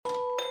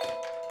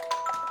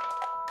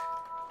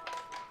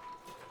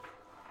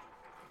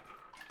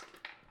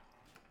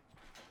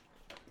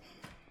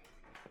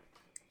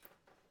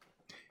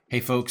Hey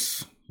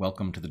folks,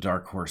 welcome to the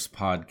Dark Horse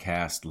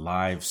Podcast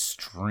live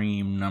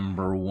stream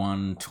number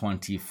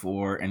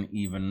 124, an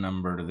even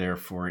number,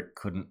 therefore it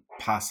couldn't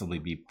possibly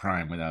be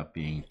prime without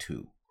being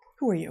 2.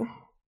 Who are you?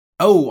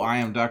 Oh, I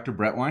am Dr.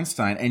 Brett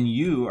Weinstein, and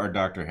you are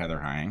Dr.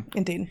 Heather Hying.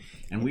 Indeed.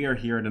 And we are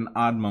here at an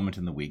odd moment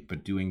in the week,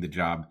 but doing the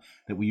job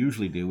that we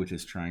usually do, which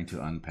is trying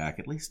to unpack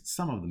at least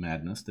some of the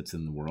madness that's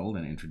in the world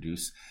and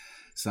introduce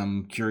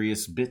some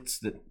curious bits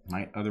that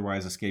might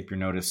otherwise escape your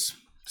notice.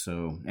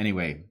 So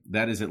anyway,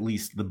 that is at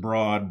least the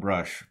broad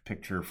brush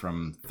picture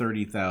from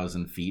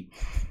 30,000 feet.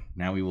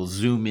 Now we will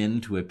zoom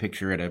in to a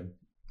picture at a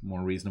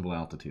more reasonable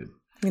altitude.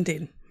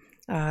 Indeed.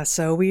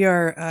 So we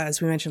are,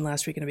 as we mentioned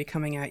last week, going to be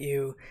coming at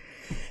you,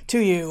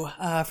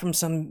 from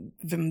some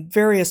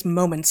various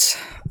moments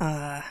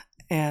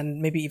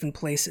and maybe even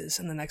places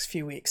in the next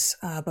few weeks.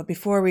 But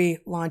before we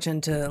launch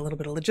into a little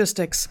bit of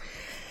logistics,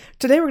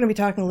 today we're going to be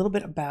talking a little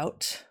bit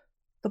about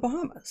the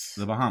Bahamas.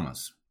 The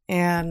Bahamas.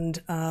 And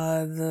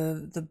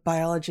the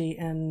biology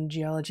and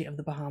geology of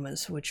the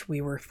Bahamas, which we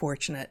were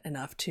fortunate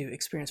enough to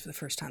experience for the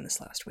first time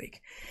this last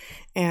week.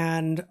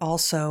 And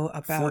also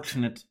about...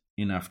 Fortunate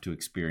enough to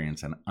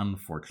experience and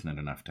unfortunate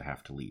enough to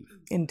have to leave.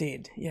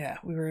 Indeed, yeah.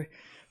 We were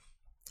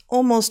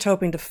almost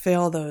hoping to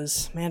fail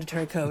those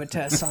mandatory COVID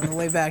tests on the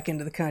way back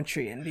into the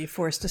country and be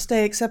forced to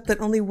stay, except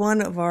that only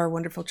one of our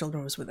wonderful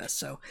children was with us.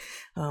 So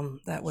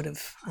that would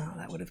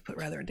have put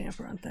rather a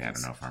damper on things. Yeah, I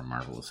don't know if our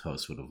marvelous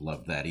host would have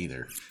loved that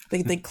either.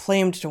 They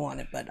claimed to want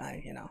it, but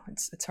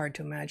it's hard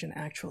to imagine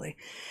actually.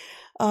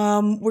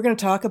 We're going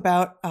to talk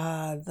about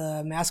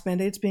the mask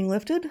mandates being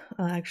lifted,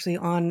 actually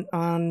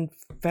on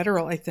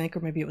federal, I think, or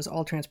maybe it was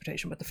all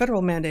transportation, but the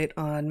federal mandate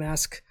on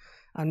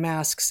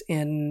masks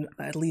in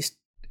at least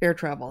air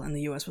travel in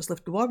the U.S. was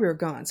lifted while we were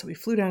gone. So we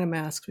flew down in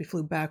masks, we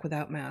flew back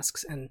without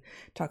masks, and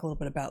talk a little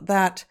bit about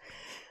that.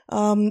 We're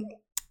going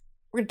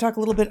to talk a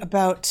little bit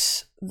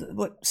about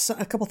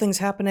a couple things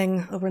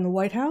happening over in the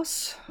White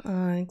House,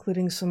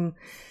 including some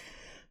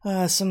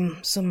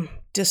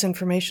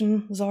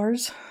disinformation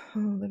czars that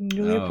are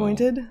newly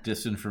appointed.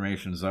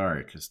 Disinformation czar.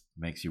 It just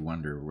makes you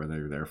wonder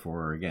whether they're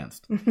for or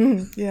against.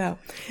 Yeah.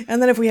 And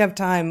then if we have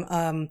time,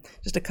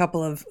 just a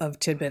couple of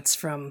tidbits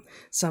from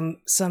some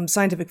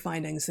scientific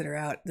findings that are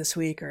out this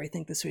week, or I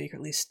think this week, or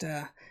at least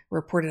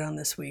reported on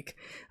this week,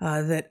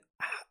 that,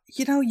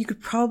 you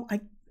could probably...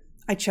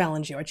 I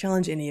challenge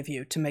any of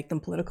you to make them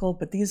political,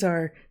 but these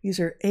are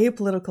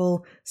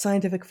apolitical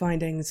scientific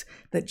findings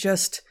that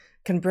just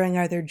can bring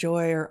either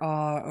joy or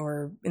awe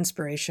or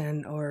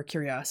inspiration or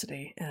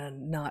curiosity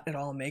and not at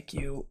all make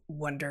you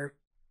wonder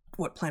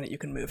what planet you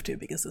can move to,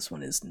 because this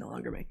one is no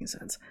longer making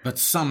sense. But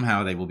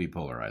somehow they will be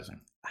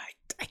polarizing.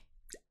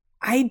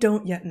 I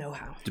don't yet know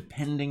how.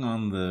 Depending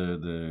on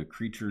the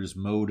creature's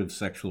mode of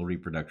sexual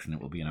reproduction,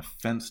 it will be an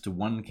offense to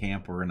one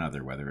camp or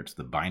another, whether it's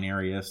the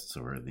binaryists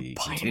or the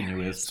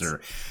continuists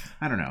or,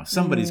 I don't know,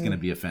 somebody's going to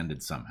be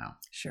offended somehow.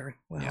 Sure.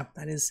 Well, yeah.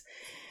 That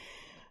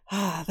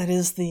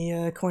is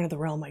the coin of the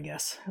realm, I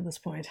guess, at this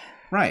point.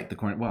 Right. The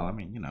coin. Well, I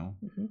mean,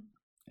 mm-hmm.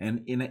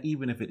 And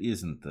even if it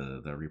isn't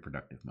the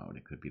reproductive mode,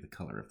 it could be the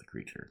color of the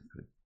creature. It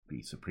could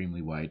be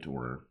supremely white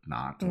or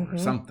not, or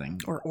something.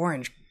 Or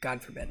orange,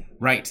 God forbid.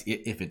 Right.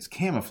 If it's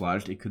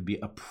camouflaged, it could be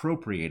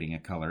appropriating a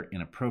color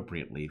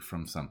inappropriately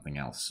from something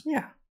else.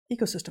 Yeah.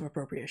 Ecosystem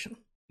appropriation.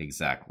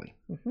 Exactly.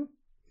 Mm-hmm.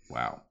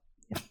 Wow.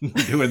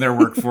 Doing their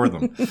work for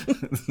them.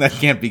 That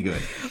can't be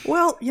good.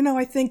 Well,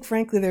 I think,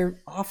 frankly,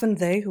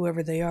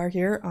 whoever they are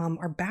here,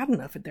 are bad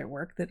enough at their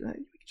work that we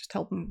can just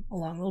help them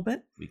along a little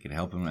bit. We can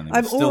help them, and they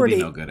will still be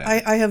no good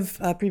at it. I have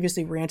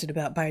previously ranted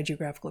about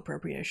biogeographical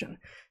appropriation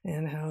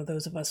and how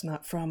those of us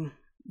not from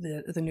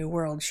the New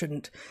World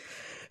shouldn't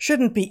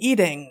be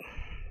eating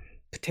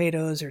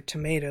potatoes or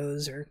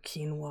tomatoes or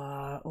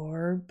quinoa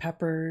or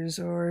peppers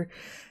or,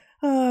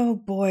 oh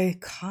boy,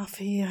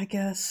 coffee, I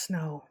guess.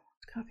 No.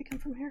 Does coffee come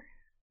from here?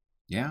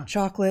 Yeah.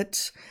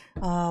 Chocolate.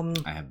 I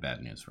have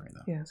bad news for you,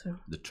 though. Yeah, so?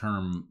 The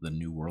term "the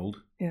New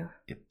World," yeah,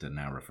 it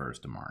now refers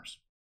to Mars.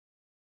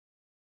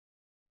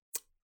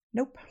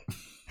 Nope.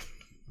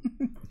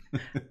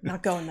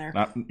 Not going there.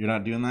 You're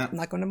not doing that? I'm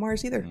not going to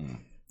Mars either.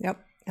 Yep.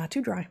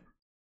 Too dry.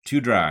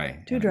 Too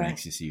dry. Too dry. It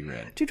makes you see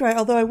red. Too dry.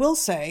 Although I will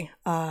say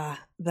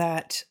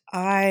that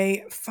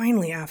I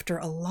finally, after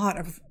a lot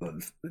of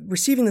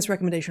receiving this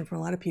recommendation from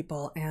a lot of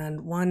people,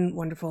 and one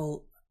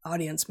wonderful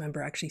audience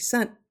member actually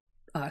sent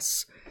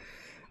us,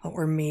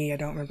 or me, I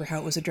don't remember how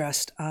it was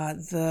addressed,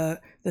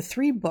 the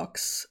 3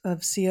 books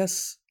of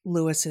C.S.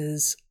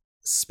 Lewis's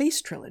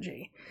space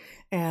trilogy.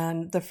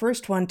 And the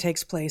first one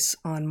takes place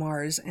on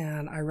Mars,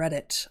 and I read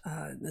it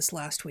this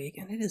last week,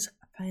 and it is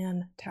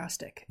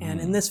fantastic.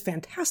 And in this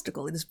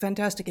fantastical, it is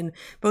fantastic in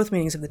both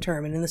meanings of the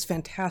term, and in this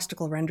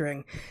fantastical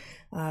rendering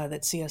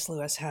that C.S.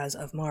 Lewis has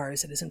of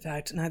Mars, it is in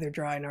fact neither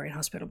dry nor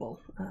inhospitable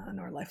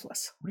nor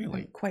lifeless.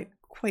 Really? Quite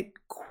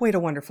a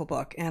wonderful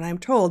book. And I'm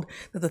told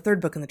that the 3rd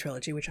book in the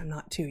trilogy, which I'm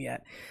not to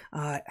yet,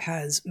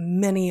 has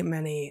many,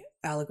 many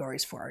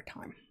allegories for our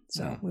time.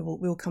 So we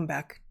will come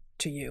back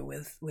to you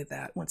with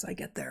that once I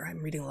get there.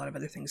 I'm reading a lot of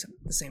other things at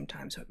the same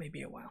time, so it may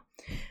be a while.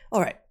 All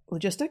right,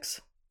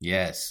 logistics.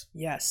 Yes.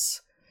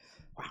 Yes.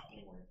 Wow.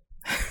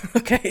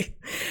 Okay.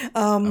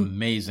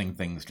 Amazing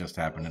things just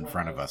happened in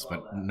front of us,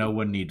 but no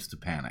one needs to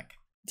panic.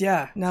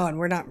 Yeah. No, and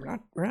we're not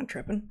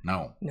tripping.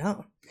 No.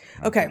 No.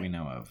 Not Okay. that we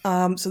know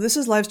of. So this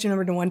is live stream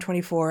number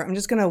 124. I'm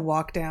just going to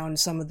walk down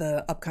some of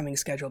the upcoming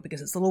schedule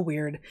because it's a little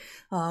weird,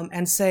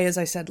 and say, as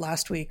I said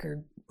last week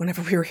or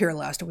whenever we were here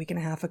last, a week and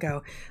a half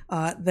ago,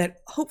 that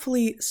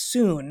hopefully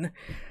soon,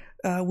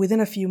 within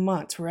a few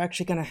months, we're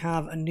actually going to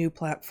have a new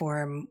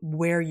platform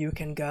where you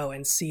can go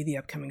and see the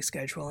upcoming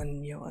schedule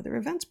and, other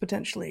events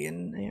potentially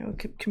and,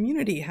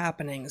 community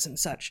happenings and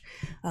such.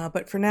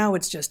 But for now,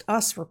 it's just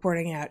us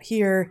reporting out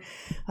here.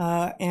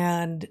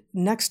 And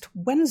next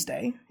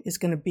Wednesday is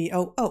going to be,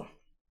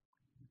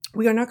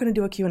 we are not going to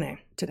do a Q&A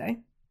today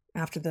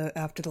after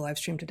the live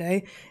stream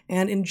today.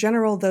 And in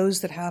general,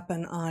 those that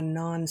happen on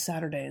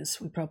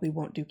non-Saturdays, we probably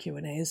won't do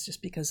Q&As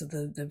just because of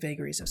the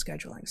vagaries of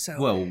scheduling. So,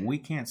 well, we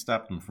can't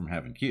stop them from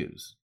having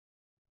Qs,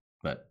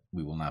 but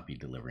we will not be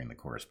delivering the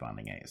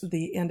corresponding As.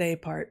 The and A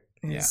part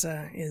is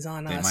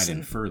on us. They might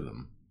infer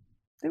them.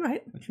 They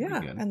might, yeah.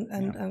 And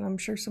I'm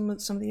sure some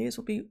of the A's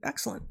will be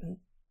excellent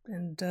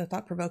and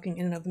thought-provoking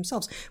in and of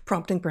themselves,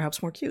 prompting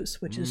perhaps more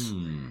Qs, which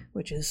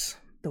is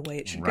the way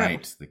it should go.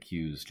 Right, the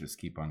Qs just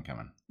keep on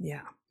coming.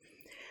 Yeah.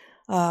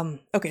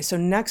 Okay, so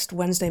next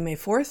Wednesday, May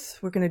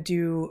 4th, we're going to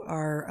do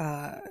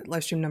our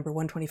live stream number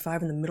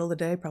 125 in the middle of the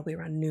day, probably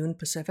around noon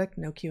Pacific,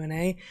 no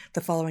Q&A.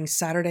 The following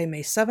Saturday,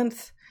 May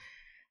 7th.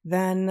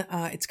 Then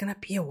it's going to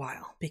be a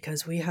while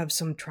because we have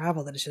some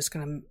travel that is just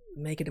going to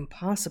make it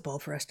impossible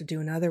for us to do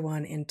another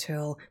one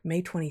until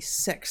May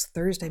 26th,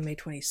 Thursday, May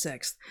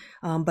 26th.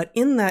 But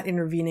in that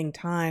intervening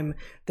time,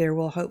 there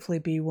will hopefully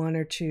be one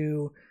or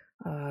two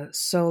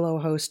solo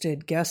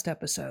hosted guest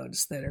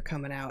episodes that are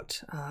coming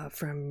out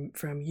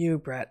from you,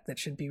 Brett, that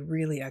should be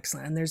really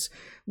excellent. And there's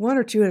one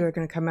or two that are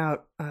going to come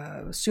out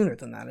sooner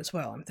than that as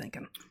well, I'm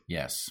thinking.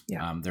 Yes.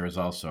 Yeah. There is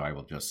also, I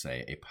will just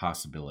say, a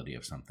possibility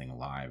of something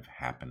live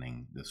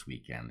happening this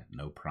weekend.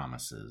 No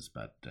promises,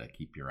 but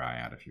keep your eye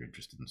out if you're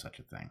interested in such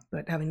a thing.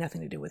 But having nothing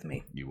to do with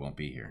me. You won't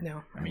be here.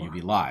 No. I mean, you'll be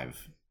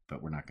live,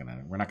 but we're not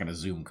gonna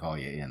Zoom call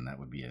you in. That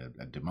would be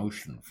a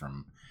demotion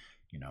from,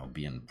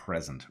 being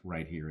present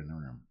right here in the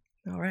room.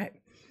 All right.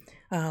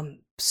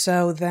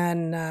 So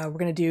then we're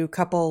going to do a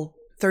couple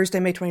Thursday,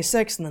 May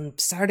 26th, and then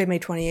Saturday, May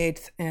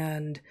 28th,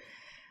 and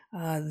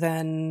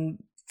then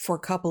for a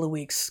couple of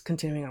weeks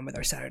continuing on with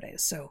our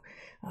Saturdays. So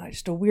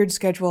just a weird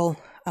schedule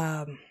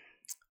for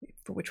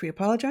which we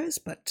apologize,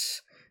 but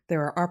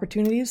there are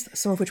opportunities,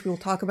 some of which we will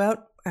talk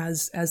about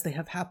as they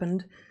have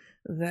happened,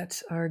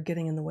 that are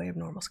getting in the way of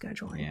normal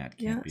scheduling. Yeah, it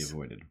can't be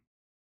avoided.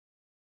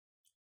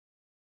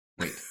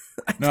 Wait.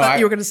 I thought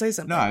you were going to say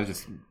something. No, I was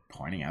just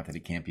pointing out that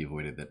it can't be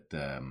avoided that,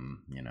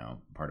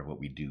 part of what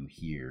we do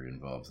here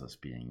involves us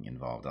being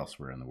involved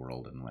elsewhere in the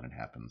world. And when it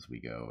happens,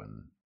 we go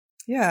and...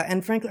 Yeah.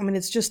 And frankly, I mean,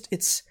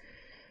 it's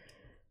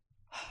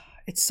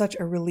such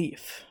a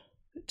relief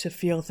to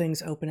feel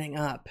things opening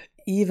up,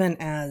 even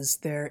as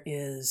there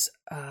is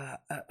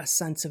a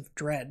sense of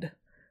dread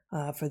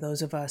for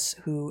those of us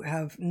who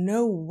have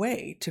no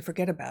way to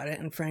forget about it.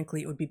 And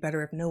frankly, it would be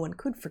better if no one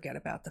could forget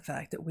about the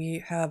fact that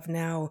we have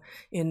now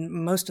in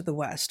most of the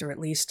West, or at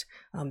least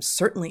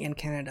certainly in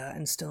Canada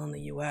and still in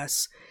the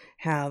US,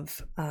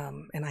 have,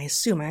 and I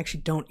assume, I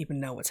actually don't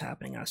even know what's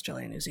happening in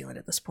Australia and New Zealand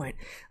at this point,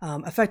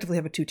 effectively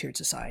have a two-tiered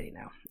society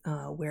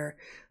now, where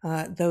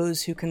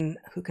those who can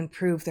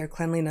prove their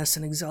cleanliness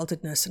and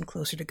exaltedness and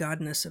closer to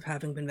godness of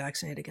having been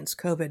vaccinated against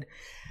COVID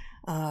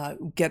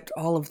get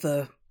all of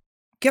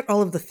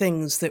the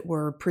things that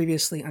were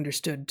previously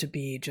understood to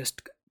be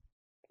just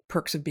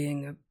perks of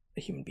being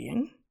a human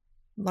being,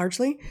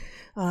 largely,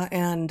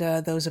 and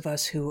those of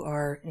us who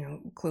are,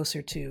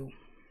 closer to,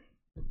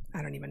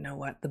 I don't even know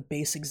what, the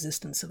base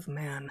existence of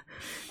man,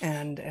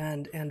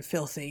 and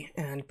filthy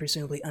and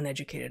presumably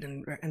uneducated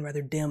and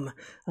rather dim,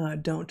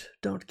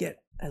 don't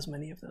get as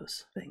many of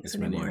those things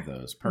anymore. Many of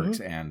those perks,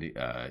 and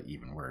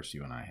even worse,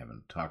 you and I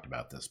haven't talked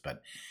about this,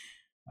 but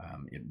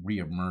it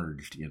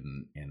reemerged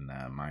in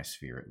my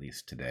sphere, at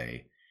least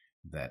today,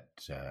 that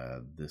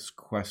this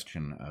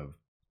question of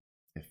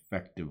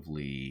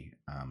effectively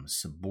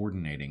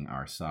subordinating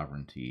our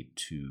sovereignty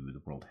to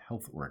the World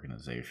Health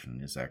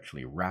Organization is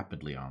actually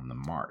rapidly on the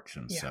march.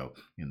 And so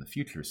in the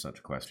future,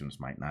 such questions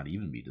might not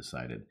even be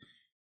decided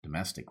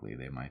domestically.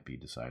 They might be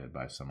decided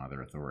by some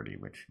other authority,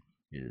 which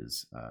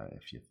is,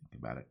 if you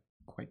think about it,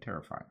 quite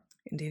terrifying.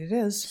 Indeed it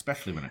is.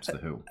 Especially when it's the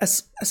WHO.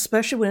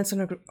 Especially when it's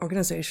an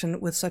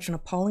organization with such an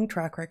appalling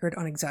track record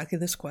on exactly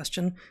this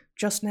question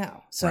just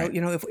now. So, right.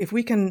 If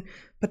we can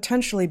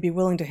potentially be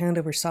willing to hand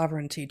over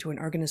sovereignty to an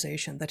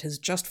organization that has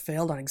just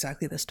failed on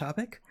exactly this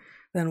topic,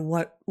 then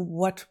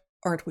what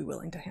aren't we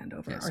willing to hand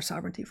over our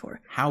sovereignty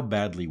for? How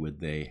badly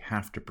would they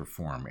have to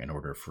perform in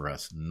order for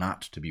us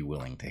not to be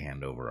willing to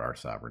hand over our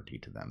sovereignty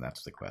to them?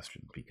 That's the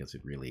question, because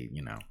it really,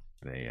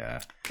 they...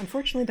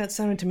 Unfortunately, that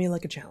sounded to me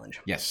like a challenge.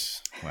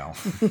 Yes. Well,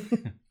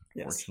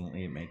 yes.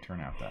 Fortunately, it may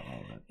turn out that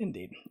way. But...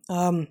 Indeed.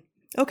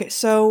 Okay,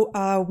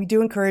 so we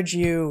do encourage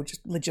you,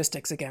 just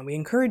logistics again, we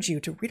encourage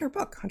you to read our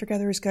book,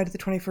 Hunter-Gatherer's Guide to the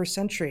 21st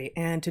Century,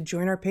 and to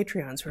join our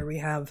Patreons, where we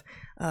have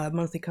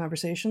monthly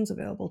conversations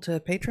available to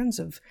patrons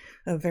of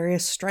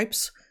various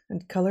stripes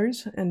and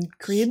colors and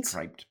creeds.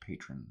 Striped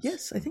patrons.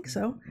 Yes, I think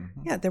so.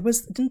 Mm-hmm. Yeah, there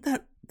was, didn't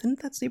that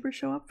zebra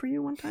show up for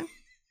you one time?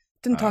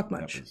 Didn't talk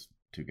much. That was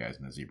two guys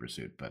in a zebra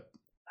suit, but...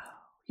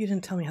 You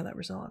didn't tell me how that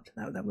resolved.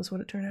 That was what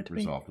it turned out to be.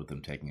 Resolved with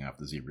them taking off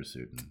the zebra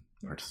suit and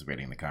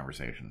participating in the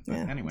conversation. But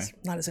anyway.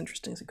 It's not as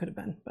interesting as it could have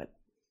been. But,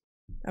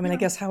 I mean, I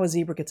guess how a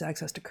zebra gets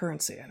access to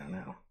currency, I don't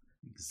know.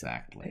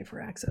 Exactly. Pay for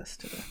access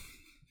to the...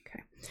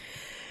 Okay.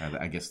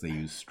 I guess they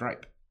use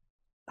Stripe.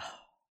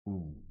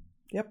 Ooh.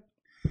 Yep.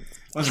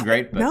 Wasn't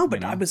great, but, no,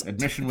 but I was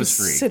admission was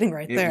free. Sitting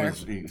right there.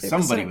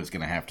 Somebody was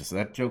going to have to. So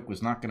that joke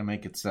was not going to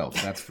make itself.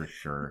 That's for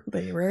sure.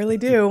 They rarely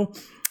do.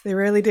 They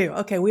rarely do.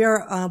 Okay, we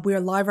are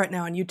live right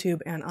now on YouTube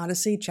and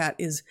Odyssey. Chat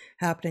is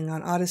happening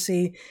on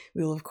Odyssey.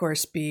 We will of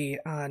course be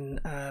on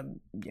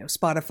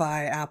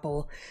Spotify,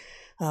 Apple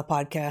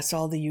podcasts,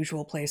 all the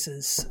usual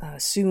places.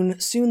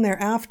 Soon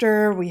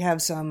thereafter, we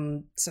have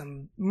some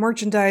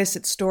merchandise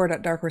at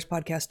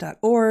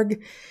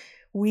store.darkhorsepodcast.org.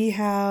 We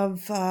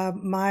have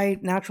my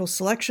Natural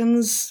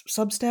Selections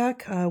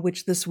Substack,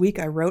 which this week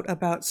I wrote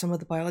about some of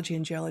the biology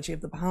and geology of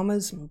the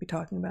Bahamas, and we'll be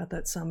talking about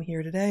that some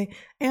here today.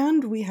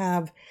 And we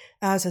have,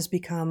 as has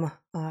become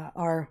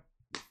our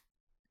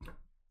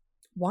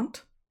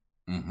want.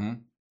 Mm-hmm.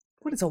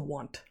 What is a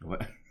want?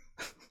 What?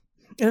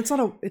 And it's not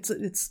a. It's.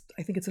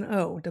 I think it's an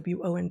O.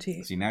 WONT.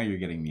 See, now you're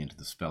getting me into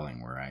the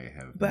spelling where I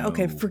have. But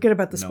okay, forget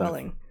about the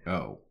spelling.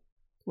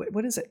 Wait,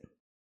 what is it?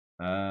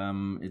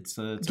 It's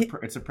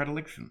a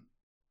predilection.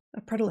 A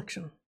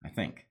predilection. I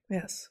think.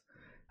 Yes.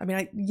 I mean,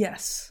 I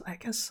guess. I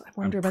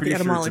wonder about the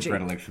etymology. Sure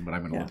it's a predilection, but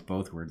I'm going to look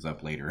both words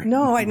up later.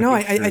 No, I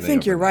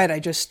think you're right. I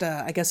just,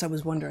 I guess I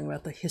was wondering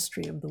about the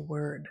history of the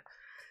word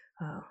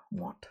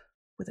want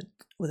with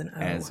an O.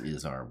 As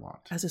is our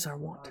want. As is our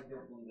want.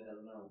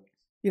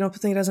 You don't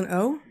think it has an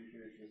O?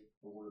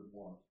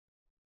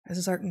 As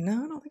is our...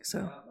 No, I don't think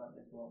so.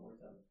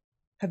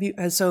 Have you...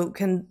 so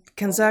can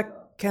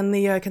Zach... Can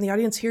the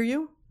audience hear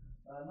you?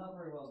 Not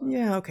very well.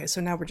 Yeah, okay. So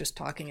now we're just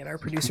talking at our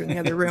producer in the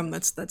other room.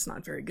 That's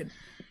not very good.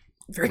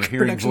 Very we're good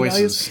hearing production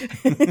voices.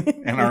 values.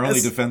 And our only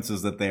defense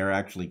is that they are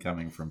actually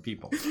coming from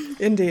people.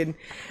 Indeed.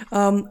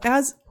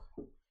 As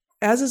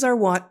is our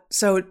want.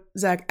 So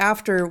Zach,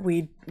 after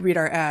we read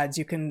our ads,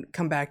 you can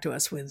come back to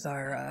us with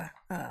our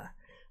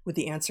with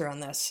the answer on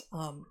this.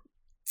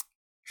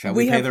 Shall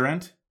we pay the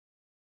rent?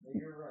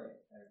 You're right,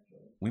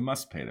 actually. We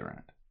must pay the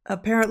rent.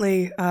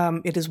 Apparently,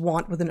 it is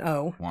want with an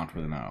O. Want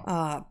with an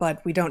O.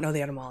 But we don't know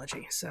the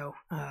etymology. So,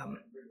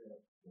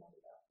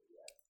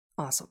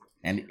 awesome.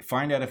 And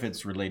find out if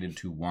it's related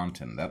to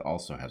wanton. That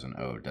also has an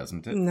O,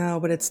 doesn't it? No,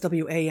 but it's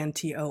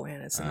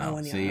WANTON. It's an O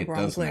in the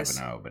wrong place. It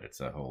doesn't have an O, but it's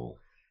a whole...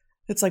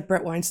 It's like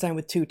Brett Weinstein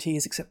with two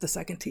T's, except the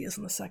second T is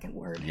in the second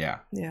word. Yeah.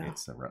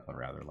 It's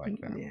rather like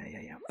that.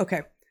 Yeah.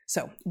 Okay.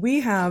 So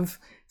we have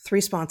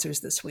 3 sponsors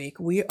this week.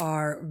 We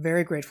are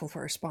very grateful for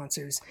our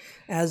sponsors.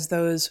 As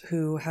those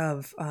who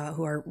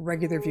are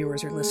regular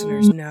viewers or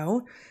listeners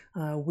know,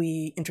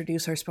 we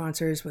introduce our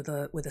sponsors with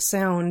a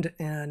sound,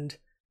 and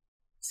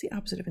it's the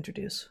opposite of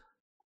introduce.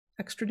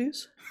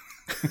 Extraduce?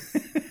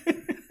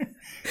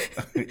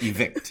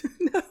 Evict.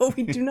 No,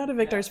 we do not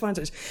evict our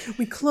sponsors.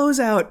 We close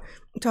out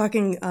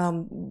talking,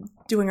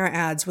 doing our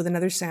ads with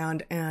another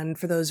sound. And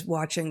for those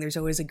watching, there's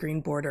always a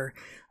green border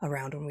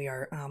around when we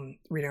are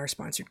reading our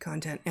sponsored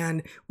content.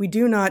 And we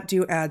do not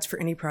do ads for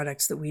any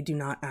products that we do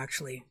not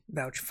actually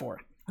vouch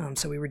for.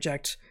 So we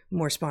reject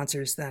more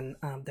sponsors than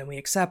we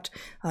accept.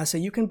 So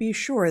you can be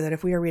sure that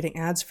if we are reading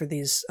ads for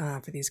these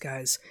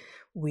guys,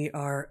 we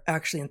are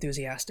actually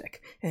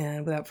enthusiastic.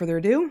 And without further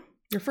ado,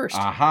 you're first.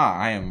 Aha,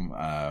 I am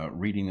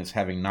reading this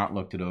having not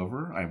looked it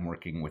over. I'm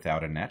working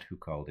without Annette, who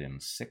called in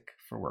sick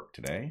for work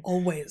today.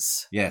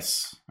 Always.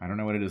 Yes. I don't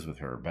know what it is with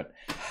her, but...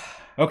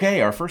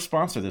 Okay, our first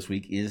sponsor this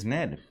week is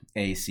Ned,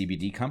 a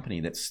CBD company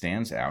that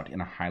stands out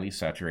in a highly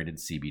saturated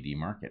CBD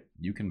market.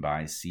 You can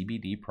buy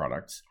CBD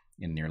products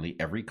in nearly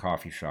every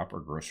coffee shop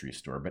or grocery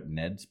store, but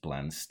Ned's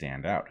blends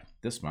stand out.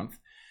 This month,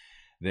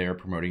 they're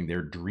promoting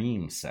their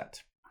Dream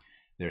Set.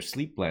 Their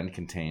sleep blend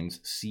contains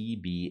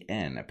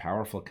CBN, a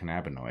powerful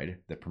cannabinoid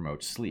that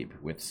promotes sleep,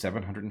 with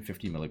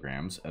 750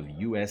 milligrams of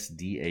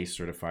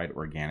USDA-certified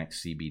organic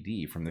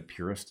CBD from the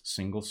purest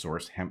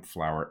single-source hemp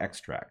flower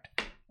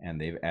extract.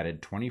 And they've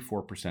added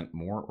 24%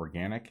 more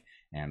organic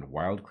and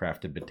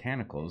wild-crafted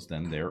botanicals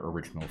than their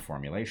original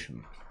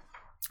formulation.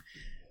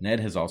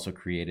 Ned has also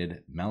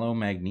created Mellow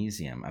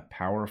Magnesium, a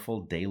powerful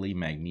daily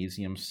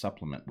magnesium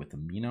supplement with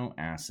amino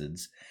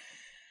acids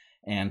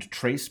and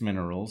trace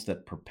minerals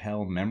that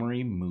propel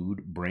memory,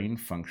 mood, brain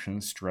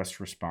function, stress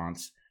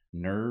response,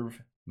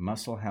 nerve,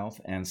 muscle health,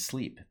 and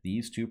sleep.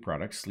 These 2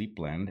 products, Sleep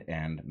Blend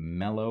and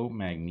Mellow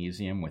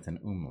Magnesium with an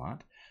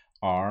umlaut,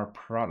 are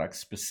products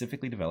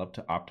specifically developed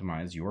to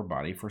optimize your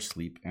body for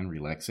sleep and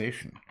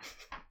relaxation.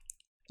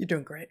 You're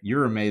doing great.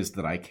 You're amazed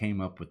that I came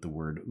up with the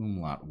word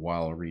umlaut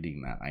while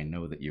reading that. I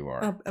know that you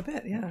are. A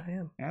bit, yeah, I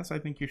am. As I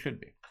think you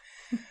should be.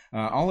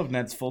 All of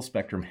Ned's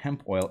full-spectrum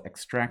hemp oil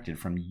extracted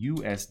from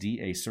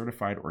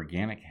USDA-certified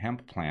organic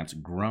hemp plants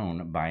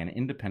grown by an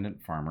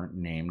independent farmer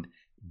named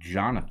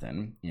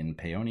Jonathan in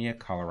Paonia,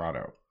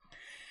 Colorado.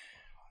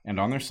 And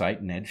on their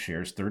site, Ned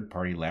shares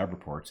third-party lab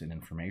reports and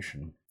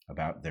information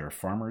about their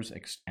farmers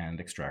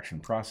and extraction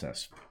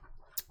process.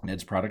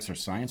 Ned's products are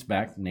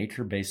science-backed,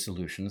 nature-based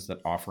solutions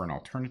that offer an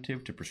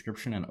alternative to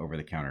prescription and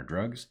over-the-counter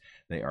drugs.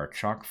 They are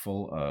chock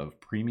full of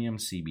premium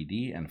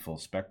CBD and full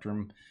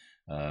spectrum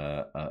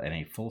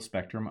a full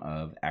spectrum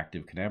of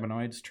active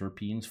cannabinoids,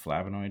 terpenes,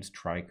 flavonoids,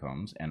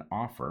 trichomes, and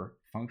offer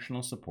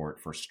functional support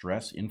for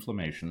stress,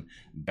 inflammation,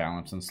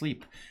 balance, and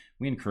sleep.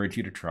 We encourage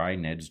you to try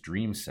Ned's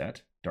Dream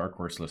Set. Dark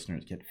Horse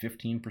listeners get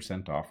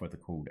 15% off with the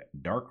code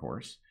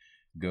DARKHORSE.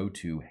 Go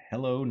to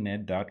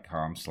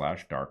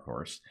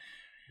helloned.com/darkhorse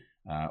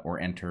or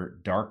enter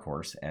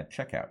DARKHORSE at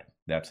checkout.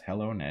 That's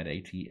helloned,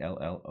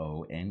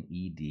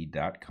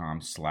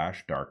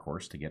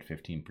 HELLONED.com/darkhorse to get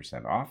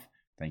 15% off.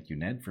 Thank you,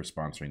 Ned, for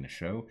sponsoring the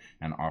show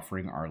and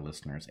offering our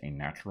listeners a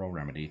natural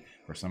remedy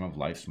for some of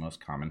life's most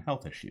common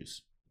health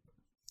issues.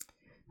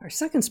 Our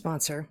second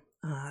sponsor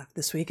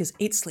this week is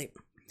 8 Sleep,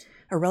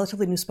 a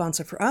relatively new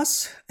sponsor for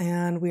us,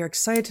 and we are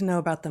excited to know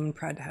about them and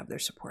proud to have their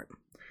support.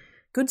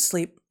 Good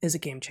sleep is a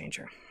game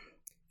changer.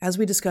 As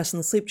we discussed in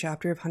the sleep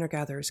chapter of Hunter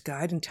Gatherer's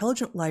Guide,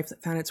 intelligent life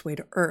that found its way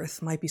to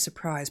Earth might be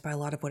surprised by a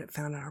lot of what it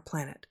found on our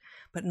planet,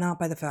 but not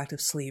by the fact of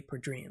sleep or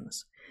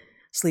dreams.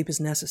 Sleep is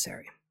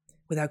necessary.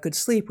 Without good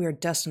sleep, we are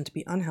destined to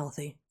be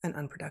unhealthy and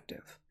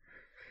unproductive.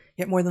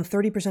 Yet more than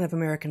 30% of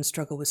Americans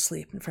struggle with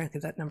sleep, and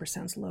frankly, that number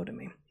sounds low to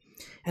me.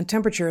 And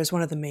temperature is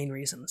one of the main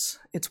reasons.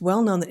 It's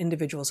well known that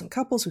individuals and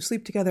couples who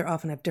sleep together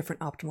often have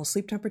different optimal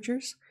sleep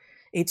temperatures.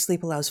 8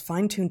 Sleep allows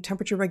fine-tuned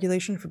temperature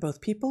regulation for both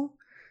people.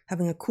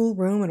 Having a cool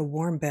room and a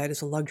warm bed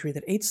is a luxury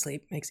that 8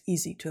 Sleep makes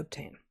easy to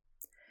obtain.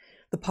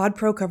 The Pod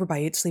Pro cover by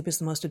 8 Sleep is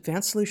the most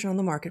advanced solution on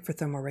the market for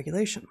thermal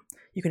regulation.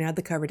 You can add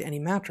the cover to any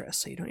mattress,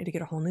 so you don't need to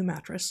get a whole new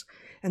mattress,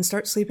 and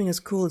start sleeping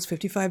as cool as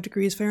 55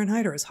 degrees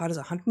Fahrenheit or as hot as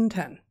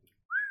 110.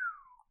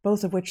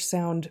 Both of which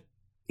sound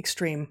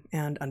extreme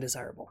and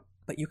undesirable,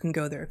 but you can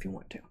go there if you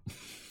want to.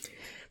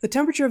 The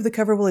temperature of the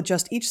cover will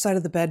adjust each side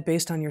of the bed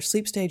based on your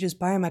sleep stages,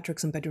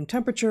 biometrics, and bedroom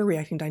temperature,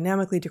 reacting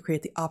dynamically to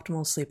create the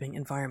optimal sleeping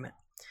environment.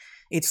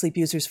 8 Sleep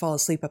users fall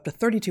asleep up to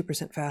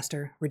 32%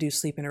 faster, reduce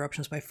sleep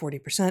interruptions by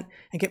 40%,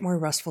 and get more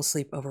restful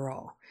sleep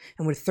overall.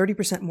 And with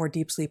 30% more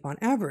deep sleep on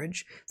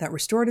average, that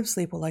restorative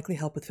sleep will likely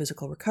help with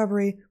physical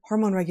recovery,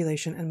 hormone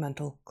regulation, and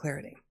mental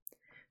clarity.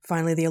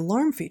 Finally, the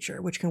alarm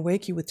feature, which can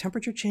wake you with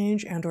temperature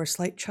change and/or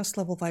slight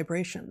chest-level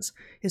vibrations,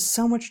 is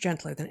so much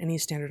gentler than any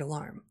standard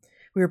alarm.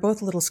 We were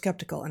both a little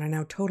skeptical and are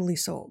now totally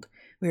sold.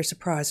 We are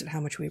surprised at how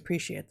much we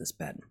appreciate this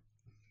bed.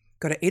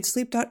 Go to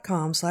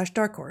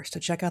 8sleep.com/darkhorse to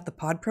check out the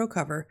Pod Pro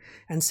cover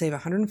and save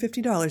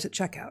 $150 at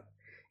checkout.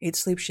 8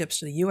 Sleep ships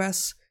to the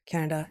US,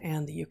 Canada,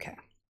 and the UK.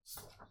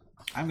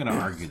 I'm going to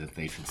argue that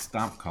they should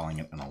stop calling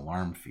it an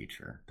alarm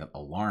feature. That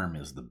alarm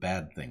is the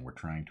bad thing we're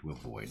trying to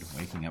avoid.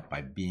 Waking up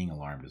by being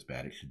alarmed is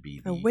bad. It should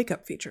be A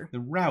wake-up feature. the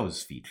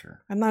rouse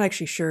feature. I'm not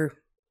actually sure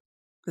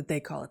that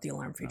they call it the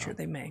alarm feature.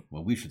 They may.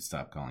 Well, we should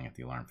stop calling it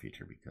the alarm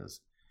feature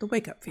because... The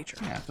wake-up feature.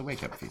 Yeah, the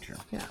wake-up feature.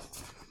 Yeah.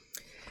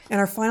 And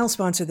our final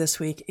sponsor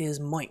this week is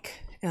Moink,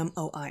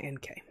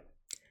 M-O-I-N-K.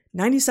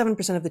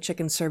 97% of the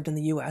chickens served in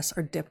the U.S.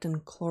 are dipped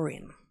in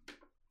chlorine.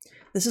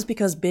 This is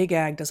because Big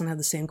Ag doesn't have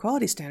the same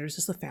quality standards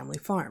as the family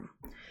farm.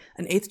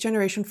 An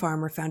 8th-generation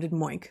farmer founded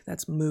Moink,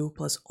 that's moo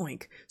plus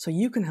oink, so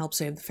you can help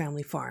save the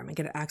family farm and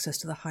get access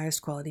to the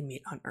highest quality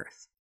meat on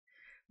earth.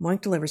 Moink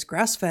delivers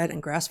grass-fed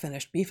and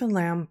grass-finished beef and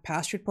lamb,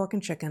 pastured pork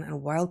and chicken,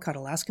 and wild-caught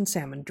Alaskan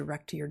salmon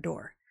direct to your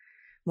door.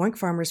 Moink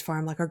farmers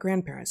farm like our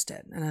grandparents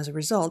did, and as a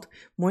result,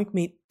 Moink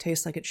meat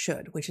tastes like it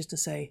should, which is to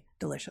say,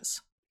 delicious.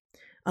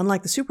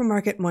 Unlike the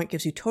supermarket, Moink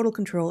gives you total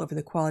control over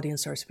the quality and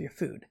source of your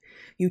food.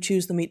 You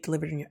choose the meat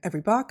delivered in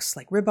every box,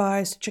 like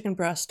ribeyes, to chicken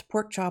breast, to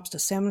pork chops, to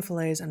salmon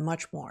fillets, and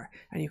much more,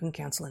 and you can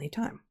cancel any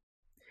time.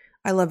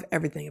 I love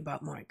everything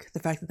about Moink. The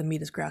fact that the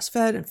meat is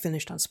grass-fed and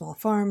finished on small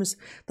farms,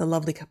 the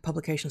lovely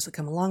publications that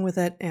come along with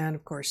it, and,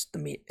 of course, the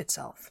meat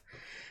itself.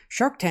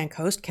 Shark Tank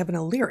host Kevin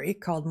O'Leary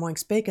called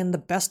Moink's bacon the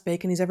best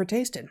bacon he's ever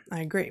tasted. I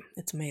agree.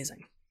 It's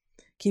amazing.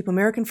 Keep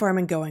American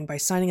farming going by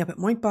signing up at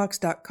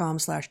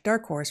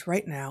moinkbox.com/darkhorse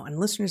right now, and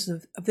listeners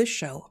of this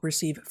show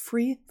receive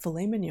free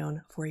filet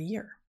mignon for a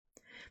year.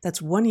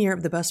 That's 1 year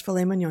of the best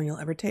filet mignon you'll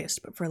ever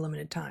taste, but for a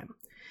limited time.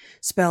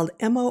 Spelled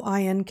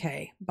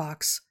M-O-I-N-K,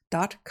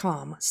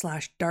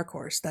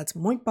 box.com/darkhorse. That's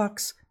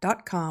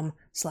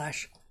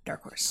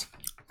moinkbox.com/darkhorse.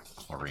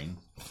 Chlorine.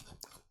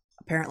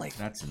 Apparently.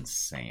 That's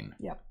insane.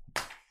 Yep.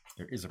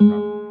 There is a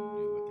problem to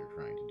do what they're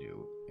trying to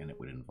do, and it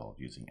would involve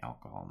using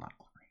alcohol, not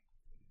chlorine.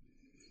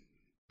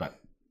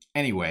 But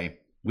anyway,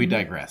 we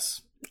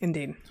digress.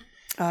 Indeed.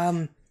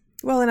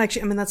 Well, and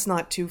actually, I mean, that's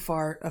not too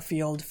far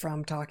afield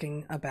from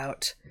talking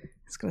about,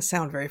 it's going to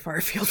sound very far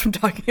afield from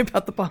talking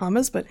about the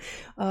Bahamas, but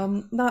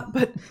not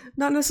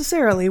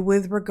necessarily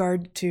with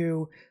regard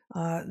to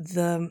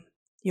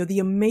the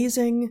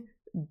amazing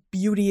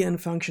beauty and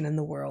function in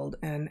the world,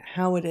 and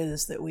how it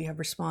is that we have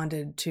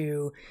responded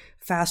to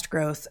fast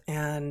growth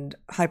and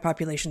high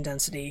population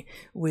density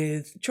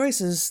with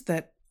choices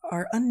that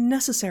are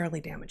unnecessarily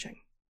damaging.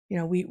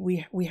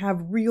 We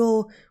have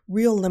real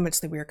limits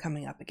that we are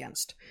coming up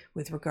against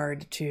with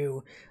regard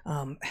to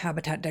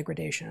habitat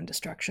degradation and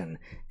destruction,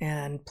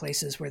 and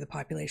places where the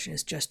population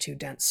is just too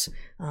dense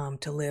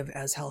to live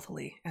as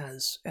healthily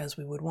as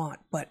we would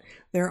want. But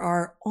there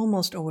are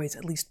almost always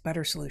at least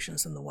better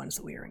solutions than the ones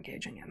that we are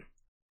engaging in.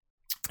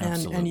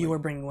 And you were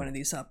bringing one of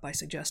these up by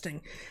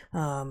suggesting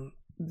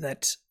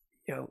that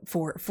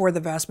for the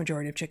vast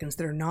majority of chickens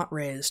that are not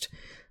raised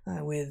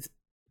with,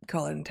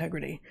 call it,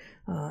 integrity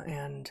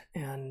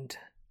and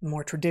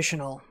more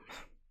traditional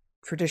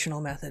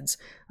methods,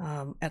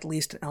 at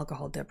least an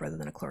alcohol dip rather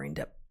than a chlorine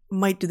dip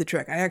might do the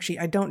trick.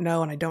 I don't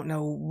know, and I don't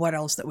know what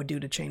else that would do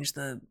to change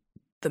the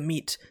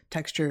meat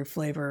texture,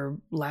 flavor,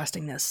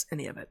 lastingness,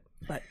 any of it.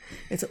 But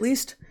it's at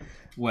least.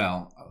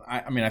 Well, I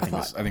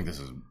think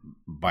this is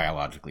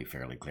biologically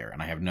fairly clear,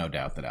 and I have no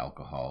doubt that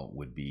alcohol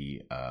would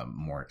be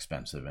more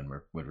expensive and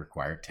would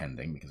require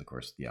tending, because of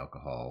course the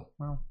alcohol,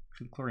 well,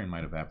 the chlorine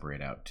might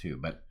evaporate out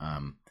too.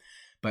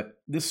 But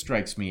this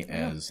strikes me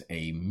as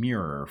a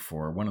mirror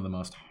for one of the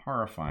most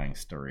horrifying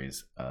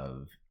stories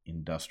of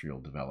industrial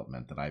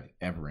development that I've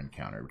ever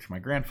encountered, which my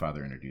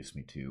grandfather introduced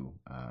me to.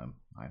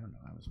 I don't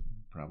know, I was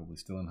probably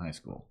still in high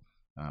school.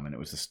 And it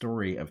was the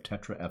story of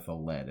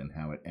tetraethyl lead and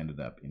how it ended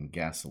up in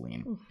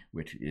gasoline,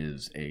 which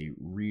is a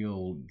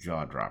real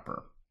jaw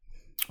dropper,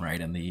 right?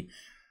 And the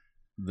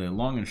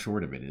long and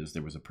short of it is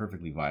there was a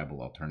perfectly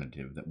viable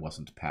alternative that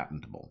wasn't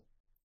patentable.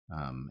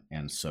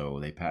 And so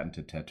they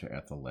patented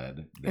tetraethyl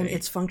lead. And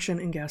its function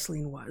in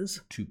gasoline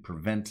was? To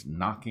prevent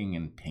knocking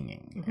and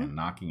pinging. Mm-hmm. And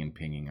knocking and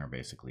pinging are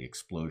basically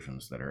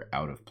explosions that are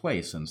out of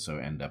place and so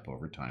end up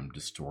over time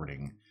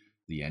distorting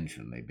the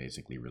engine. They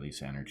basically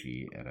release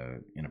energy at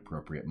an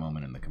inappropriate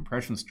moment in the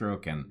compression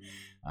stroke, and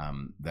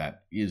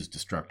that is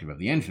destructive of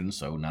the engine,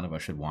 so none of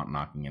us should want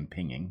knocking and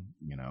pinging.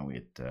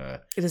 It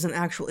is an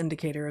actual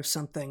indicator of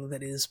something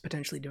that is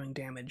potentially doing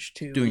damage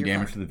to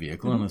the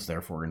vehicle, and is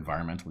therefore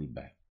environmentally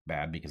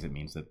bad because it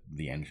means that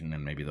the engine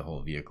and maybe the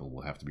whole vehicle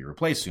will have to be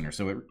replaced sooner.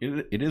 So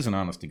it is an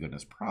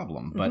honest-to-goodness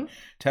problem, but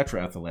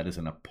tetraethyl lead is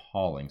an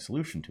appalling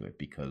solution to it,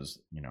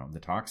 because the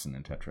toxin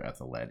in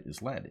tetraethyl lead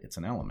is lead. It's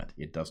an element.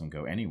 It doesn't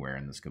go anywhere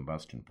in this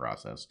combustion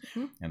process,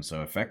 and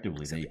so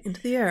effectively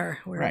into the air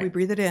where we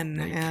breathe it in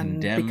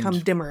and become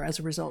dimmer as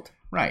a result.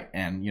 Right,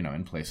 and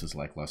in places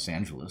like Los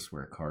Angeles,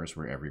 where cars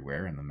were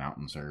everywhere and the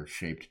mountains are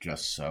shaped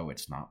just so,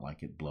 it's not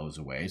like it blows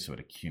away, so it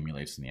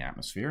accumulates in the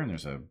atmosphere. And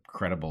there's a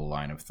credible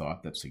line of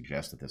thought that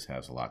suggests that this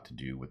has a lot to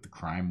do with the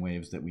crime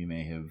waves that we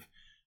may have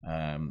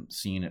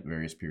seen at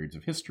various periods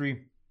of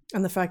history.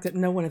 And the fact that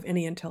no one of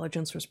any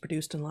intelligence was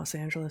produced in Los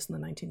Angeles in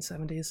the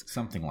 1970s.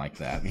 Something like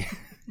that.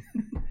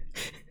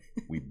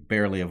 We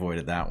barely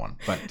avoided that one,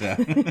 but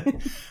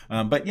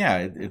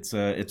yeah, it's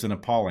an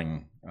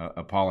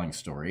appalling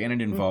story, and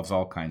it involves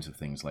all kinds of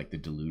things, like the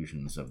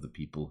delusions of the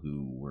people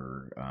who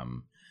were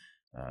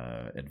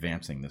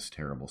advancing this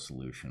terrible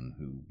solution,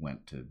 who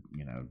went to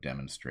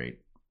demonstrate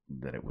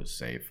that it was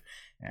safe,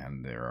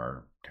 and there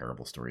are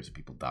terrible stories of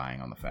people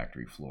dying on the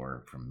factory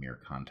floor from mere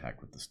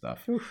contact with the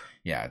stuff. Oof.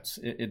 Yeah,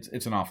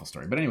 it's an awful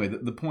story. But anyway,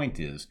 the point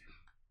is,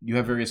 you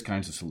have various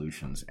kinds of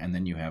solutions, and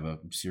then you have a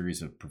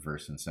series of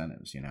perverse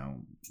incentives.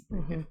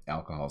 If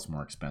alcohol is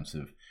more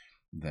expensive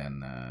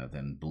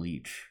than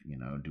bleach,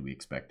 do we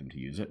expect them to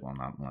use it? Well,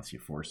 not unless you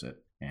force it.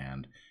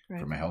 And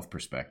from a health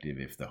perspective,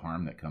 if the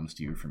harm that comes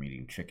to you from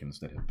eating chickens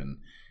that have been,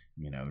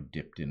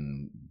 dipped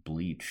in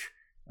bleach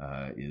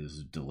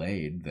is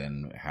delayed,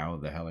 then how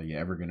the hell are you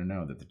ever going to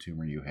know that the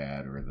tumor you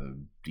had or the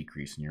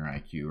decrease in your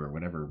IQ or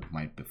whatever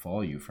might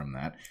befall you from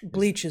that?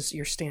 Bleach is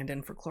your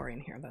stand-in for chlorine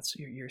here. That's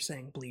you're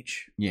saying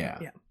bleach. Yeah.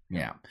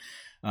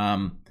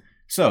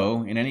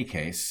 So in any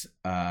case,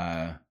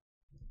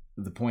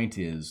 the point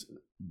is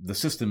the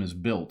system is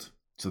built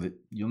so that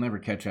you'll never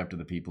catch up to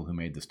the people who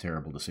made this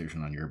terrible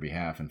decision on your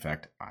behalf. In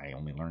fact, I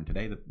only learned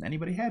today that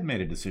anybody had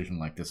made a decision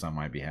like this on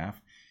my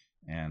behalf.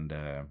 And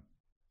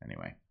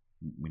anyway,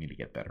 we need to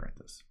get better at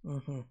this.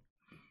 Mm-hmm.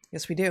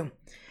 Yes, we do.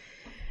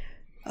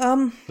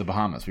 The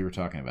Bahamas, we were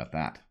talking about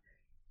that.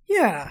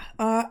 Yeah,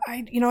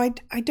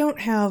 I don't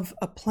have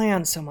a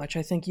plan so much.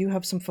 I think you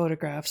have some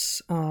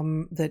photographs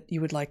that you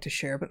would like to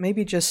share, but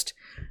maybe just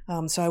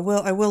so I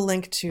will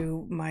link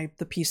to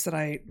the piece that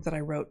I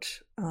wrote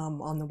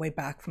on the way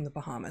back from the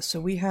Bahamas. So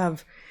we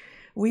have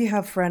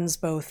friends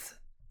both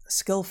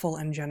skillful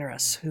and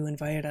generous who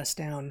invited us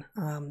down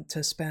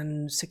to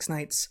spend 6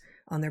 nights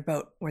on their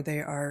boat where they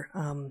are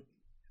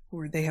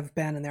where they have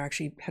been, and they're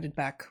actually headed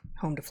back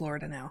home to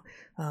Florida now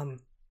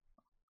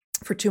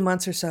for 2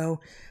 months or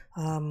so.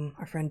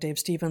 Our friend Dave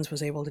Stevens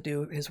was able to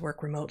do his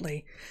work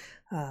remotely,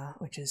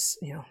 which is,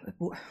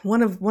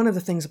 one of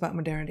the things about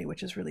modernity,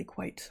 which is really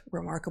quite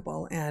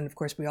remarkable. And of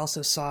course, we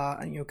also saw,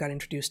 got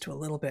introduced to a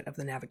little bit of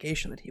the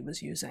navigation that he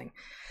was using.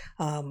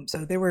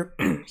 So they were,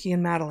 he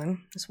and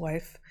Madeline, his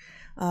wife,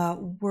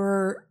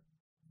 were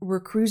were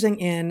cruising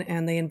in,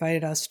 and they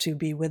invited us to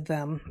be with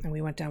them, and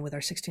we went down with our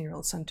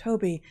 16-year-old son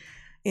Toby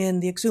in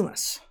the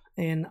Exumas,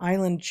 an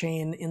island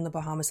chain in the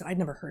Bahamas that I'd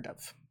never heard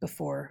of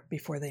before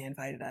they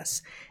invited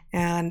us.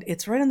 And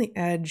it's right on the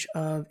edge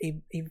of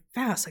a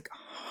vast, like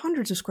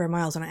hundreds of square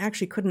miles, and I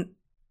actually couldn't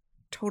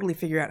totally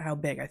figure out how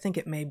big. I think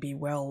it may be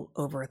well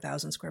over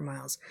 1,000 square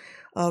miles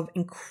of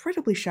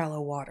incredibly shallow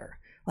water,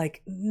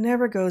 like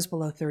never goes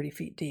below 30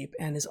 feet deep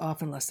and is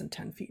often less than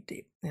 10 feet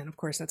deep. And of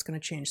course, that's going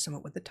to change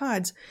somewhat with the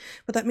tides,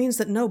 but that means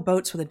that no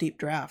boats with a deep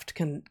draft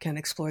can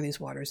explore these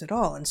waters at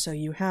all. And so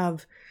you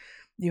have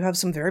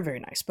some very, very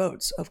nice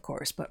boats, of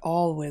course, but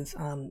all with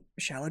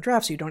shallow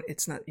drafts.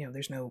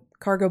 There's no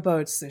cargo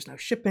boats, there's no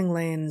shipping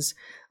lanes,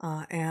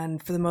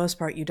 and for the most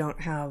part, you don't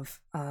have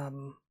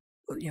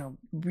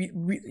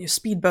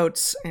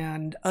speedboats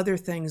and other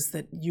things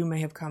that you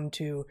may have come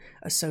to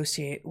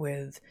associate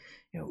with,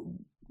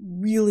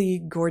 really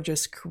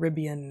gorgeous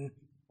Caribbean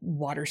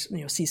water,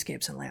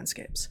 seascapes and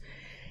landscapes.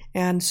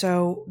 And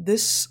so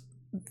this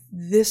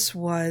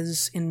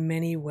was in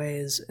many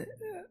ways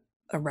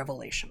a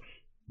revelation,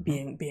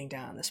 being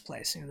down in this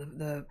place.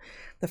 The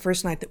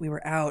first night that we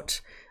were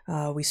out,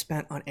 we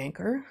spent on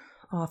anchor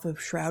off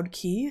of Shroud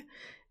Key.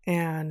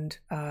 And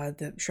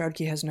the Shroud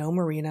Key has no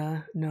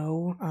marina,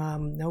 no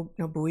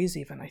buoys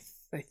even, I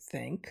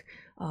think.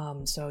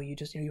 So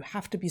you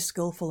have to be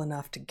skillful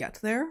enough to get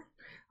there,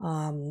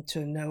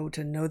 to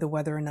know the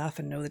weather enough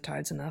and know the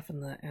tides enough,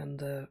 and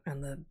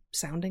the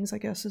soundings, I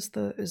guess, is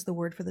the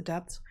word for the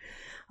depths,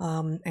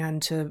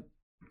 and to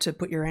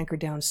put your anchor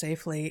down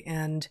safely.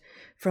 And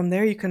from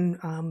there you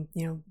can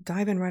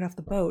dive in right off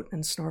the boat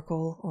and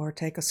snorkel or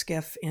take a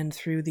skiff in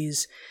through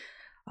these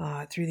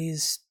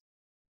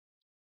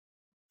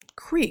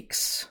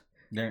creeks.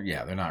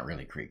 They're not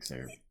really creeks.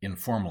 They're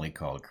informally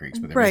called creeks,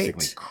 but they're Right.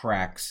 basically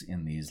cracks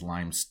in these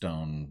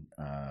limestone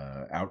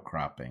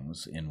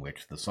outcroppings in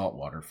which the salt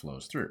water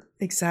flows through.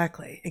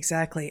 Exactly.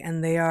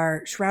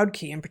 And Shroud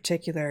Key in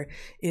particular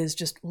is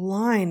just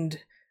lined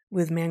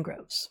with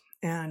mangroves.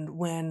 And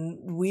when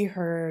I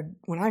heard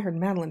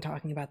Madeline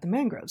talking about the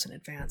mangroves in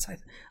advance,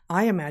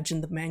 I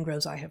imagined the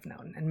mangroves I have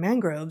known. And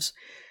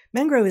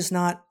mangrove is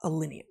not a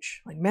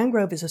lineage. Like,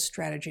 mangrove is a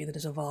strategy that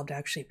has evolved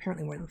actually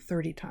apparently more than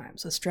 30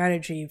 times. A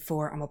strategy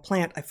for, I'm a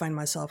plant, I find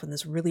myself in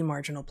this really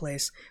marginal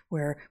place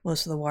where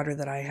most of the water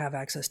that I have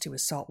access to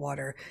is salt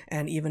water.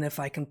 And even if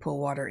I can pull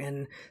water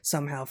in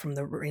somehow from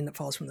the rain that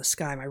falls from the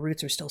sky, my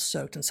roots are still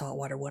soaked in salt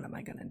water. What am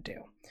I going to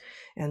do?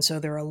 And so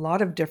there are a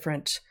lot of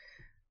different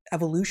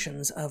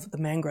evolutions of the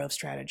mangrove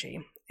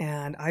strategy.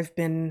 And I have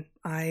been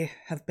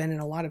in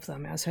a lot of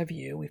them, as have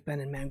you. We've been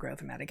in mangrove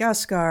in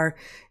Madagascar,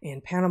 in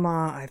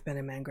Panama. I've been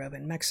in mangrove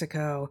in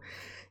Mexico,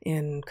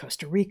 in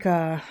Costa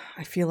Rica.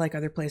 I feel like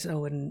other places,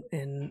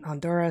 in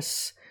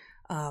Honduras.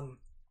 A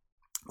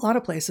lot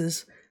of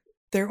places,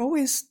 they're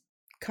always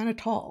kind of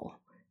tall.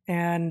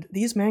 And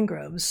these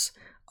mangroves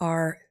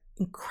are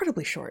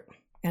incredibly short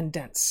and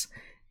dense.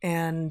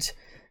 And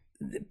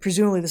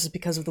presumably this is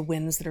because of the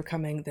winds that are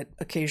coming, that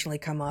occasionally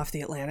come off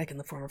the Atlantic in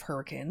the form of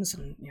hurricanes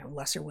and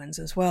lesser winds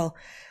as well.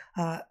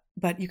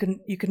 But you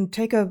can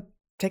take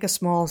a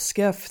small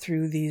skiff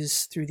through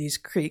these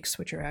creeks,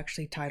 which are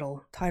actually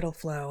tidal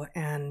flow,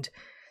 and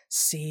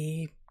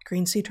see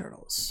green sea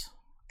turtles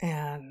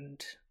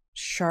and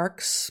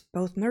sharks,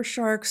 both nurse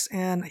sharks,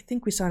 and I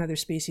think we saw another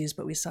species,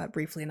 but we saw it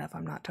briefly enough,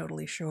 I'm not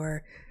totally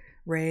sure.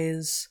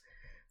 Rays.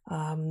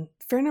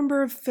 Fair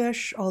number of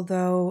fish,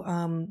 although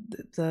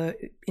the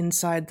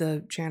inside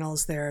the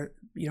channels there,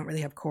 you don't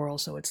really have coral,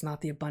 so it's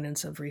not the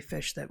abundance of reef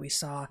fish that we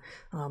saw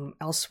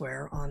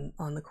elsewhere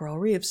on the coral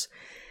reefs.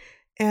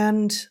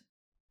 And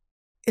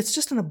it's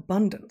just an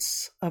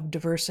abundance of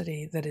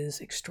diversity that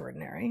is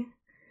extraordinary.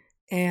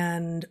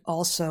 And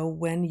also,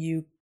 when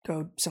you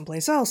go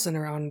someplace else and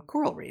are on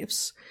coral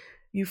reefs,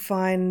 you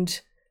find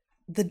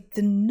the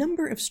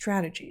number of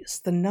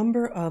strategies, the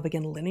number of,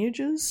 again,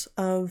 lineages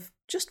of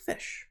just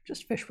fish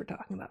we're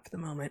talking about for the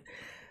moment,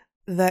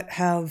 that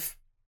have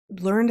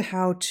learned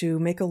how to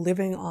make a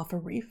living off a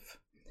reef,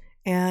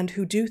 and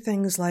who do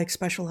things like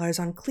specialize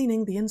on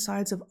cleaning the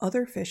insides of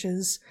other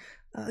fish's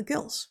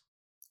gills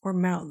or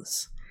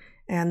mouths.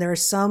 And there are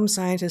some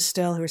scientists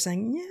still who are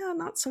saying,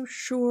 not so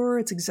sure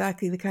it's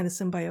exactly the kind of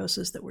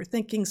symbiosis that we're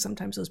thinking.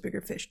 Sometimes those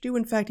bigger fish do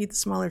in fact eat the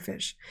smaller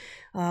fish.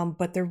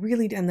 But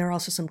and there are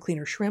also some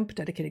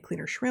dedicated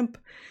cleaner shrimp.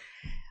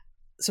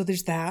 So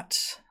there's that.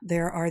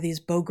 There are these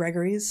Beau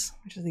Gregories,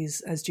 which are these,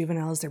 as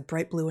juveniles, they're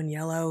bright blue and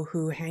yellow,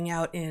 who hang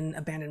out in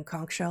abandoned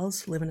conch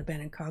shells, live in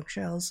abandoned conch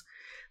shells.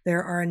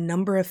 There are a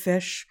number of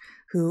fish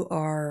who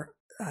are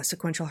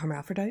sequential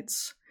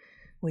hermaphrodites.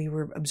 We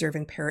were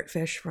observing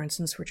parrotfish, for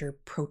instance, which are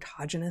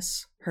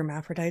protogynous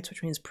hermaphrodites,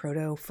 which means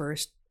proto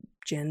first,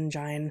 gyn,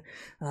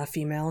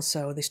 female.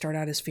 So they start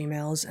out as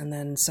females, and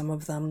then some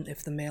of them,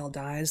 if the male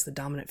dies, the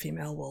dominant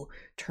female will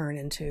turn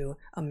into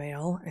a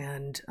male.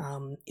 And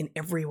in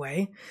every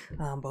way,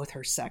 both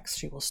her sex,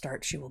 she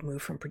will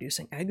move from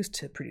producing eggs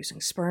to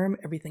producing sperm.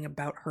 Everything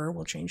about her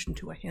will change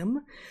into a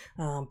him,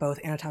 both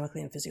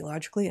anatomically and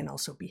physiologically, and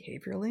also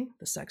behaviorally,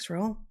 the sex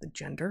role, the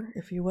gender,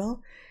 if you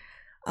will.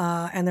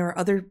 And there are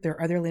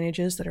other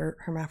lineages that are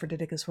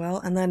hermaphroditic as well.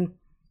 And then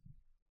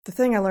the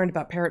thing I learned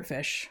about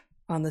parrotfish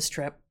on this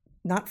trip,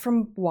 not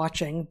from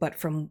watching, but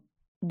from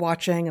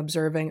watching,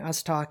 observing,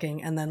 us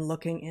talking, and then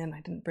looking in,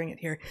 I didn't bring it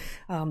here,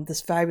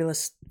 this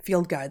fabulous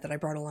field guide that I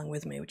brought along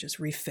with me, which is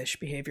reef fish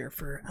behavior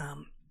for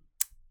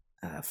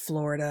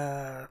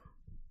Florida,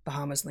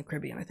 Bahamas, and the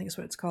Caribbean, I think is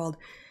what it's called.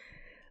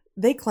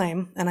 They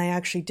claim, and I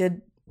actually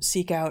did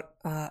seek out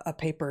a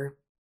paper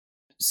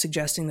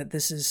suggesting that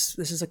this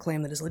is a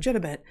claim that is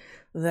legitimate,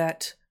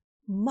 that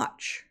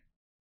much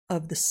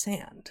of the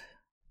sand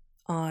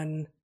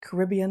on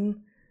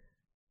Caribbean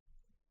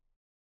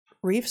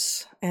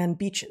reefs and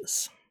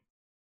beaches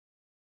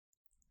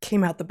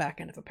came out the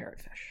back end of a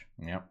parrotfish.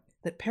 Yep.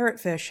 That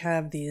parrotfish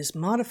have these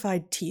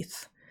modified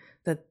teeth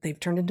that they've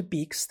turned into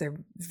beaks.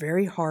 They're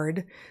very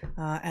hard,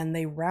 and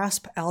they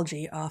rasp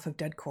algae off of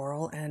dead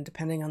coral. And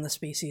depending on the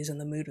species and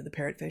the mood of the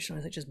parrotfish,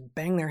 sometimes they just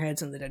bang their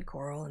heads in the dead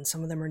coral. And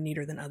some of them are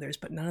neater than others,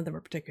 but none of them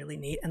are particularly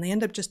neat. And they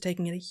end up just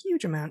taking in a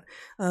huge amount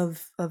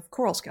of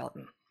coral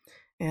skeleton.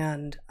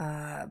 And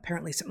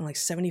apparently something like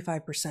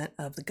 75%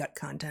 of the gut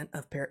content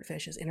of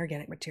parrotfish is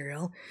inorganic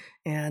material.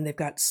 And they've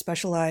got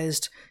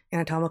specialized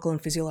anatomical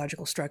and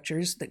physiological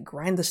structures that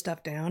grind the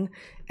stuff down.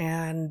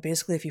 And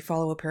basically, if you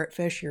follow a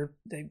parrotfish,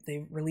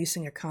 they're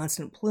releasing a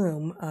constant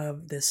plume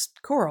of this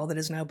coral that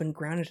has now been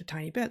ground into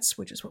tiny bits,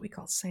 which is what we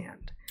call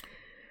sand.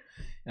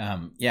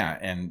 Yeah,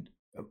 and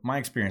my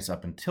experience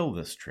up until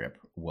this trip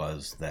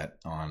was that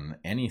on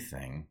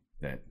anything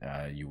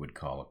that you would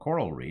call a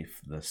coral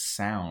reef, the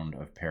sound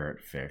of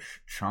parrotfish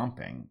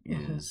chomping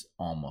is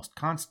almost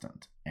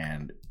constant.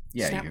 And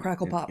yeah, Snap,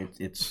 crackle, pop.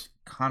 It's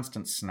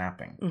constant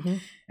snapping. Mm-hmm.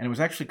 And it was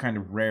actually kind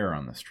of rare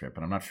on this trip,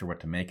 and I'm not sure what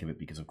to make of it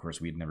because, of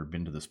course, we'd never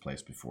been to this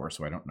place before,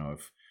 so I don't know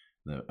if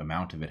the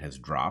amount of it has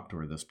dropped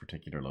or this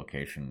particular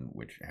location,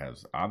 which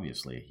has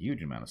obviously a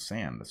huge amount of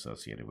sand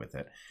associated with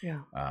it,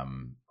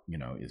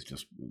 is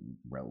just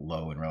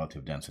low in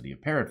relative density of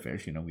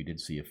parrotfish. We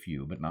did see a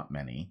few, but not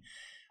many.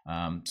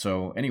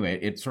 So anyway,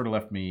 it sort of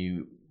left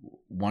me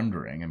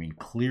wondering. I mean,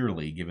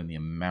 clearly, given the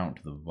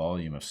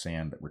volume of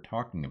sand that we're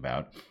talking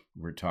about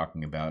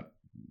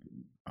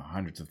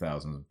hundreds of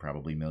thousands,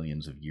 probably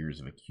millions of years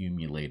of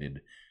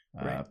accumulated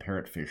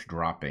parrotfish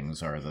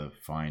droppings are the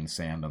fine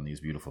sand on these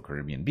beautiful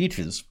Caribbean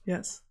beaches.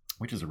 Yes.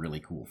 Which is a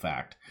really cool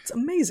fact. It's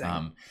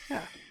amazing.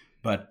 Yeah.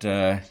 But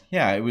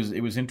it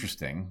was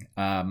interesting.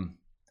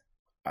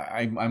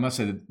 I must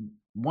say that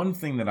one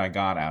thing that I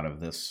got out of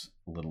this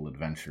little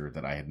adventure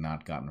that I had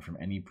not gotten from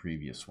any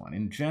previous one.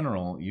 In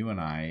general, you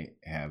and I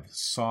have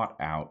sought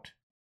out,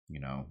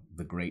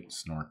 the great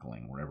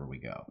snorkeling wherever we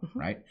go,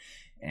 right?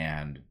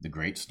 And the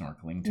great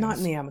snorkeling not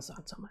in the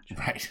Amazon so much,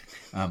 right?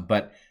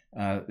 But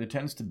there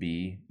tends to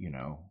be,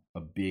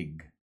 a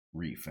big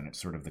reef, and it's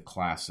sort of the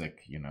classic,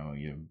 you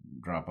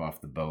drop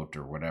off the boat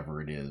or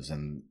whatever it is,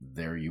 and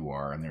there you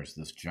are, and there's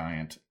this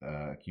giant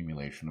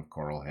accumulation of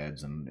coral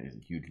heads and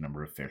a huge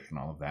number of fish and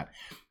all of that.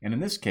 And in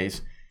this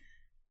case,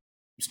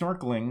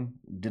 snorkeling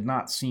did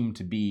not seem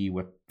to be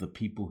what the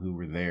people who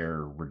were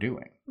there were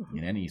doing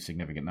in any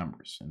significant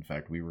numbers. In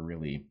fact, we were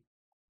really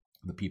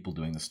the people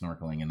doing the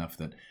snorkeling enough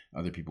that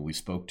other people we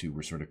spoke to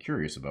were sort of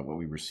curious about what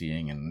we were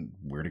seeing and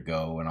where to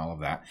go and all of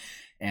that.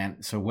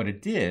 And so what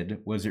it did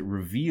was it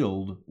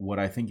revealed what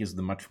I think is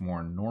the much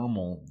more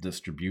normal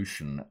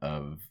distribution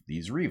of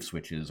these reefs,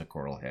 which is a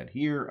coral head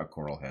here, a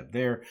coral head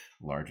there,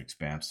 large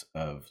expanse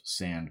of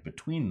sand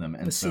between them.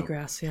 And the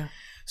seagrass, yeah.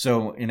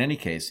 So in any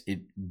case,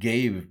 it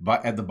gave,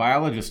 the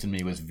biologist in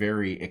me was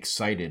very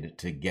excited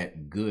to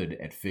get good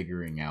at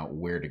figuring out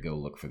where to go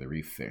look for the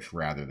reef fish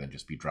rather than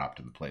just be dropped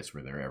in the place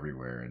where they're everywhere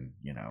and,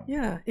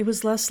 Yeah, it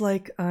was less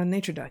like a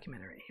nature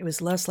documentary. It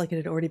was less like it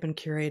had already been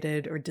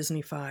curated or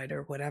Disneyfied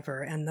or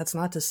whatever. And that's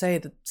not to say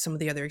that some of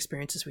the other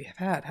experiences we have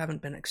had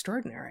haven't been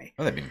extraordinary.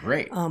 Oh, they've been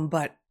great.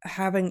 But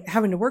having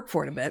to work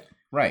for it a bit.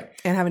 Right.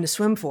 And having to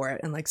swim for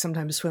it and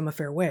sometimes swim a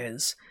fair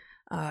ways.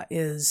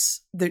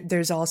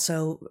 There's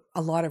also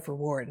a lot of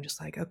reward and just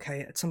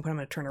okay, at some point I'm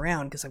going to turn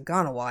around because I've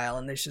gone a while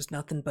and there's just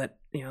nothing but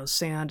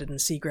sand and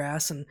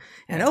seagrass and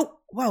oh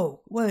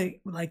whoa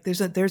wait,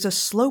 there's a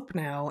slope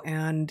now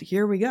and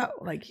here we go,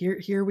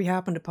 here we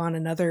happened upon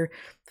another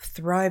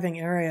thriving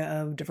area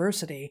of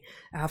diversity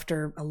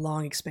after a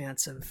long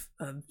expanse of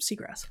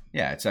seagrass.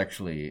 Yeah, it's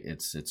actually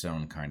its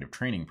own kind of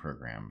training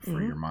program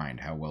for your mind.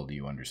 How well do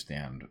you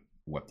understand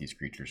what these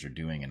creatures are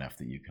doing enough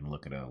that you can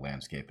look at a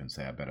landscape and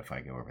say, I bet if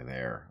I go over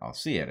there, I'll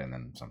see it. And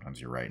then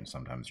sometimes you're right and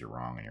sometimes you're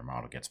wrong and your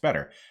model gets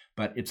better.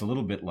 But it's a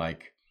little bit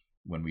like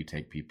when we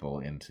take people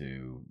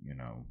into,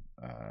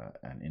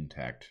 an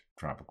intact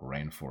tropical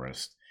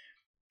rainforest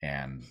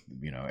and,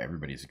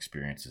 everybody's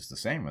experience is the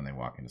same when they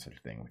walk into such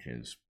a thing, which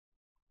is,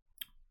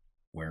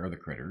 where are the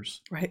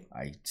critters? Right.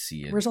 I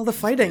see it. Where's all the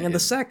fighting and the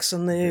sex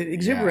and the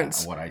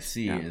exuberance? Yeah, what I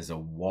see is a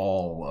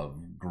wall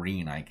of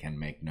green I can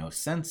make no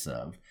sense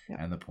of. Yeah.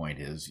 And the point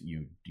is,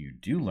 you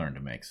do learn to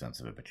make sense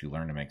of it, but you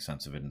learn to make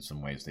sense of it in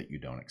some ways that you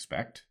don't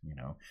expect.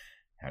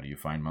 How do you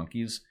find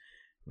monkeys?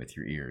 with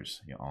your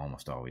ears. You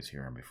almost always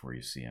hear them before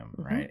you see them,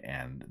 Mhm. right?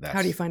 And that's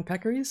How do you find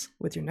peccaries?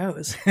 With your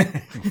nose.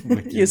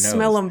 with You your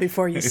smell nose. them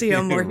before you see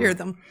them or hear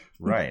them.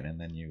 Right, and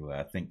then you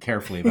think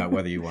carefully about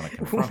whether you want to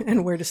confront them.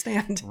 And where to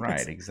stand.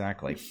 Right,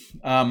 exactly.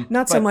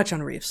 Not so but- much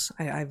on reefs.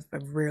 I've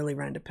rarely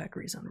run into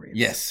peccaries on reefs.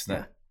 Yes,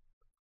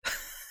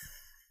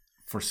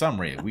 for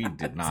some reason we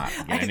did not It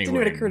get didn't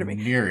anywhere occur to me.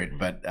 near it,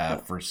 but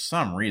for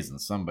some reason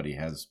somebody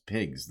has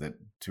pigs that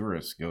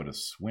tourists go to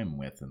swim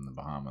with in the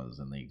Bahamas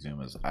and the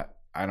Exumas.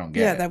 I don't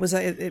get Yeah, it. that was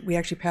we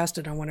actually passed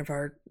it on one of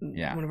our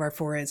Yeah.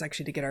 forays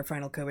actually to get our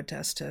final COVID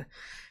test to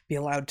be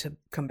allowed to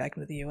come back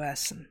into the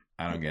U.S. And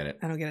I don't get it.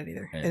 I don't get it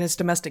either. Hey. And it's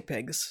domestic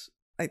pigs.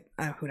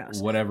 Who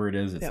knows? Whatever it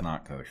is, it's Yep.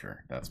 not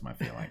kosher. That's my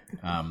feeling.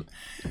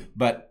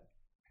 But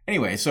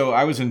anyway, so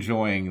I was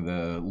enjoying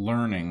the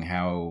learning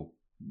how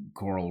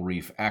coral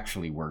reef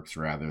actually works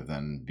rather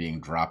than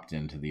being dropped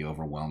into the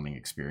overwhelming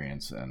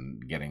experience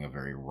and getting a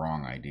very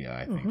wrong idea,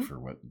 I think, Mhm. for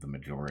what the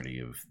majority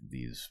of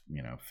these,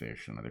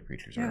 fish and other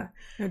creatures Yeah. are.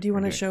 Now, do you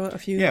want to Okay. show a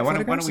few? Yeah, why don't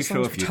photographs we as long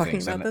show a as we're few talking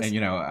things? about And,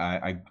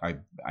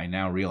 this? I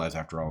now realize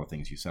after all the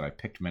things you said, I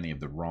picked many of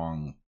the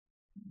wrong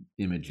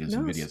images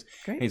and No, it's videos.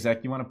 great. Hey,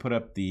 Zach, you want to put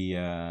up the So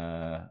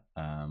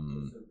just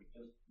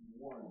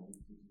one to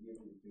be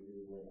able to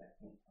do it.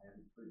 I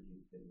haven't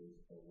previewed videos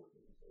if I work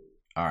with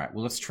it. all right,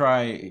 well, let's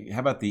try. How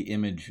about the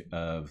image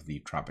of the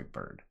tropic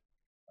bird?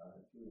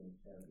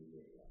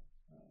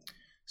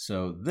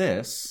 So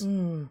this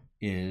Mm,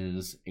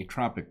 is a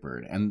tropic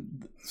bird,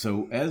 and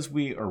so as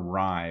we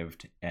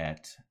arrived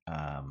at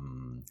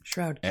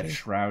Shroud Key.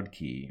 Shroud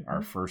Key, our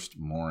Mhm. first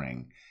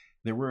mooring,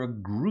 there were a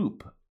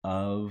group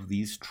of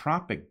these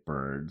tropic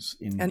birds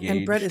engaged.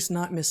 And Brett is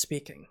not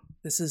misspeaking.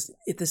 This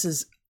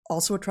is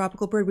also a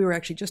tropical bird. We were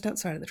actually just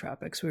outside of the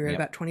tropics. We were at Yep.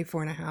 about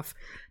 24.5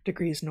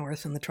 degrees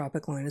north, and the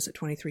tropic line is at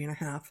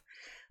 23.5.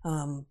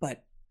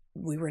 But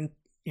we were in,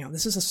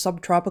 this is a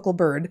subtropical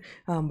bird,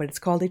 but it's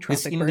called a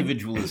tropic This bird.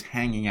 individual is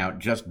hanging out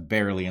just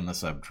barely in the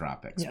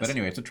subtropics. Yes. But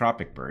anyway, it's a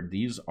tropic bird.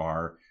 These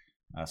are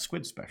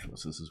squid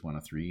specialists. This is one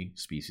of 3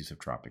 species of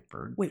tropic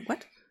bird. Wait,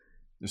 what?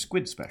 They're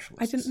squid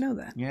specialists. I didn't know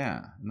that.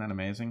 Yeah, isn't that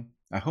amazing?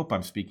 I hope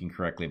I'm speaking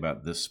correctly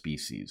about this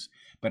species.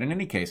 But in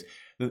any case,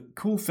 the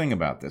cool thing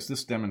about this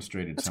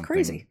demonstrated That's something.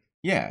 crazy.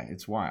 Yeah,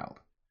 it's wild.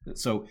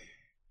 So,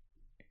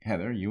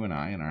 Heather, you and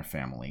I and our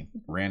family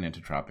ran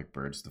into tropic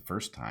birds the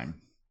first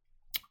time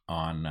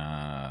on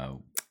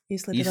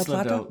Isla de la Isla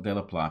Plata. de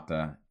la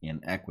Plata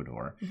in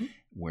Ecuador, Mhm.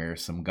 where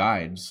some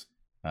guides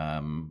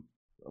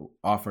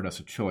offered us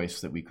a choice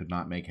that we could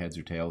not make heads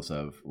or tails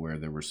of, where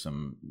there were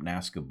some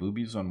Nazca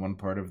boobies on one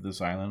part of this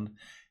island,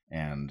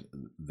 and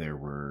there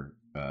were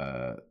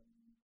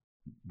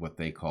what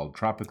they called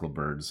tropical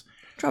birds.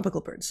 Tropical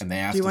birds. And they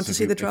asked Do you want us to if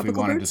see we, the if we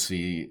tropical wanted birds? to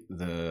see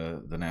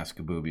the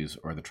Nazca boobies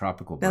or the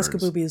tropical birds. Nazca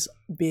boobies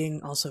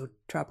being also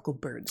tropical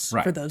birds.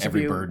 Right. For those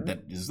Every of you bird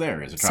that is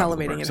there is a tropical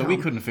salivating bird. at So we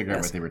home. couldn't figure out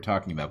Yes. what they were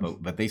talking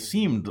about, but they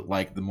seemed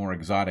like the more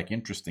exotic,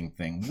 interesting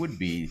thing would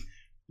be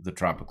the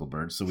tropical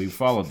birds. So we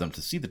followed them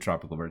to see the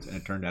tropical birds, and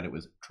it turned out it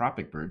was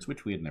tropic birds,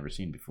 which we had never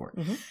seen before.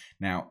 Mhm.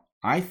 Now,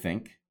 I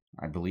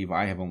believe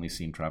I have only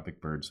seen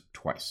tropic birds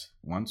twice.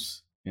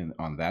 Once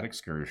on that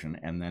excursion,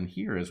 and then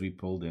here as we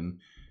pulled in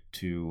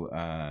to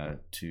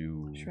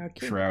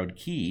Shroud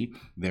Key,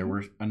 there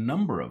were a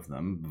number of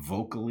them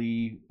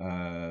vocally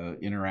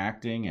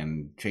interacting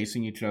and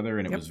chasing each other,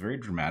 and it Yep. was very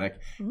dramatic.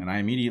 Mhm. And I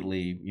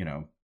immediately,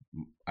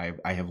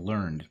 I have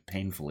learned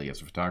painfully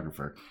as a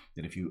photographer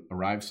that if you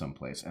arrive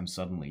someplace and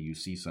suddenly you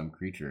see some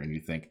creature and you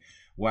think,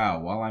 wow,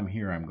 while I'm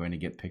here, I'm going to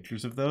get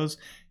pictures of those,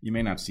 you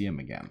may not see them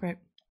again. Right.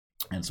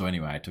 And so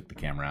anyway, I took the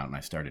camera out and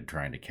I started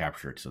trying to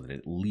capture it so that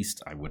at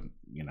least I wouldn't,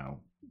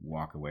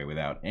 walk away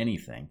without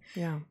anything.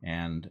 Yeah.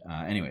 And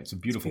anyway, it's a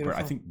beautiful bird.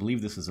 I beautiful. believe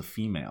this is a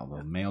female.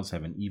 The males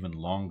have an even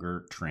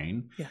longer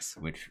train, Yes.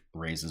 which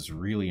raises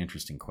really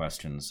interesting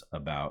questions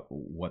about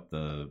what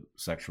the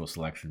sexual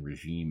selection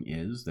regime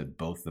is, that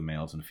both the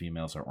males and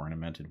females are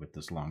ornamented with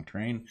this long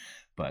train,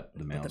 but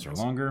the males are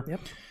longer.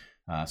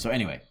 Yep. So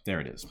anyway, there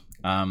it is.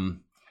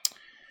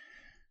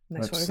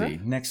 Next Let's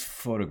photograph. see. Next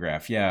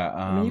photograph. Yeah.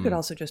 I mean, you could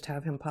also just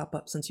have him pop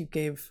up since you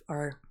gave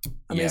our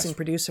amazing Yes.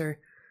 producer.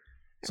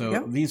 There we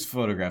So go. these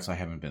photographs, I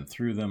haven't been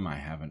through them. I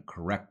haven't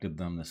corrected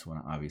them. This one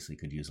obviously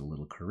could use a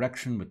little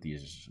correction, but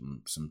these are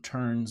some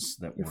turns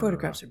that Your were...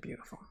 photographs are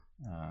beautiful.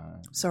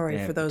 Sorry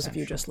they for have those of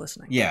you potential. just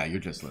listening. Yeah, you're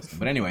just listening.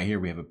 But anyway,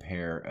 here we have a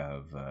pair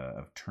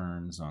of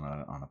turns on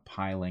a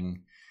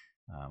piling.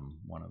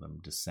 One of them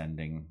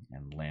descending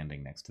and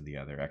landing next to the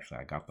other.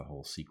 Actually, I got the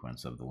whole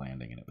sequence of the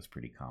landing, and it was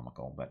pretty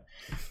comical. But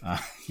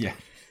yeah,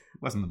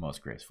 it wasn't the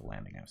most graceful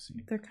landing I've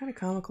seen. They're kind of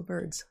comical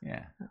birds.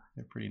 Yeah,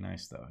 they're pretty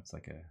nice though. It's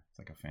like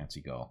a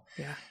fancy gull.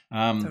 Yeah,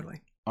 Um,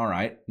 totally. All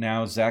right,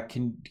 now Zach,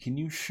 can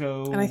you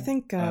show? And I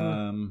think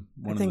one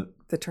I of think the.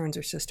 the terns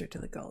are sister to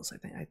the gulls.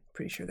 I'm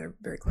pretty sure they're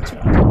very close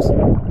relatives. I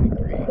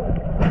agree.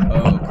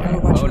 Oh, okay. We're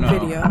watching Oh a no,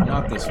 video.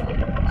 not this one.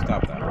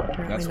 Stop that.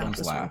 Apparently That's not one's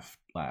this one.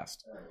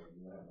 last.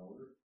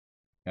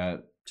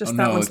 Just oh,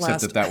 that no, one's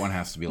except last. that one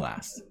has to be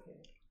last.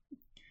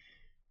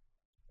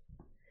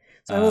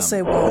 So I will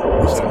say, well,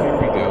 so here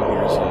we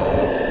go.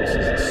 This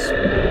is a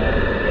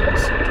small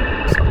center.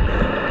 It's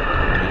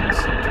a mini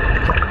center.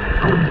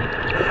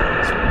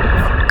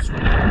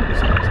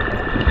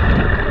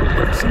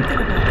 there's something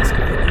about this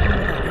guy, even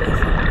without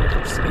anything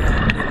over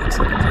scale, it looks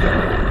like a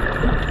dragon.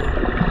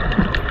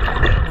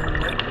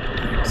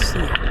 See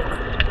it.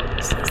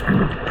 It says that.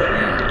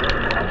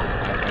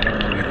 I don't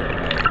know either,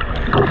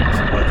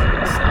 but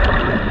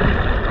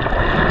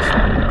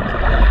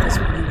This,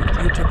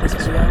 you took this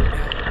video out?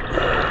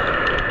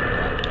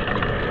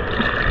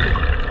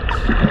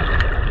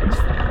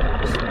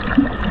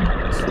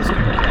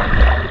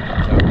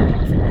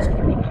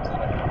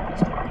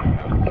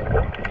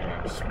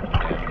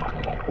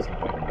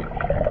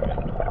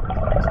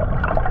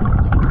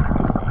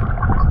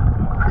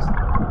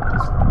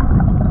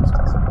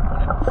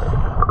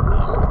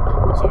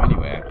 So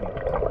anyway,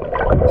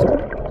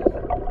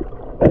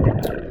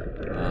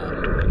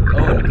 oh,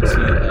 and you can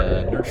see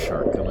a nurse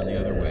shark coming the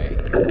other way.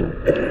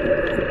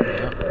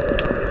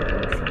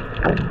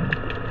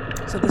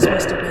 So this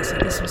must have been, so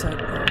this was a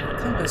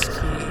compass key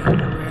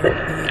where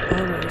the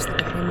owners, the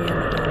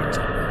Bahamian owners,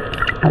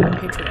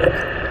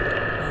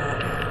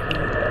 patriarch, who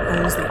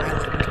owns the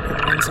island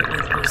and runs it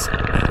with his,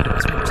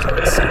 as we understand,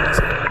 his sons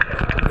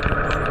and maybe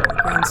one or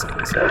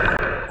grandsons.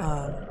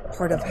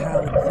 Part of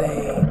how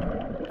they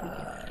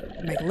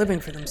make a living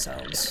for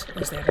themselves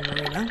is they have a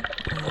marina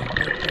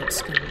where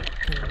boats can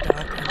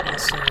dock, and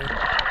also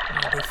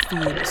they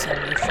feed some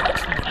of their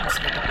sharks and they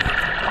consider to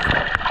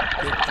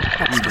be the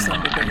pets to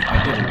some degree.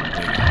 I did a little bit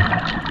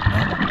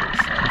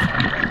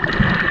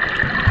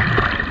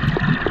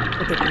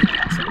But they're pretty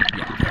cats.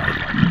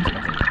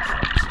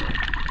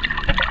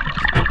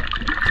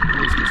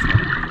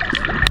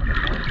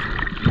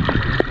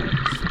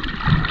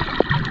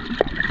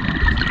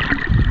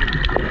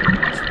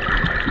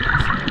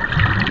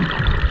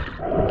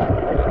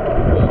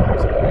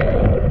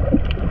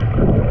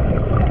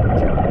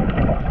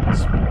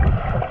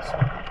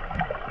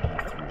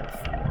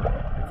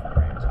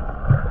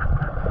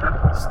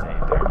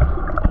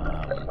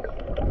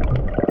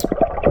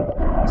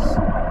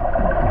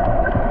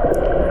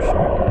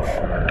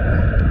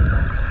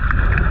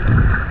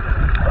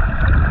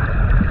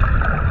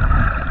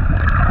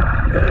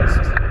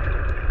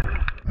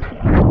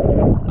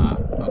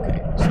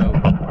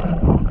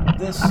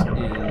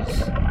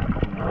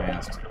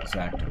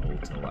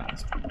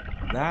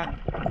 That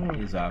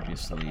is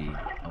obviously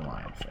a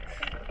lionfish.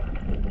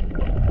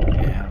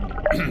 And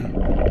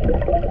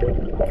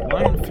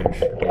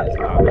lionfish is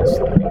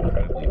obviously an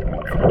incredibly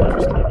beautiful,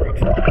 interesting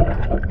creature.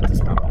 It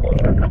does not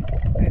belong.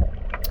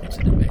 It's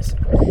an invasive.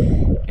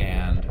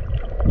 And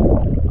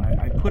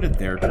I put it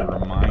there to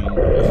remind you.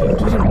 You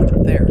didn't put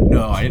it there.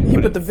 No, I didn't put it there.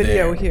 You put the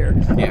video here.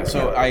 Yeah,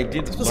 so I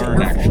did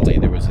learn, actually,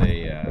 there was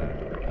a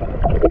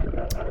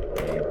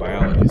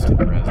biologist in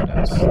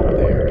residence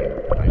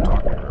there. I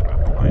talked to her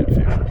about the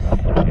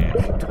lionfish,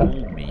 and she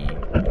told me,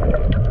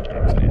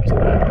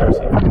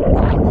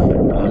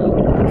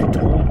 she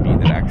told me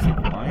that actually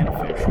the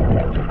lionfish,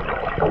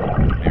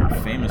 they're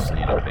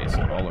famously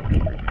invasive all over the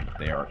Caribbean.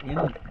 They are in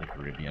the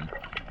Caribbean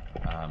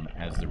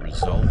as the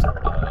result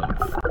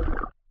of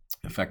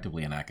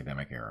effectively an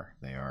academic error.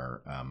 They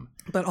are...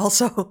 but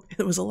also,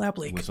 it was a lab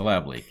leak. It was a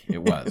lab leak.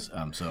 It was.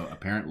 So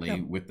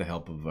apparently, with the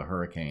help of a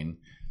hurricane,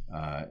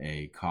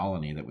 a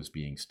colony that was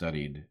being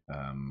studied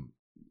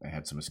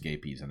had some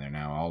escapees, and they're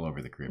now all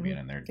over the Caribbean.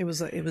 And they're it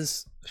was I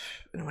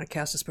don't want to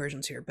cast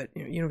aspersions here, but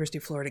University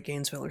of Florida,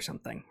 Gainesville, or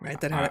something,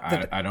 right?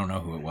 That I don't know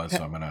who it was,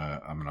 so I'm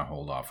gonna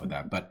hold off with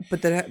that. But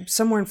that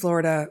somewhere in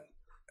Florida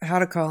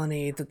had a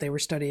colony that they were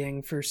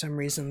studying for some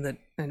reason that,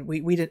 and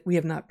we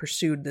have not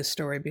pursued this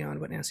story beyond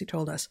what Nancy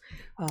told us.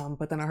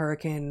 But then a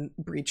hurricane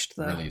breached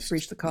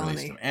the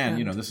colony,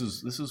 and this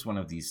is one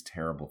of these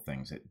terrible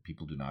things that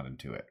people do not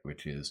intuit,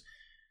 which is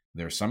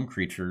there are some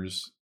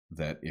creatures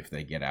that if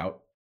they get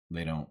out,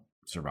 they don't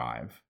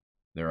survive.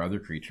 There are other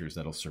creatures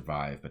that'll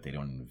survive, but they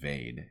don't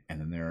invade. And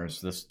then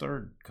there's this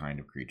third kind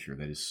of creature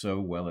that is so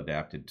well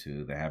adapted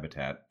to the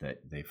habitat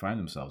that they find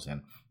themselves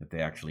in that they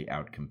actually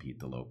outcompete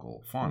the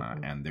local fauna.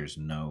 Mm-hmm. And it's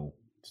not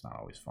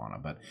always fauna,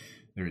 but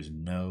there's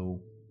no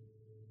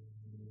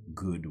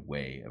good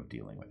way of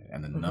dealing with it.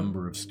 And the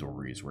number of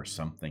stories where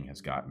something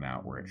has gotten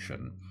out where it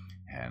shouldn't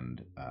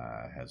and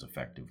has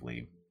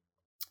effectively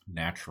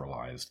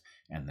naturalized,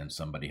 and then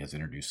somebody has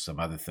introduced some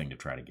other thing to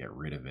try to get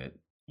rid of it,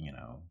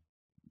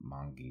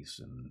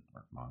 mongooses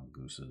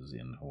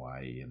in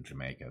Hawaii and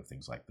Jamaica,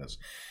 things like this,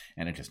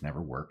 and it just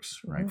never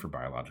works, right? For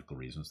biological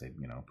reasons, they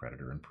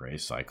predator and prey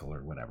cycle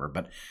or whatever.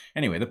 But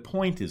anyway, the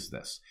point is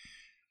this: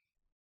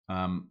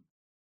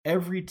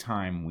 every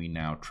time we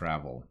now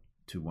travel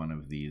to one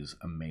of these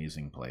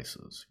amazing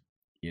places,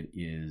 it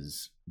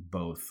is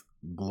both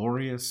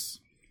glorious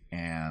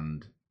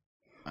and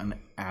an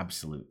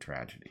absolute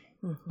tragedy,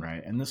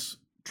 right? And this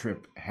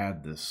trip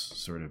had this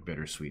sort of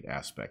bittersweet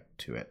aspect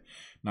to it.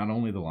 Not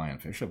only the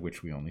lionfish, of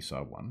which we only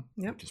saw one,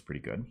 which is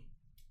pretty good,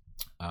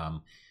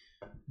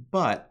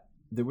 but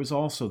there was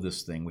also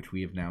this thing which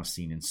we have now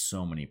seen in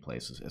so many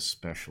places,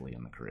 especially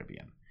in the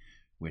Caribbean,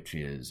 which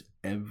is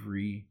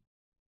every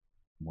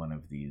one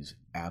of these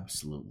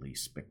absolutely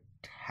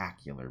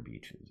spectacular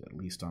beaches, at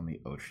least on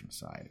the ocean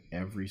side,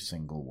 every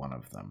single one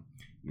of them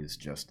is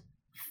just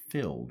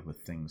filled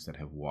with things that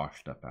have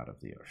washed up out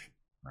of the ocean,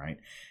 right?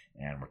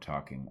 And we're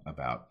talking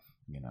about,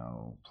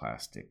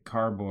 plastic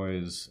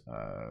carboys,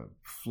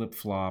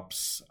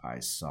 flip-flops. I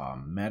saw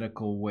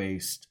medical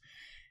waste.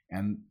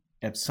 And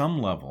at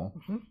some level,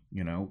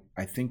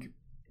 I think,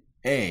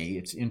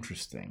 it's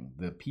interesting.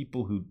 The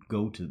people who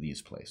go to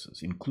these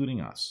places,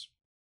 including us,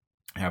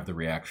 have the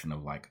reaction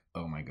of like,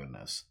 oh my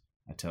goodness,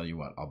 I tell you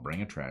what, I'll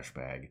bring a trash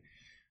bag.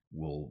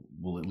 We'll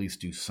at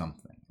least do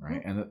something,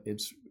 right? And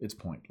it's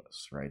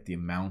pointless, right? The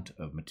amount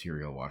of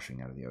material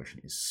washing out of the ocean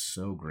is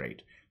so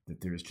great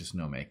that there's just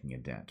no making a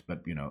dent.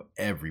 But,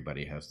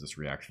 everybody has this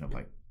reaction of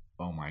like,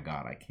 oh my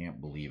God, I can't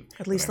believe.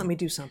 At least let me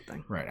do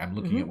something. Right. I'm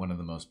looking at one of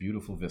the most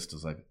beautiful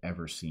vistas I've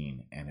ever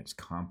seen, and it's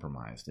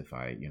compromised. If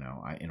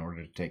in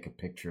order to take a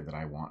picture that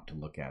I want to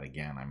look at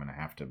again, I'm going to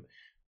have to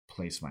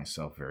place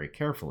myself very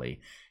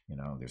carefully.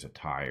 There's a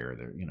tire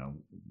there,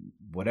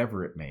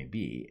 whatever it may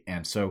be.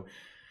 And so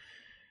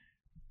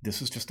this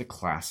is just a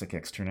classic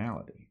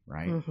externality,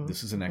 right?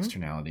 This is an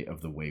externality of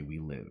the way we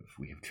live.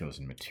 We have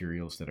chosen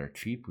materials that are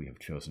cheap. We have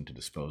chosen to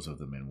dispose of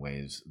them in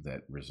ways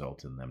that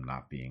result in them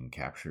not being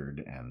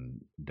captured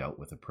and dealt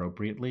with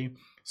appropriately.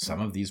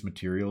 Some of these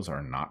materials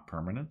are not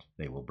permanent.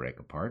 They will break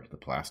apart. The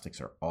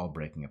plastics are all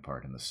breaking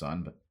apart in the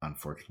sun, but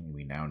unfortunately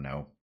we now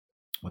know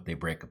what they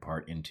break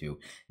apart into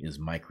is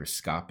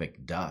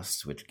microscopic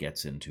dust, which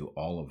gets into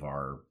all of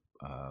our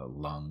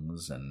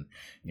lungs and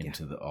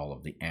into all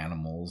of the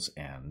animals,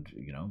 and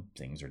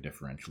things are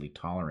differentially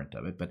tolerant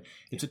of it. But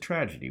it's a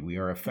tragedy. We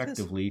are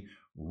effectively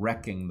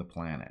wrecking the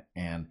planet,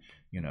 and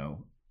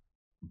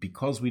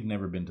because we'd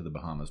never been to the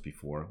Bahamas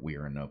before, we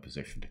are in no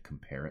position to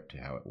compare it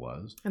to how it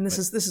was. And this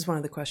is one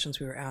of the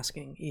questions we were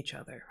asking each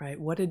other, right?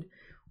 What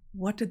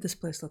did this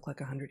place look like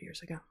 100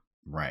 years ago?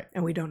 Right.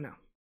 And we don't know.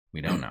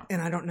 We don't know.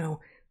 And I don't know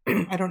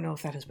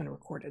if that has been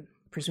recorded.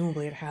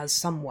 Presumably it has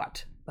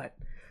somewhat, but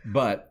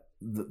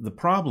the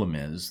problem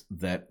is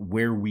that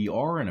where we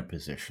are in a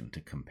position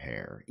to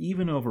compare,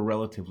 even over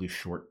relatively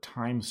short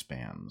time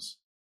spans,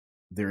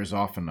 there is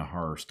often a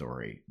horror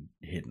story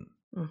hidden,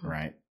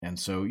 right? And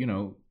so,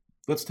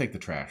 let's take the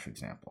trash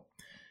example.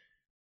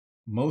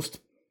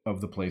 Most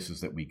of the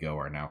places that we go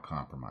are now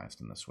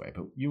compromised in this way,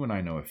 but you and I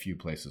know a few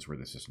places where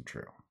this isn't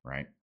true,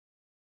 right?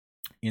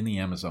 In the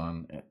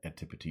Amazon at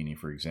Tipitini,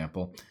 for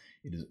example,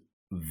 it is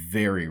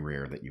very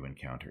rare that you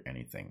encounter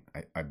anything.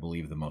 I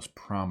believe the most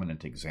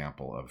prominent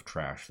example of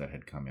trash that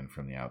had come in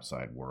from the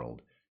outside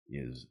world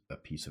is a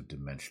piece of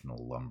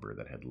dimensional lumber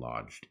that had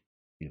lodged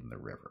in the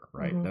river,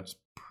 right? That's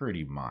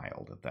pretty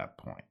mild at that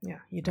point. Yeah,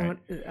 you don't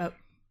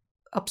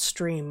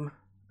upstream.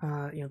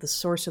 The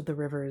source of the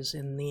rivers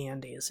in the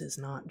Andes is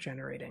not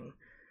generating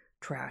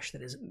trash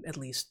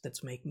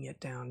that's making it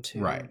down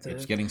to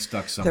it's getting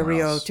stuck somewhere the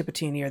Rio else.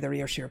 Tipitini or the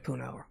Rio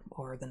Shirapuna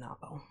or the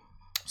Napo.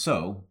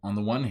 So, on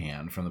the one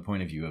hand, from the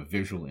point of view of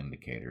visual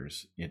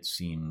indicators, it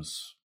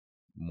seems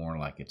more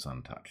like it's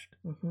untouched.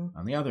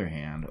 On the other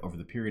hand, over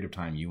the period of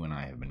time you and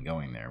I have been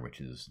going there, which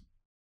is,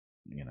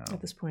 at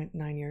this point,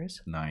 9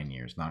 years. 9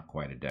 years, not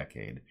quite a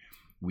decade,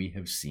 we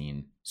have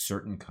seen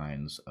certain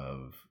kinds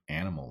of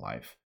animal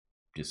life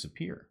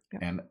disappear,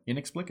 and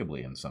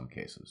inexplicably in some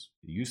cases.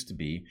 It used to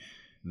be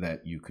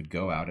that you could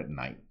go out at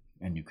night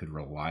and you could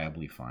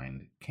reliably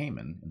find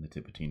caiman in the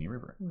Tipitini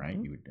River, right?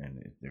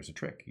 There's a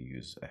trick. You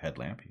use a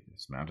headlamp.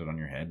 It's mounted on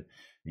your head.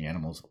 The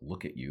animals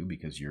look at you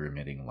because you're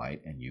emitting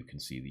light, and you can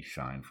see the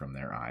shine from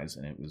their eyes.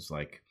 And it was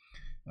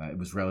it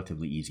was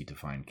relatively easy to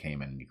find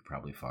caiman. You could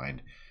probably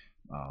find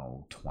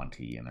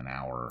 20 in an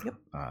hour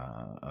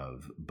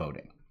of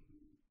boating.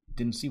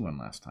 Didn't see one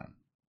last time.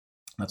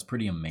 That's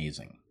pretty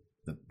amazing.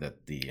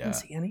 Didn't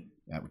see any.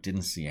 I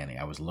didn't see any.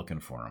 I was looking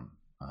for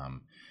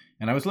them.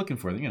 And I was looking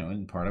for them,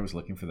 in part I was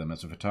looking for them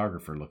as a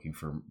photographer, looking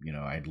for,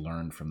 I'd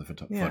learned from the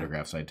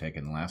photographs I'd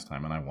taken the last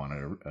time, and I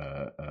wanted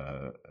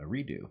a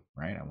redo,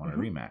 right? I wanted a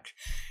rematch,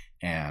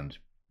 and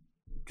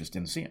just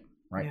didn't see them,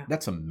 right? Yeah.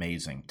 That's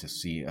amazing to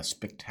see a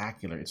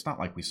spectacular, it's not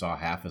like we saw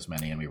half as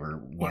many and we were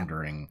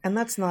wondering. And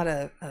that's not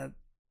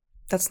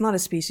a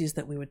species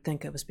that we would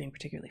think of as being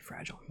particularly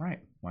fragile. Right.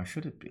 Why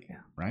should it be?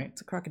 Yeah. Right?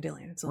 It's a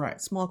crocodilian. It's a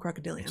small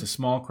crocodilian. It's a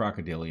small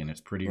crocodilian. It's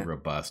pretty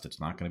robust.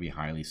 It's not going to be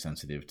highly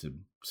sensitive to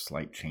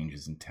slight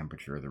changes in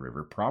temperature of the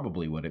river.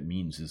 Probably what it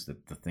means is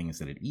that the things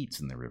that it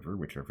eats in the river,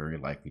 which are very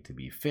likely to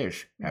be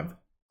fish, have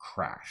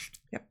crashed,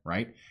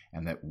 right?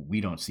 And that we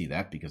don't see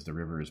that because the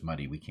river is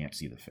muddy. We can't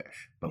see the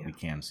fish, but we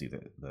can see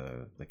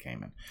the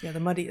caiman. Yeah, the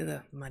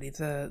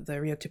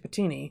Rio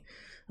Tipitini,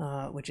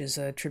 which is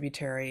a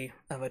tributary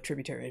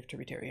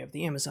of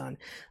the Amazon,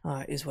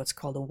 is what's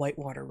called a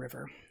whitewater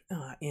river.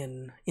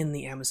 in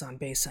the Amazon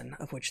basin,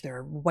 of which there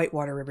are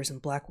whitewater rivers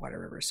and blackwater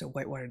rivers. So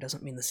whitewater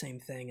doesn't mean the same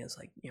thing as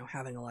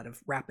having a lot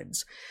of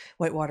rapids.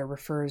 Whitewater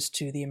refers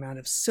to the amount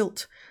of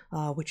silt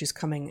which is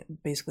coming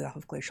basically off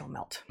of glacial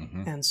melt,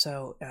 and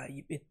so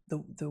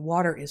the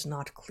water is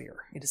not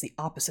clear. It is the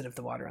opposite of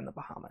the water in the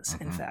Bahamas,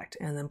 in fact.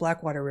 And then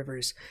blackwater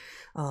rivers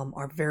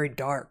are very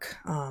dark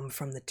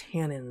from the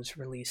tannins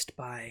released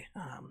by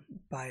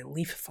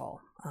leaf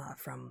fall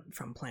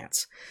from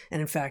plants.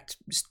 And in fact,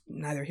 just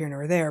neither here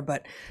nor there,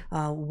 but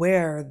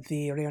where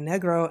the Rio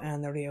Negro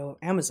and the Rio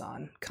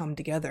Amazon come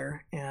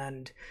together,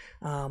 and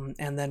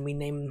then we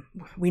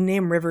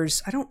name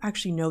rivers. I don't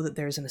actually know that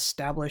there's an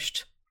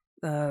established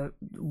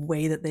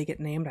way that they get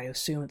named. I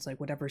assume it's like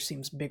whatever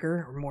seems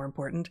bigger or more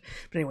important.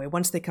 But anyway,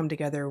 once they come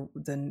together,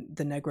 the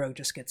Negro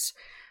just gets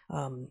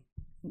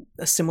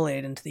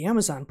assimilated into the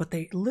Amazon. But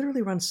they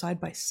literally run side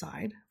by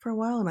side for a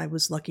while, and I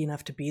was lucky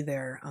enough to be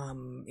there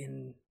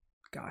in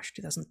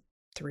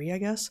 2003, I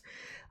guess.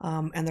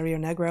 And the Rio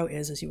Negro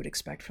is, as you would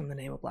expect from the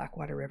name of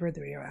Blackwater River.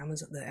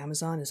 The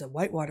Amazon is a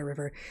whitewater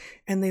river,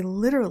 and they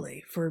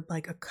literally, for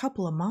like a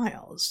couple of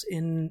miles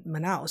in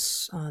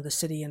Manaus, the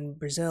city in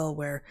Brazil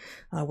where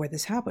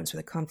this happens,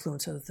 where the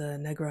confluence of the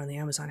Negro and the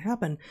Amazon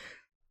happen,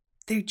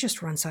 they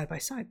just run side by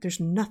side. There's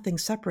nothing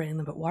separating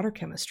them but water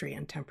chemistry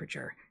and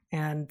temperature.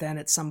 And then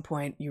at some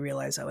point you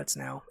realize, oh, it's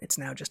now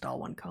just all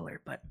one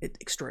color, but it's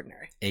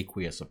extraordinary.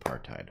 Aqueous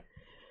apartheid.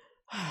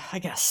 I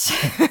guess.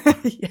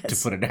 Yes. To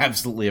put an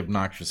absolutely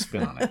obnoxious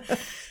spin on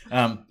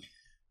it.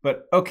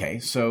 But okay,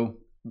 so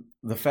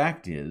the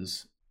fact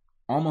is,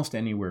 almost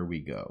anywhere we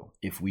go,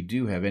 if we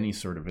do have any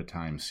sort of a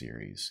time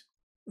series,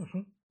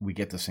 we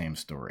get the same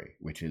story,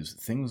 which is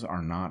things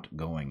are not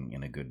going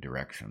in a good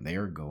direction. They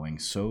are going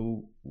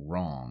so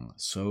wrong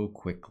so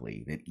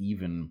quickly that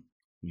even,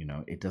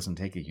 it doesn't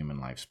take a human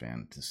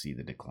lifespan to see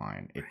the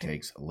decline. It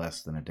takes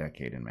less than a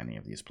decade in many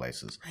of these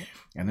places. Right.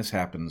 And this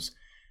happens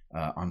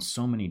on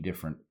so many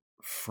different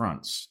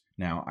fronts.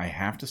 Now, I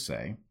have to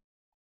say,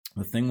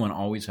 the thing one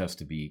always has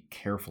to be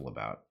careful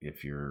about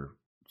if you're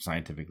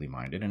scientifically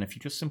minded, and if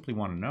you just simply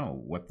want to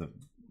know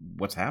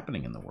what's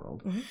happening in the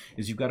world,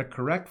 is you've got to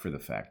correct for the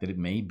fact that it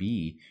may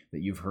be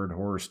that you've heard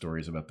horror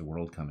stories about the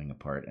world coming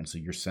apart, and so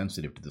you're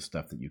sensitive to the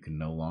stuff that you can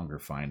no longer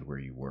find where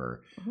you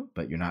were,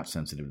 but you're not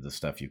sensitive to the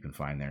stuff you can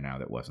find there now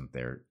that wasn't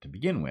there to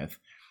begin with.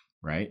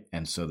 Right.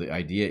 And so the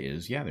idea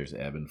is, there's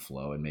ebb and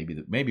flow. And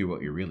maybe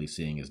what you're really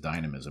seeing is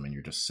dynamism, and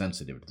you're just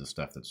sensitive to the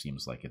stuff that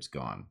seems like it's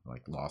gone,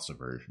 like loss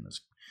aversion is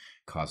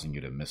causing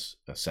you to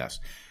misassess.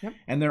 Yep.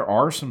 And there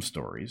are some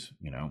stories,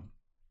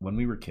 when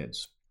we were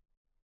kids,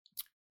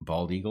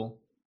 bald eagle,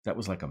 that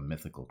was like a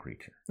mythical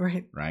creature.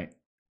 Right. Right.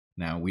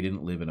 Now, we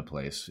didn't live in a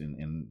place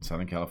in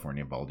Southern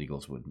California. Bald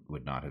eagles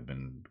would not have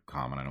been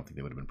common. I don't think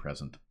they would have been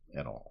present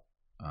at all.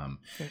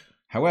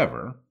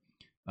 However,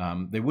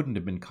 they wouldn't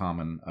have been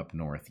common up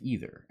north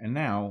either. And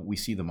now we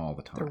see them all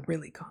the time. They're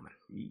really common.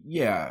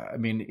 Yeah. I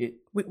mean,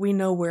 we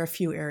know where a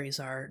few areas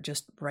are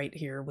just right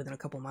here within a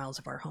couple miles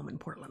of our home in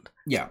Portland.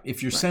 Yeah.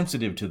 If you're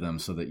sensitive to them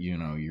so that,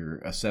 you're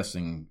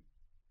assessing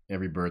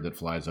every bird that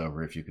flies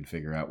over, if you can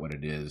figure out what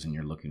it is and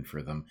you're looking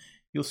for them,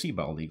 you'll see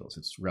bald eagles.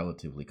 It's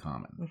relatively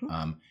common.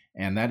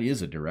 And that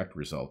is a direct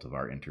result of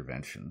our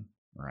intervention,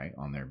 right,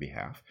 on their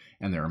behalf.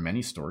 And there are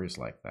many stories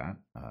like that.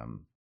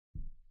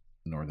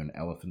 Northern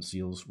elephant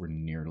seals were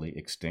nearly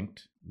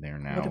extinct. They're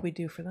now. What did we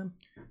do for them?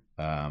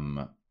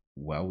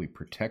 Well, we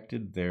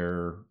protected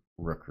their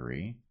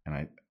rookery, and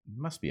it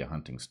must be a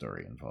hunting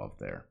story involved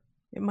there.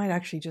 It might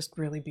actually just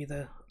really be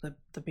the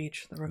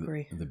beach, the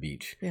rookery. The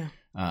beach. Yeah.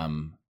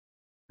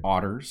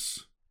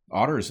 Otters.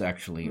 Otters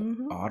actually.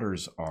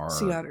 Otters are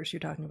sea otters. You're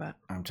talking about.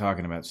 I'm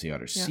talking about sea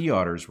otters. Yeah. Sea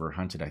otters were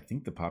hunted. I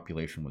think the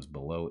population was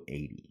below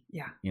 80.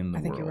 Yeah. In the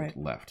I think world you're right.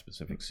 left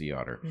Pacific sea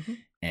otter,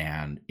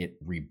 and it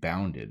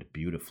rebounded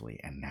beautifully,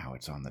 and now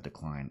it's on the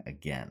decline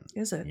again.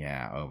 Is it?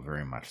 Yeah. Oh,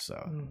 very much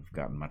so. It's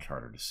gotten much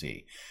harder to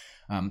see.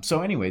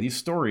 So anyway, these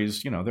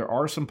stories, there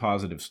are some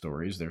positive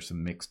stories. There's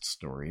some mixed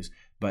stories,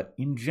 but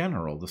in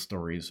general, the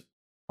stories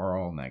are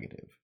all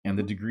negative, and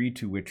the degree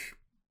to which,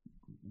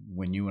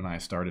 when you and I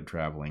started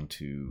traveling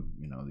to,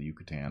 the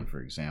Yucatan, for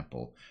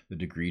example, the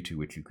degree to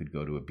which you could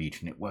go to a beach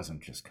and it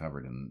wasn't just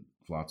covered in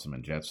flotsam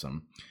and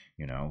jetsam,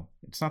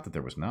 it's not that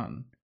there was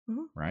none,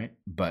 right?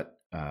 But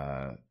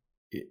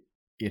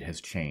it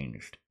has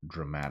changed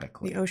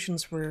dramatically. The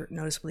oceans were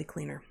noticeably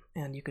cleaner,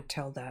 and you could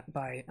tell that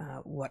by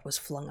what was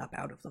flung up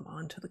out of them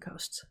onto the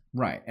coasts.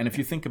 Right. And if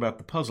you think about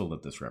the puzzle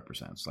that this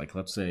represents, like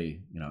let's say,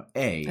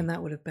 And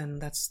that would have been,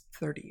 that's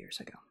 30 years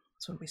ago.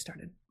 That's when we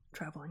started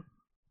traveling.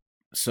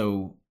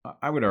 So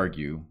I would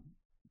argue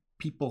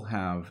people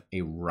have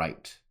a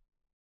right,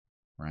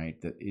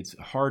 that it's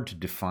hard to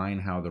define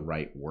how the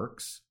right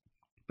works,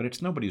 but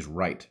it's nobody's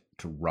right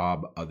to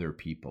rob other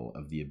people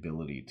of the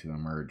ability to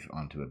emerge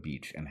onto a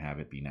beach and have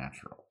it be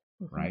natural,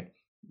 right?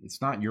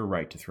 It's not your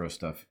right to throw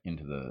stuff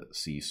into the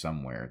sea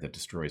somewhere that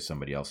destroys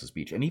somebody else's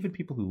beach. And even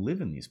people who live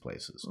in these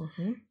places,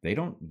 they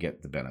don't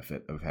get the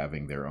benefit of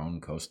having their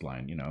own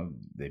coastline.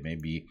 They may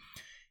be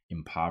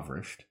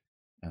impoverished,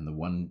 and the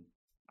one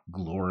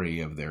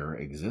glory of their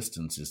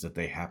existence is that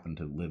they happen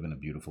to live in a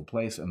beautiful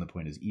place, and the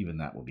point is even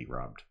that will be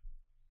robbed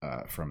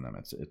from them.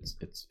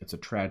 It's a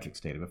tragic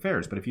state of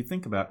affairs. But if you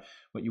think about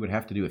what you would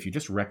have to do if you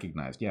just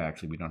recognized, yeah,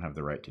 actually we don't have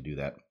the right to do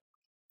that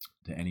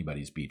to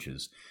anybody's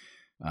beaches,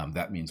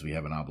 that means we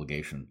have an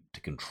obligation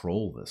to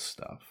control this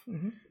stuff,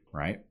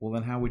 right? Well,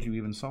 then how would you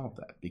even solve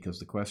that? Because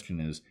the question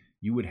is,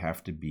 you would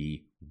have to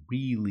be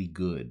really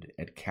good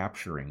at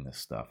capturing this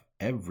stuff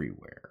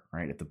everywhere,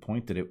 right? At the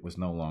point that it was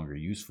no longer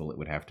useful, it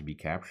would have to be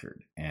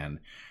captured. And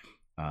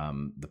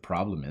the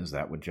problem is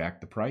that would jack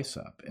the price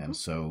up. And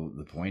so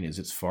the point is,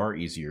 it's far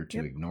easier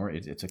to ignore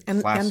it. It's a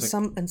classic.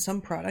 And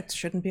some products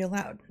shouldn't be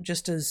allowed,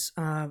 just as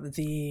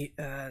the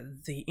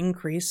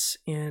increase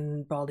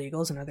in bald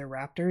eagles and other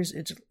raptors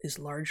is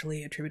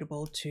largely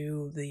attributable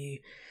to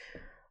the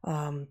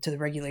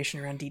regulation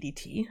around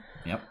DDT.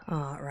 Yep.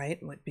 Right?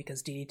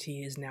 Because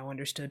DDT is now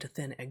understood to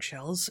thin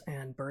eggshells,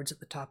 and birds at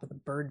the top of the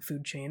bird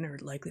food chain are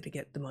likely to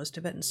get the most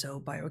of it and so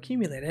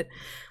bioaccumulate it.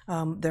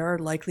 There are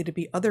likely to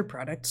be other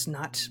products,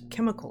 not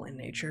chemical in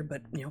nature,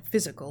 but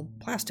physical,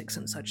 plastics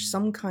and such,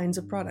 some kinds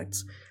of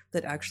products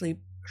that actually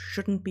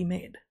shouldn't be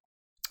made.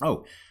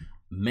 Oh,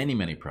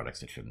 many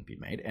products that shouldn't be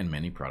made, and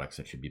many products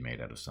that should be made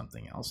out of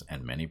something else,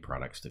 and many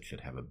products that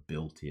should have a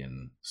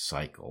built-in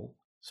cycle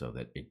so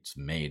that it's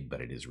made, but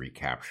it is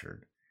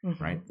recaptured,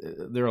 right?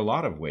 There are a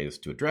lot of ways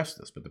to address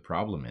this, but the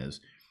problem is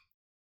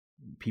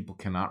people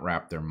cannot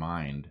wrap their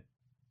mind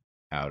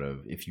out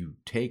of, if you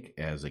take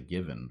as a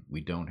given,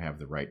 we don't have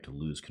the right to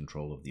lose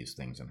control of these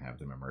things and have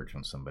them emerge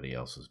on somebody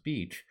else's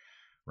beach,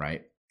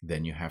 right?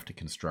 Then you have to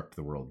construct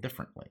the world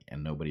differently,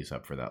 and nobody's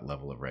up for that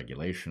level of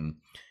regulation.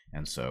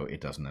 And so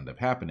it doesn't end up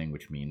happening,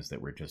 which means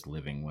that we're just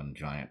living one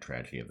giant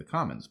tragedy of the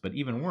commons. But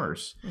even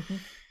worse,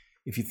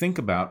 if you think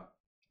about,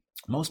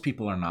 most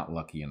people are not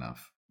lucky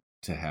enough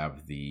to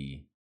have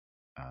the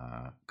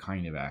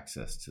kind of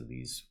access to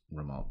these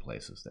remote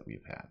places that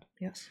we've had.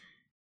 Yes.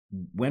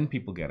 When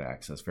people get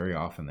access, very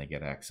often they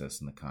get access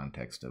in the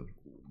context of,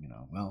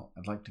 well,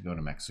 I'd like to go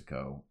to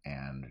Mexico,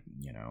 and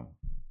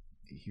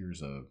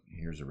here's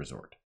a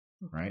resort,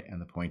 right? And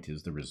the point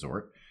is, the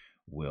resort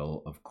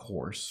will, of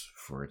course,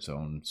 for its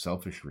own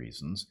selfish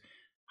reasons,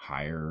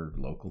 hire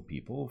local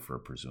people for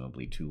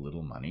presumably too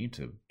little money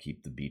to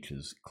keep the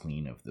beaches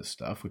clean of this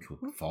stuff, which will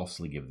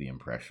falsely give the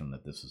impression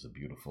that this is a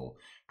beautiful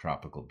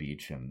tropical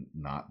beach and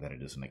not that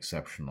it is an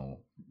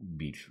exceptional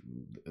beach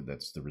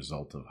that's the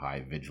result of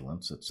high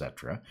vigilance,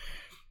 etc.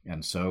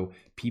 And so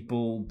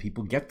people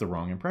get the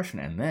wrong impression.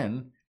 And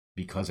then,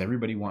 because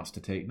everybody wants to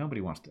take,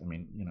 nobody wants to,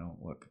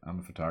 look, I'm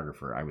a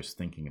photographer. I was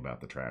thinking about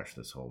the trash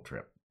this whole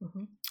trip.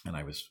 And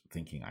I was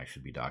thinking I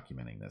should be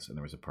documenting this. And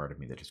there was a part of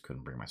me that just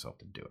couldn't bring myself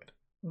to do it.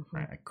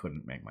 Right? I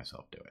couldn't make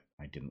myself do it.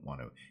 I didn't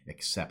want to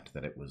accept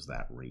that it was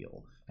that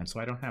real. And so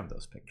I don't have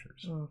those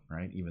pictures,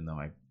 right? Even though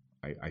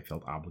I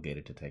felt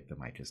obligated to take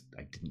them, I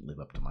didn't live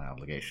up to my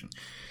obligation.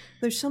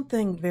 There's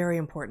something very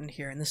important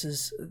here, and this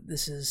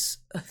is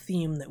a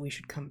theme that we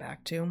should come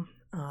back to,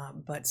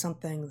 but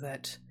something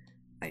that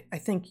I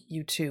think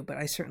you too, but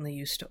I certainly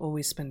used to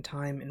always spend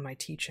time in my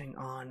teaching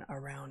on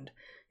around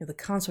the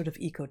concept of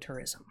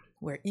ecotourism,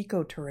 where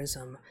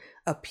ecotourism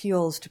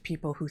appeals to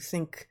people who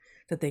think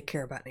that they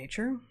care about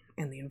nature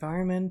and the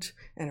environment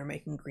and are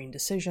making green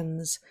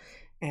decisions.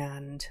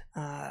 And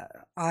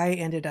I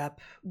ended up,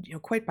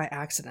 quite by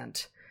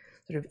accident,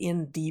 sort of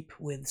in deep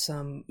with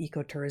some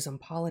ecotourism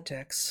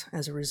politics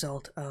as a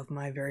result of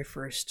my very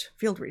first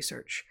field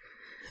research,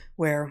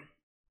 where,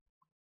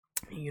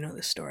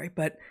 this story,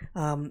 but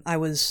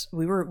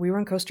we were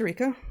in Costa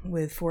Rica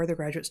with 4 other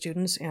graduate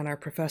students and our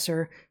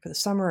professor for the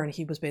summer, and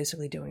he was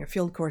basically doing a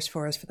field course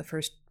for us for the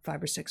first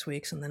 5 or 6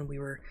 weeks, and then we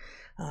were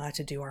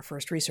to do our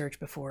first research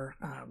before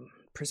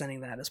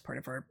presenting that as part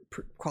of our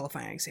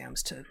qualifying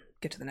exams to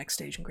get to the next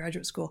stage in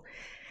graduate school.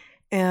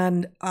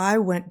 And I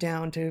went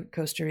down to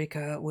Costa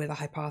Rica with a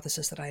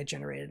hypothesis that I had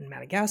generated in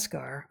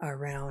Madagascar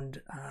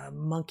around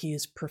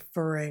monkeys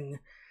preferring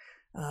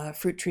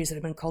fruit trees that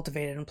have been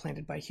cultivated and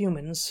planted by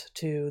humans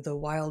to the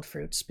wild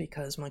fruits,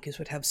 because monkeys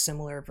would have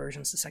similar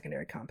aversions to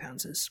secondary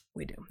compounds as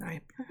we do.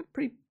 I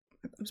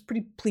was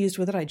pretty pleased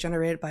with it. I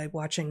generated it by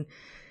watching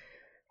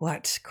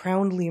what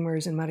crowned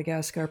lemurs in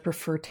Madagascar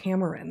prefer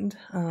tamarind,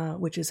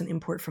 which is an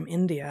import from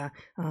India,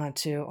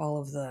 to all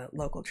of the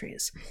local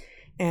trees.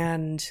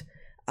 And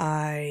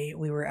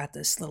we were at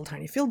this little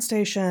tiny field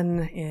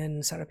station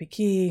in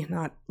Sarapiquí,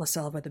 not La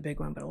Selva, the big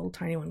one, but a little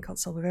tiny one called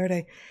Selva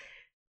Verde.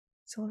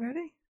 Selva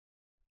Verde?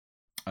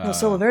 No,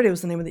 Selva Verde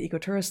was the name of the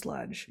ecotourist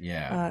lodge.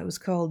 Yeah. It was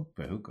called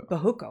Bajuco,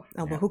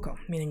 Bajuco,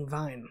 meaning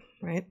vine,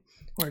 right?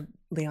 Or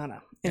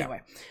liana.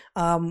 Anyway,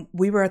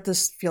 we were at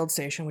this field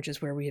station, which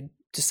is where we had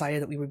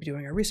decided that we would be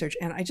doing our research,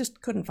 and I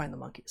just couldn't find the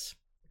monkeys.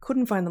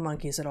 Couldn't find the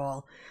monkeys at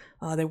all.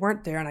 They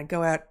weren't there, and I'd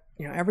go out,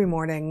 every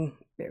morning,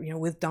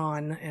 with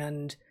Dawn,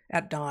 and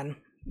at dawn.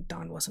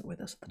 Dawn wasn't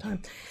with us at the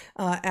time.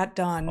 At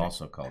dawn.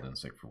 Also called in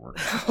sick for work.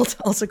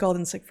 Also called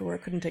in sick for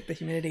work. Couldn't take the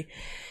humidity.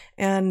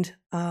 And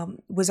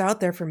was out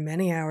there for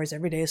many hours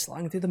every day,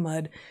 slogging through the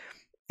mud.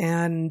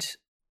 And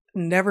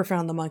never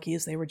found the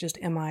monkeys. They were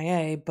just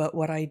MIA. But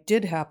what I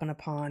did happen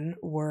upon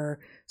were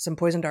some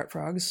poison dart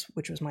frogs,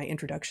 which was my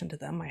introduction to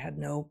them. I had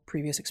no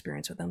previous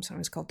experience with them, so I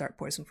was called dart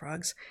poison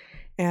frogs.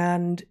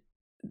 And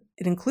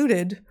it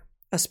included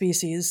a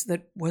species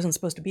that wasn't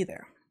supposed to be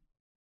there.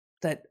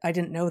 That I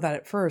didn't know that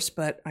at first,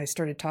 but I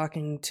started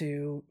talking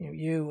to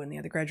you and the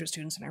other graduate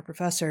students and our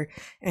professor,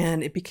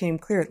 and it became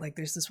clear, like,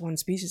 there's this one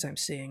species I'm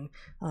seeing,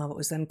 what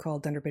was then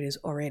called Dendrobates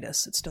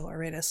auratus. It's still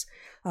auratus,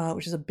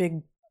 which is a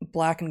big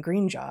black and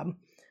green job,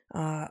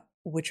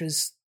 which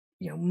was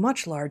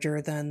much larger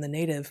than the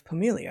native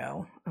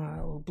Pumilio, a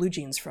little blue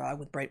jeans frog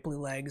with bright blue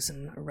legs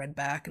and a red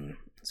back and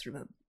sort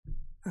of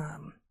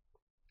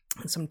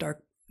and some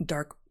dark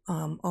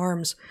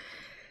arms.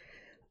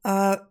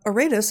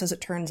 Auratus, as it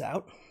turns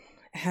out,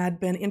 had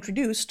been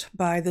introduced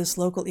by this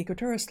local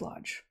ecotourist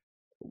lodge.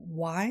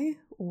 Why?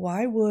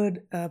 Why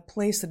would a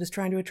place that is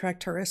trying to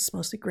attract tourists,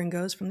 mostly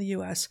gringos from the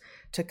US,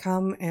 to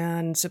come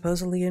and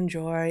supposedly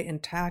enjoy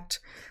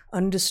intact,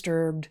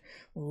 undisturbed,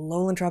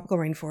 lowland tropical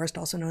rainforest,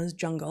 also known as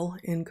jungle,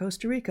 in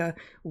Costa Rica,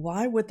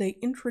 why would they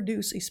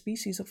introduce a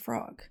species of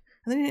frog?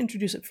 And they didn't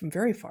introduce it from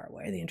very far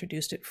away. They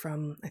introduced it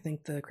from, I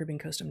think, the Caribbean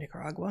coast of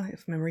Nicaragua,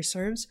 if memory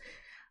serves.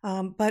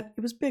 But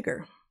it was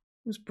bigger.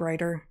 It was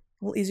brighter,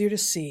 a little easier to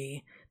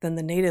see than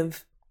the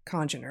native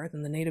congener,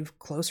 than the native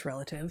close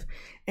relative.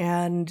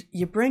 And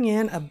you bring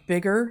in a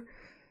bigger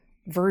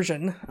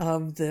version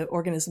of the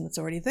organism that's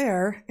already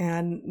there,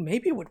 and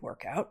maybe it would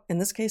work out. In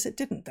this case, it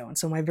didn't, though. And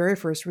so my very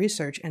first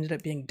research ended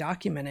up being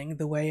documenting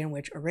the way in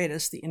which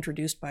Auratus, the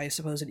introduced by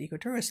supposed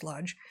ecotourist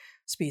lodge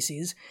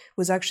species,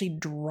 was actually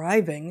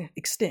driving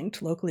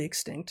locally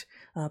extinct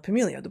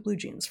Pumilio, the blue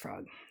jeans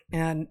frog.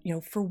 And,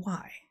 for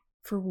why?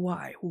 For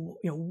why?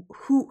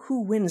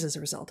 Who wins as a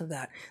result of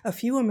that? A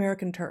few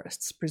American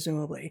tourists,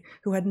 presumably,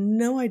 who had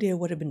no idea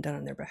what had been done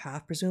on their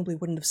behalf, presumably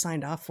wouldn't have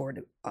signed off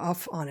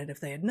on it if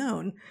they had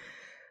known,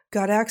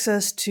 got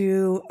access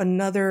to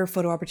another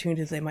photo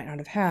opportunity that they might not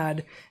have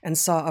had, and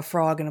saw a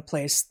frog in a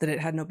place that it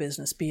had no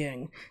business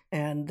being,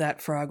 and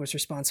that frog was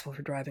responsible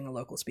for driving a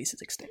local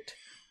species extinct.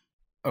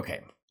 Okay,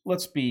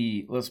 let's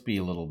be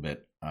a little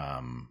bit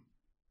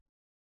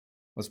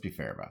let's be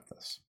fair about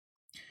this.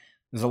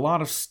 There's a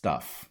lot of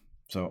stuff.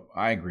 So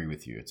I agree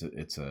with you.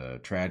 It's a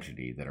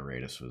tragedy that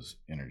Auratus was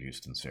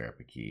introduced in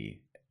Sarapiquí.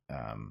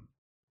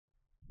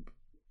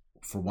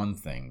 For one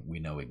thing, we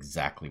know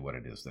exactly what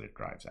it is that it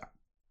drives out.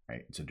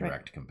 Right? It's a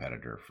direct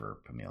competitor for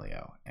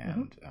Pumilio,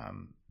 and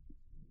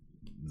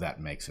that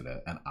makes it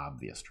an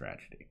obvious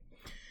tragedy.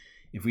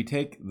 If we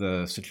take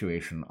the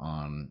situation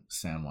on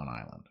San Juan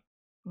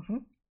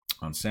Island,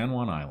 on San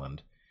Juan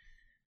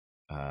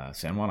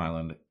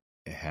Island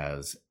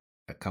has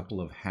a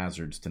couple of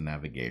hazards to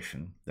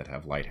navigation that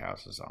have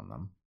lighthouses on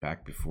them.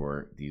 Back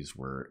before these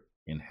were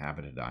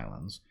inhabited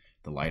islands,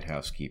 the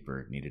lighthouse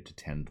keeper needed to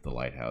tend to the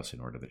lighthouse in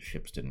order that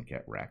ships didn't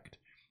get wrecked.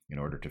 In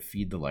order to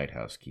feed the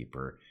lighthouse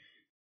keeper,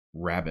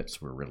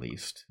 rabbits were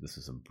released. This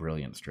is a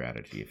brilliant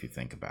strategy if you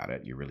think about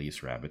it. You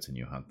release rabbits and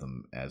you hunt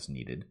them as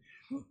needed.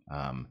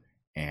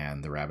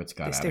 And the rabbits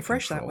got out of control. They stay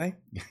fresh that way.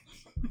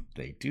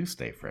 They do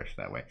stay fresh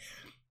that way.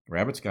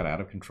 Rabbits got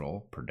out of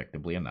control,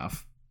 predictably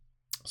enough.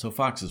 So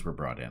foxes were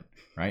brought in,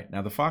 right?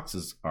 Now, the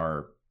foxes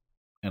are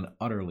an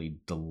utterly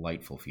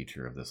delightful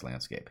feature of this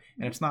landscape.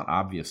 And it's not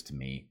obvious to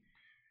me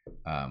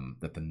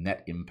that the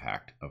net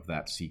impact of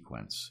that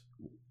sequence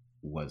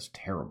was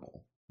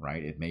terrible,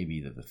 right? It may be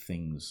that the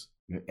things,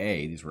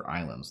 these were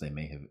islands. They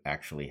may have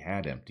actually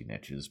had empty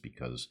niches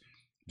because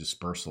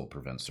dispersal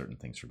prevents certain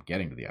things from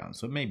getting to the island.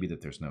 So it may be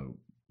that there's no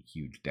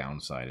huge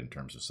downside in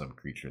terms of some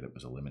creature that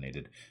was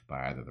eliminated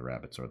by either the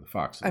rabbits or the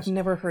foxes. I've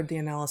never heard the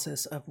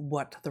analysis of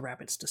what the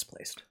rabbits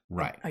displaced.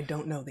 Right. I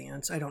don't know the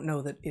answer. I don't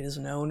know that it is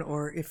known,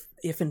 or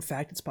if in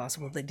fact it's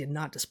possible they did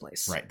not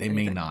displace. Right. They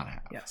may not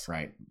have. Yes.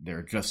 Right. There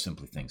are just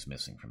simply things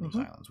missing from these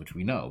islands, which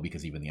we know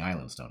because even the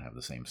islands don't have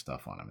the same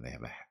stuff on them. They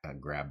have a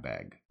grab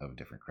bag of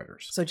different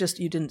critters. So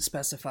you didn't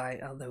specify,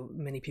 although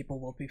many people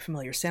will be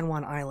familiar, San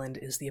Juan Island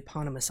is the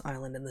eponymous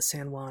island in the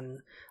San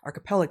Juan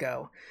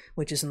archipelago,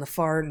 which is in the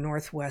far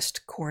northwest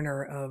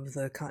corner of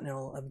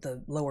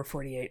the lower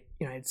 48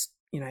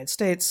 United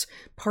States,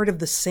 part of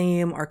the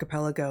same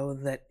archipelago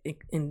that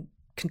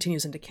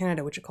continues into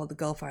Canada, which are called the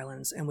Gulf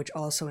Islands, and which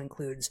also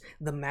includes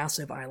the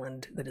massive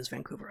island that is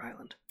Vancouver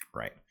Island.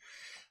 Right.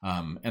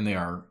 And they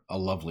are a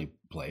lovely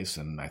place,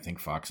 and I think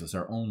foxes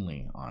are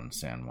only on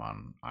San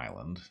Juan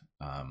Island.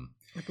 I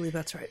believe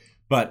that's right.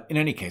 But in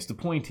any case, the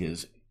point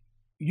is,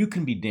 you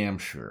can be damn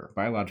sure,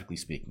 biologically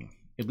speaking,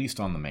 at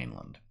least on the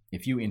mainland,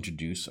 if you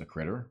introduce a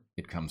critter,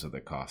 it comes at a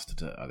cost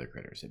to other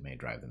critters. It may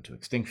drive them to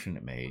extinction.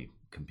 It may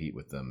compete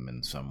with them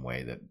in some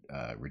way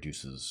that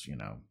reduces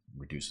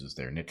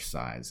their niche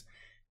size.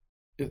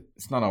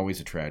 It's not always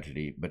a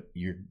tragedy, but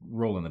you're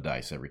rolling the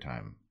dice every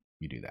time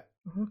you do that.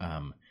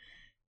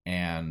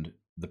 And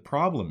the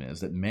problem is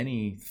that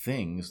many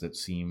things that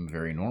seem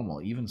very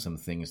normal, even some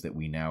things that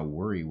we now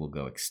worry will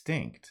go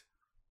extinct,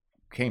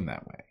 came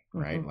that way,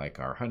 right? Like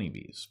our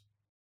honeybees.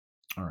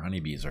 Our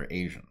honeybees are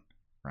Asian.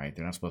 Right?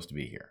 They're not supposed to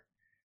be here.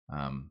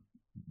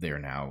 they're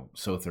now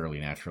so thoroughly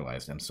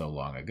naturalized and so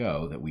long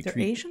ago that we They're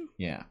treat Asian?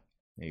 Yeah,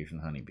 Asian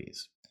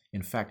honeybees.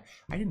 In fact,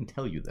 I didn't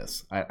tell you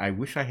this. I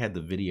wish I had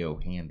the video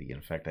handy.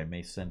 In fact, I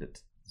may send it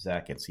to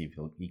Zach and see if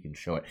he can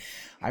show it.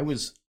 I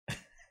was,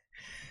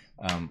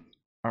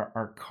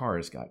 our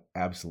cars got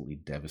absolutely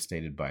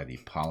devastated by the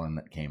pollen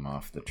that came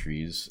off the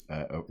trees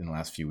in the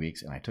last few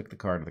weeks, and I took the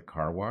car to the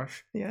car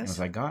wash. Yes. And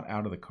as I got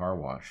out of the car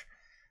wash,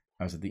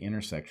 I was at the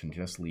intersection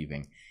just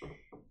leaving,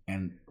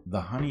 and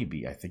the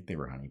honeybee, I think they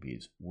were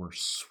honeybees, were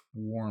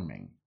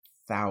swarming,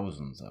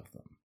 thousands of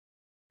them.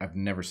 I've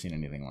never seen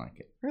anything like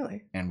it.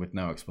 Really? And with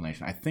no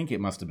explanation. I think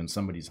it must have been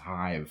somebody's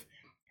hive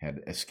had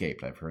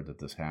escaped. I've heard that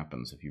this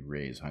happens if you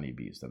raise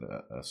honeybees, that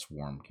a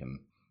swarm can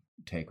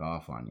take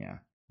off on you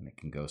and it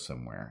can go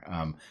somewhere.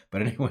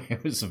 But anyway,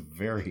 it was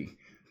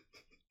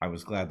I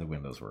was glad the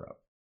windows were up.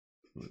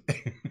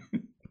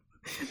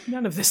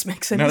 None of this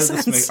makes any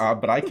sense.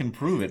 But I can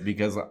prove it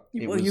because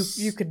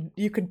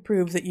you could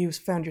prove that you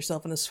found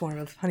yourself in a swarm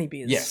of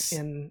honeybees. Yes.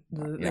 in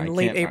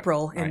late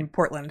April in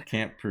Portland.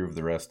 Can't prove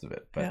the rest of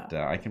it, but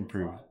I can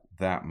prove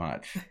that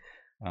much.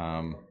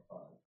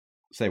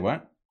 Say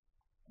what?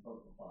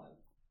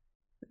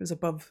 It was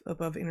above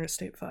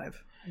Interstate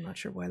 5. I'm not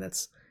sure why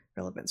that's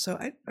relevant. So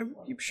are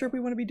you sure we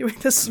want to be doing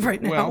this right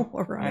now?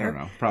 Well, I don't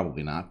know.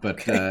 Probably not.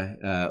 But okay.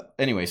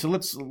 Anyway, so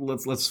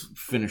let's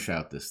finish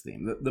out this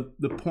theme.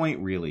 The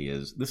point really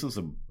is this is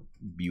a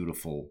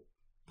beautiful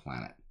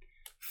planet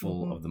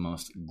full of the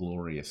most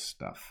glorious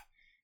stuff.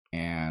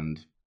 And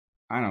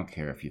I don't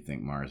care if you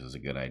think Mars is a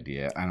good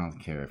idea. I don't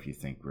care if you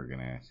think we're going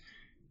to,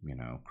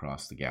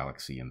 cross the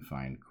galaxy and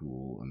find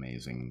cool,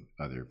 amazing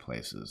other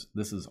places.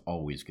 This is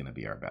always going to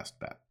be our best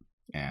bet.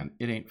 And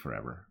it ain't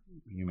forever.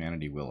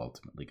 Humanity will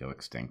ultimately go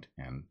extinct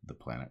and the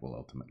planet will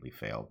ultimately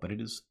fail. But it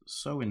is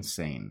so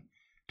insane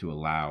to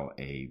allow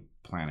a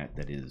planet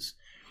that is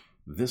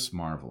this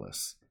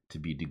marvelous to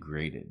be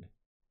degraded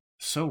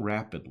so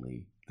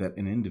rapidly that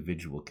an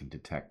individual can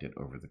detect it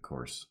over the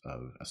course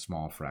of a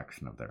small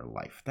fraction of their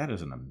life. That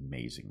is an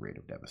amazing rate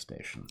of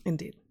devastation.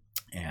 Indeed.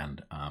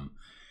 And,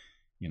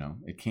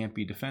 it can't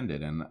be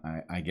defended. And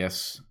I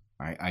guess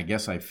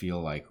I feel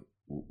like,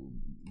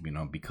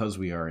 because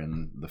we are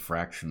in the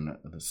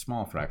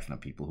small fraction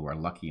of people who are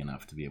lucky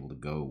enough to be able to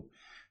go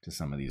to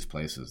some of these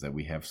places, that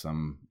we have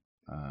some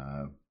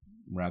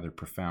rather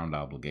profound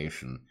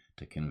obligation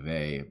to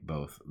convey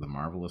both the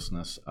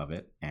marvelousness of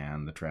it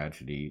and the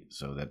tragedy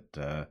so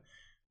that,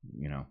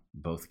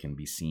 both can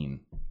be seen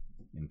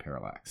in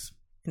parallax.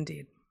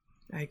 Indeed.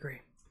 I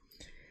agree.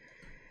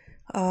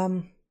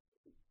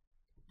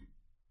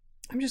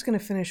 I'm just going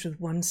to finish with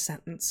one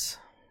sentence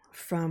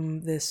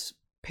from this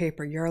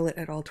paper, Yarlett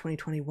et al.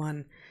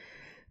 2021,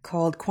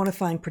 called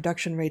Quantifying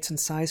Production Rates and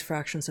Size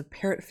Fractions of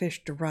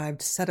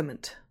Parrotfish-Derived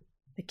Sediment,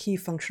 a Key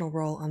Functional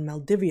Role on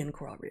Maldivian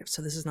Coral Reefs.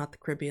 So this is not the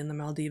Caribbean. The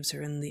Maldives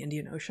are in the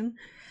Indian Ocean,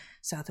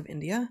 south of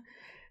India.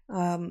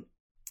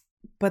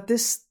 But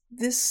this,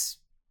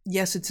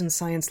 yes, it's in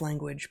science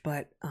language,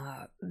 but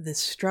this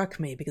struck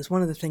me because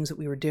one of the things that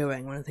we were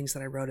doing, one of the things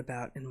that I wrote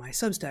about in my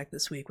Substack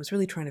this week was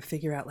really trying to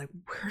figure out, where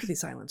are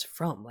these islands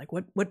from?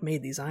 What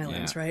made these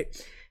islands, right?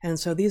 And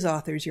so these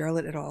authors,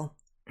 Yarlett et al.,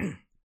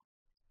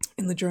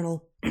 in the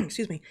journal,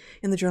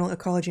 in the journal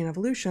Ecology and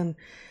Evolution,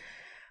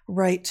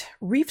 write,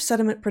 reef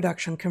sediment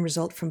production can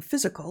result from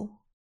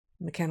physical,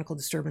 mechanical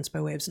disturbance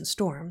by waves and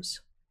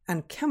storms,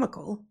 and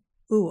chemical,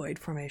 ooid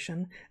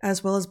formation,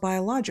 as well as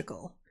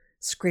biological,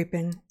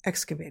 scraping,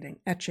 excavating,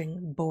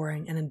 etching,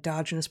 boring, and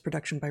endogenous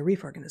production by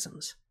reef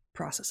organisms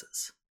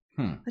processes.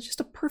 That's just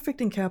a perfect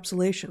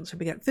encapsulation. So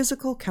we got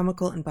physical,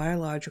 chemical, and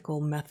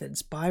biological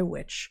methods by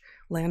which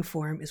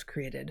landform is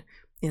created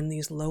in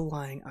these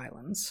low-lying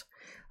islands,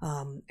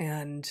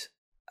 and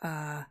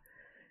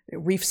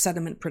reef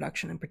sediment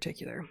production in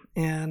particular.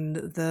 And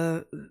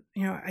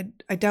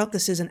I doubt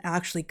this is an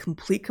actually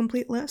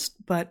complete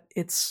list, but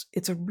it's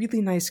a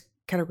really nice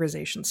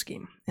categorization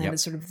scheme, and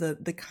it's sort of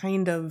the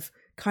kind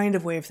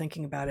of way of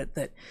thinking about it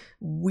that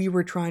we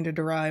were trying to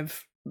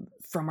derive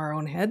from our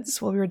own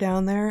heads while we were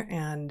down there.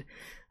 And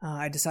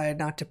I decided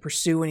not to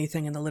pursue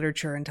anything in the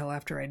literature until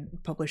after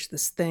I'd published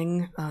this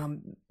thing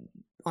on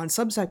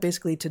Substack,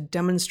 basically to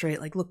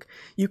demonstrate, look,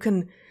 you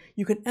can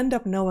end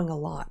up knowing a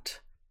lot,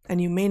 and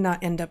you may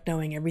not end up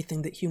knowing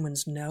everything that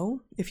humans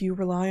know if you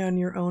rely on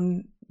your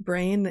own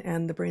brain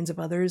and the brains of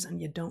others and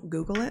you don't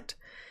Google it.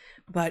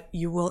 But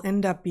you will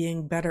end up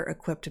being better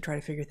equipped to try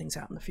to figure things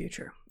out in the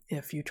future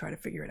if you try to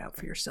figure it out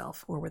for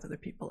yourself or with other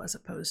people, as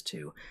opposed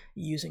to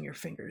using your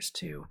fingers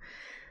to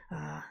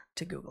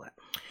Google it.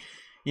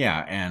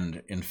 Yeah,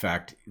 and in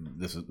fact,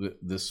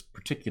 this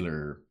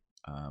particular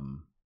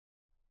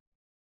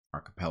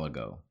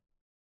archipelago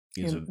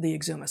is the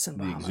Exumas in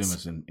Bahamas. The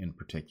Exumas in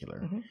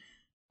particular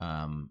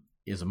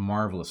is a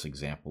marvelous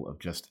example of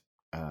just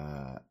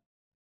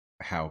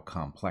how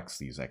complex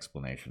these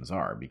explanations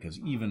are, because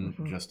even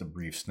just a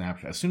brief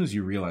snapshot, as soon as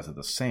you realize that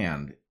the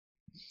sand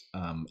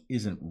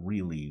isn't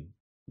really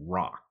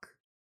rock,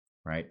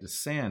 right? The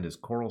sand is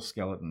coral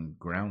skeleton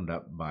ground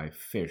up by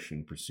fish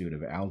in pursuit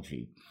of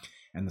algae.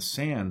 And the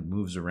sand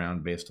moves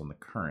around based on the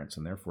currents,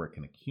 and therefore it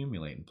can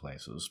accumulate in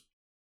places.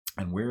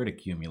 And where it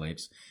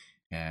accumulates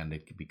and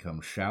it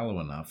becomes shallow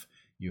enough,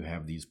 you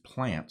have these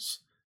plants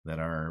that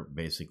are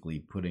basically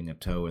putting a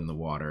toe in the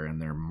water,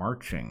 and they're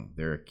marching.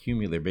 They're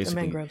accumulating. They're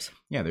basically the mangroves.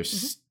 Yeah,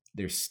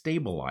 they're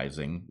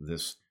stabilizing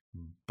this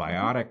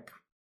biotic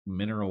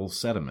mineral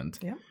sediment.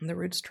 Yeah, and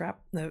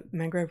the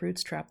mangrove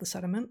roots trap the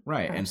sediment.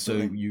 Right,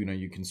 Absolutely. and so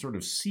you can sort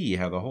of see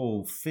how the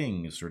whole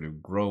thing is sort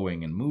of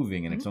growing and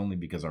moving, and it's only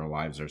because our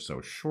lives are so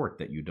short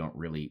that you don't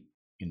really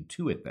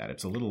intuit that.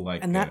 It's a little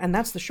like and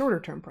that's the shorter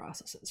term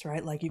processes,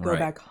 right? Like you go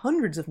back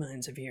hundreds of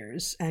millions of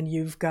years, and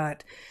you've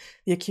got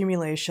the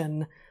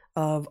accumulation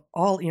of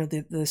all,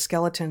 the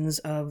skeletons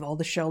of all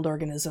the shelled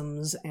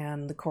organisms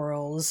and the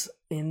corals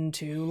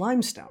into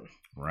limestone,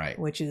 right,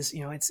 which is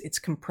it's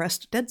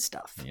compressed dead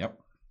stuff. Yep.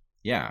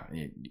 Yeah,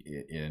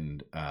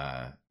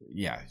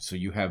 so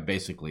you have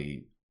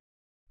basically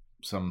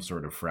some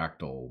sort of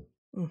fractal,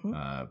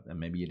 and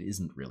maybe it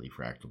isn't really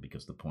fractal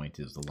because the point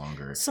is the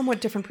longer, somewhat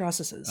different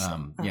processes.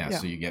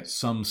 So you get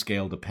some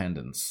scale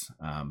dependence,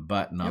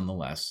 but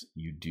nonetheless,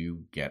 you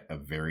do get a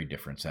very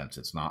different sense.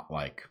 It's not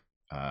like,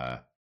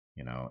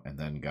 and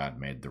then God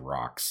made the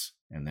rocks,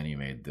 and then he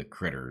made the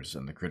critters,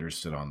 and the critters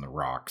sit on the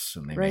rocks,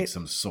 and they make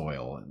some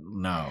soil.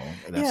 No,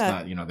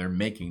 that's not, they're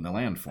making the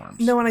landforms.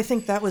 No, and I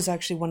think that was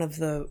actually one of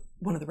the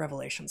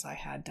revelations I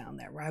had down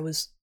there, where I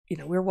was,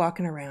 we were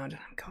walking around, and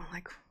I'm going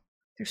like,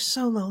 they're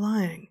so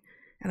low-lying.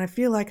 And I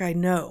feel like I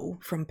know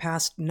from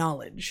past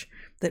knowledge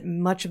that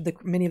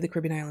many of the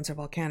Caribbean islands are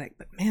volcanic,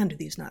 but man, do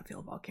these not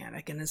feel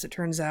volcanic. And as it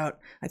turns out,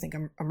 I think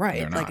I'm right.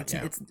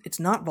 It's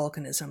not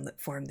volcanism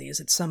that formed these.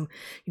 It's some,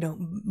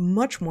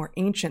 much more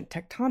ancient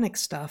tectonic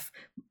stuff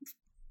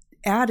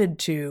added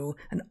to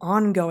an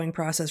ongoing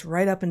process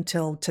right up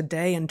until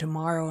today and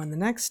tomorrow and the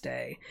next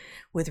day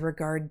with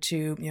regard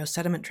to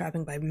sediment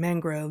trapping by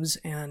mangroves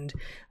and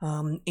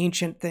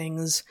ancient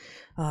things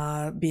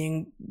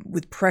being,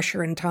 with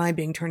pressure and time,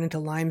 being turned into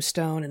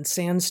limestone and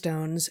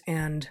sandstones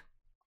and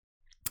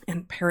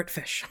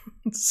parrotfish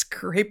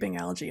scraping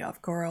algae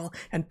off coral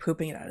and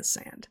pooping it out of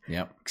sand.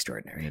 Yep.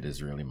 Extraordinary. It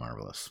is really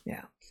marvelous.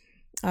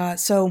 Yeah.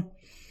 So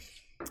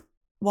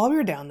while we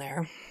were down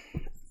there,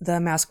 the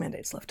mask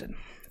mandate's lifted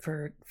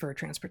for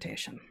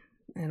transportation,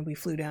 and we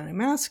flew down in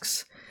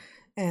masks.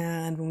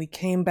 And when we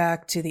came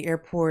back to the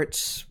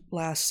airport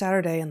last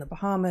Saturday in the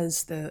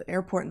Bahamas, the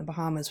airport in the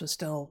Bahamas was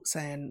still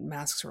saying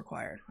masks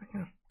required. Like,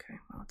 oh, okay,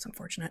 well, it's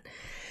unfortunate.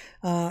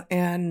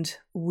 And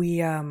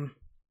we,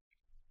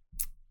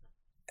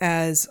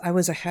 as I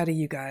was ahead of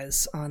you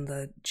guys on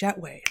the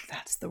jetway,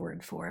 that's the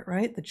word for it,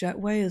 right? The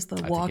jetway is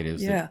the walk. I think it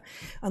is. Yeah,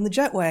 on the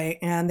jetway,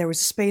 and there was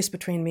space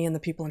between me and the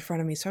people in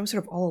front of me, so I was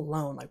sort of all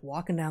alone, like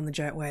walking down the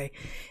jetway,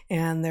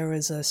 and there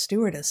was a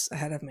stewardess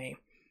ahead of me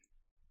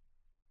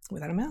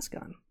without a mask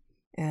on.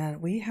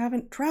 And we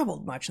haven't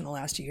traveled much in the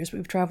last 2 years, but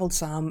we've traveled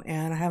some,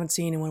 and I haven't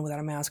seen anyone without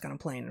a mask on a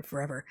plane in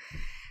forever.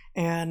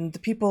 And the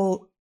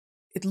people,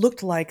 it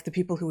looked like the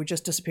people who were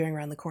just disappearing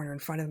around the corner in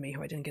front of me,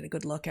 who I didn't get a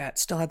good look at,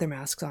 still had their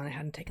masks on. I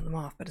hadn't taken them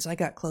off. But as I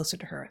got closer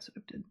to her, I sort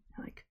of did,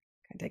 like,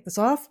 can I take this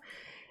off?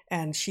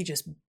 And she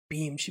just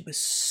beamed. She was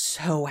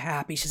so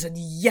happy. She said,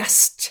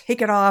 yes,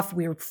 take it off.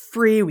 We were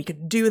free. We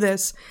could do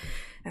this.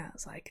 And I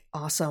was like,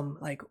 awesome.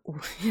 Like,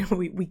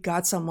 we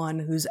got someone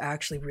who's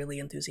actually really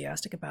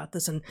enthusiastic about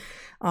this. And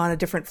on a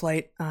different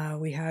flight,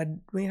 we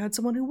had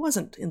someone who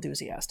wasn't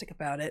enthusiastic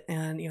about it.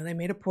 And, they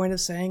made a point of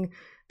saying,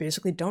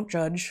 basically, don't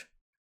judge.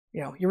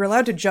 You're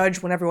allowed to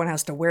judge when everyone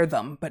has to wear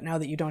them, but now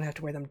that you don't have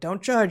to wear them,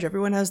 don't judge.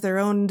 Everyone has their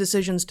own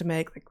decisions to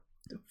make. Like,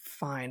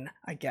 fine,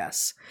 I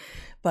guess.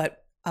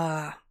 But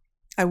I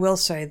will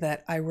say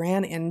that I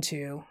ran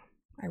into,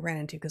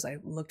 because I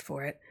looked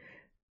for it,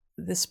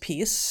 this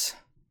piece.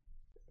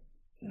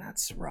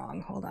 That's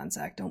wrong. Hold on,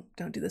 Zach.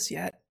 Don't do this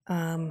yet.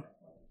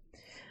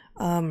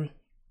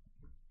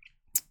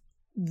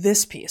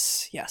 This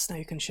piece, yes, now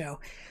you can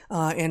show,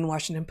 in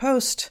Washington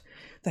Post,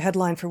 the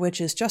headline for which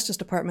is Justice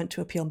Department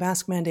to appeal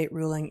mask mandate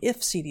ruling if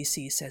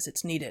CDC says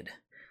it's needed.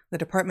 The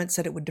department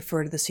said it would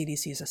defer to the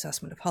CDC's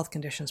assessment of health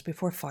conditions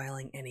before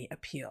filing any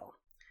appeal.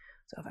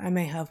 So if I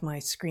may have my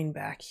screen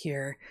back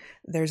here,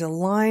 there's a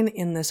line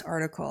in this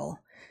article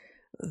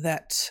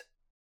that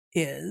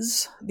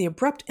is, the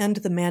abrupt end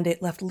to the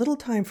mandate left little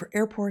time for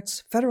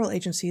airports, federal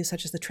agencies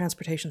such as the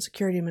Transportation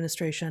Security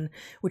Administration,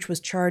 which was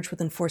charged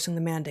with enforcing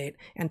the mandate,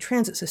 and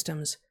transit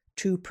systems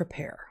to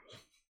prepare.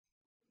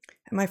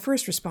 And my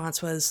first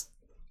response was,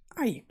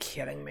 are you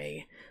kidding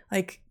me?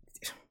 Like,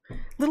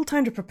 little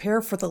time to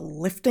prepare for the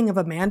lifting of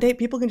a mandate?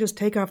 People can just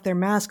take off their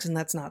masks and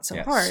that's not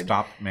so hard.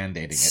 Stop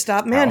mandating it.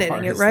 Stop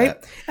mandating it,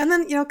 right? That? And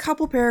then, a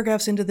couple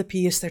paragraphs into the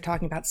piece, they're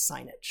talking about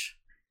signage.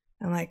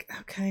 I'm like,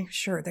 okay,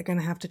 sure, they're going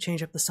to have to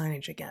change up the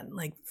signage again.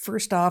 Like,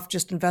 first off,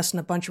 just invest in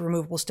a bunch of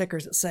removable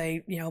stickers that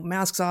say,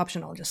 masks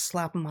optional, just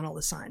slap them on all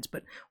the signs.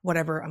 But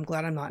whatever, I'm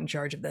glad I'm not in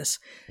charge of this.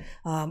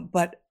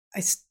 But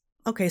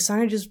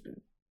signage is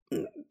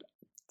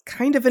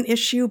kind of an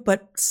issue,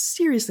 but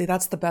seriously,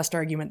 that's the best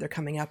argument they're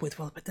coming up with.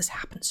 Well, but this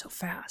happened so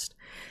fast.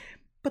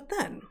 But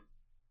then,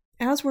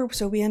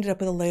 so we ended up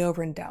with a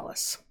layover in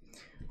Dallas,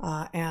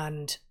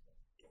 and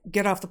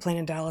get off the plane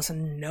in Dallas,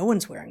 and no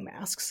one's wearing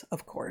masks,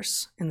 of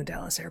course, in the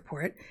Dallas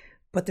airport,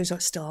 but there's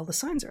still all the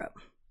signs are up.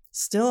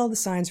 Still all the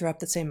signs are up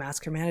that say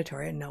masks are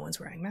mandatory, and no one's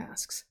wearing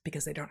masks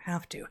because they don't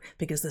have to,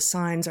 because the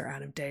signs are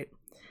out of date.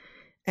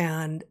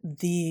 And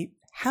the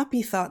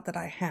happy thought that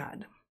I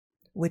had,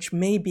 which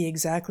may be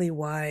exactly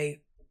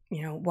why,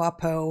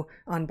 WAPO,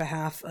 on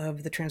behalf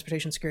of the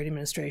Transportation Security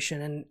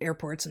Administration and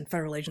airports and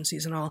federal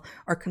agencies and all,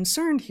 are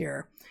concerned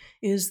here,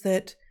 is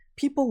that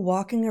people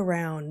walking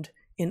around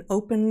in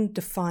open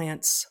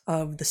defiance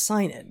of the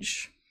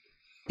signage,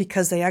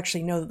 because they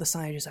actually know that the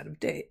signage is out of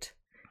date,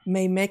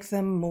 may make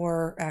them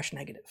more ASH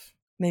negative,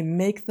 may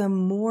make them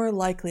more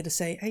likely to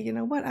say, hey, you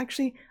know what,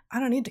 actually, I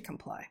don't need to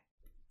comply.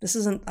 This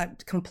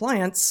isn't,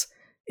 compliance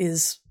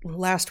is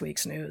last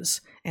week's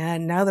news.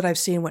 And now that I've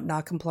seen what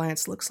not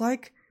compliance looks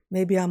like,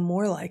 maybe I'm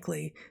more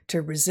likely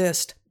to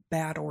resist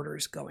bad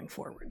orders going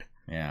forward.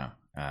 Yeah,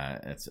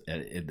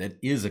 that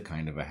is a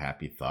kind of a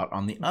happy thought.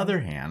 On the other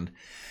hand,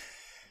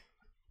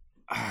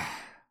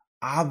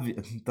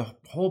 the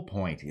whole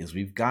point is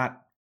we've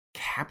got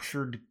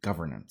captured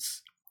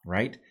governance,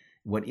 right?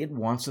 What it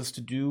wants us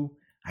to do,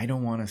 I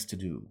don't want us to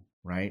do,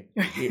 right?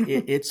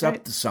 It's right.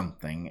 Up to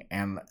something,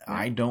 and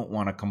I don't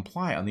want to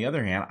comply. On the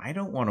other hand, I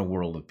don't want a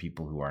world of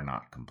people who are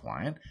not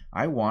compliant.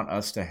 I want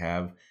us to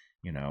have,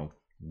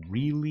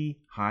 really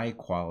high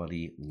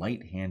quality,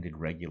 light-handed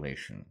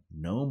regulation,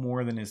 no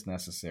more than is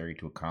necessary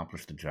to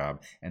accomplish the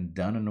job, and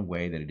done in a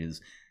way that it is,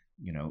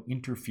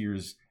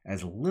 interferes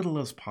as little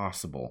as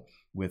possible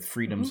with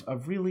freedoms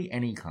of really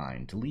any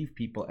kind, to leave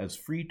people as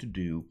free to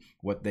do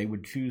what they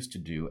would choose to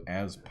do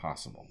as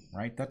possible,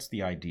 right? That's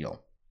the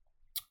ideal,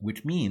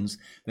 which means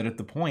that at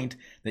the point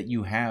that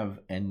you have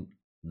a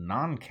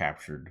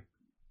non-captured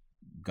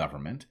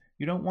government,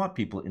 you don't want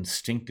people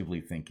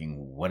instinctively thinking,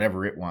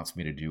 whatever it wants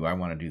me to do, I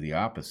want to do the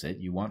opposite.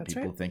 You want That's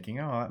people right. thinking,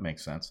 oh, that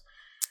makes sense.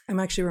 I'm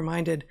actually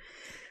reminded,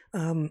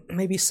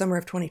 maybe summer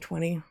of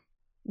 2020,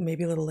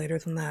 maybe a little later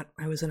than that,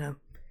 I was in a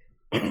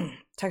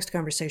text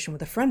conversation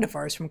with a friend of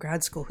ours from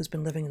grad school who's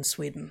been living in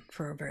Sweden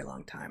for a very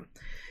long time.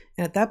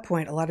 And at that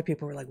point, a lot of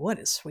people were like, what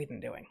is Sweden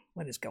doing?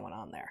 What is going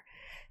on there?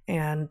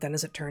 And then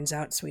as it turns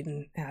out,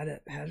 Sweden had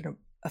an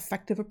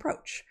effective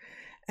approach.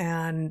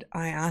 And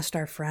I asked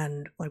our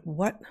friend, like,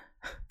 what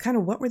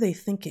were they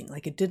thinking?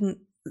 Like, it didn't,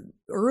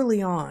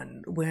 early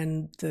on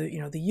when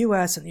the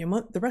US and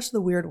the rest of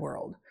the weird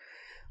world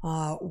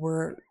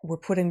were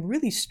putting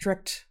really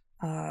strict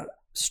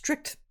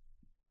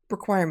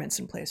requirements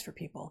in place for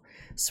people,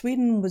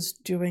 Sweden was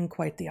doing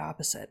quite the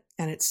opposite.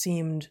 And it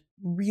seemed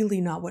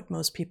really not what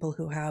most people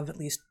who have, at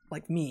least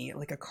like me,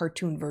 like a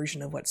cartoon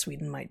version of what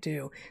Sweden might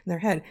do in their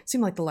head,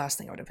 seemed like the last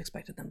thing I would have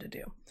expected them to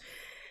do.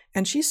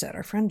 And she said,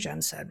 our friend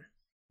Jen said,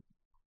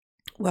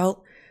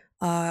 well,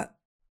 the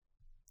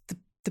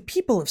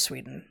people of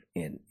Sweden,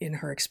 in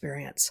her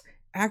experience,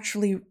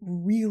 actually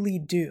really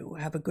do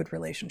have a good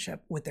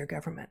relationship with their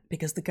government,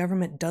 because the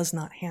government does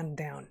not hand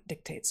down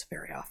dictates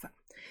very often.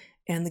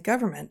 And the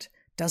government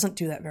doesn't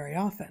do that very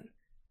often,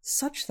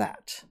 such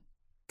that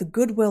the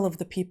goodwill of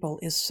the people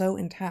is so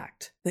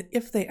intact that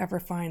if they ever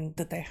find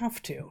that they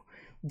have to,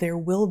 there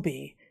will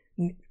be,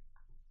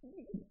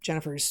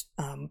 Jennifer's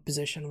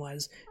position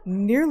was,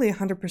 nearly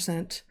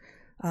 100%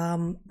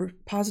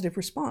 positive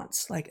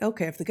response. Like,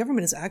 okay, if the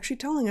government is actually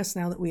telling us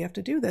now that we have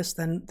to do this,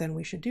 then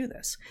we should do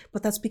this.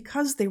 But that's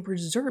because they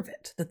reserve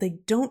it, that they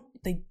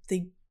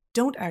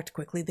don't act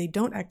quickly, they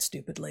don't act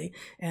stupidly,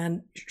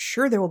 and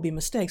sure, there will be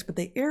mistakes, but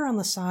they err on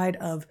the side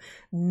of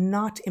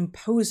not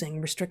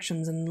imposing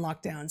restrictions and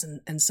lockdowns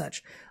and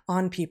such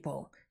on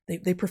people.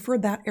 They prefer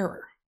that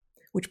error,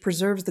 which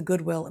preserves the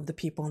goodwill of the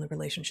people and the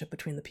relationship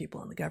between the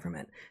people and the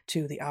government,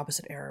 to the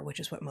opposite error, which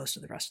is what most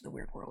of the rest of the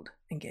weird world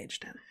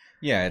engaged in.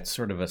 Yeah, it's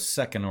sort of a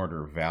second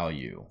order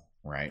value,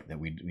 right? That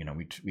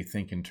we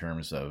think in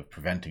terms of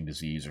preventing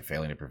disease or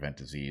failing to prevent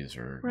disease,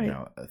 or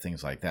right.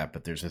 Things like that.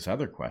 But there's this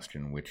other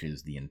question, which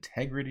is the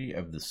integrity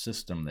of the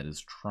system that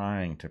is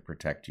trying to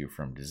protect you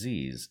from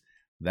disease.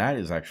 That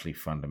is actually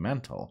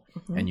fundamental,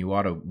 and you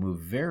ought to move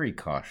very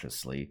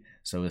cautiously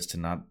so as to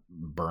not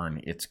burn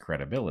its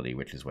credibility,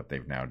 which is what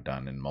they've now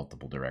done in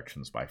multiple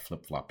directions by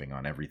flip-flopping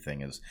on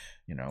everything. As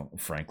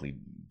frankly,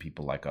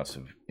 people like us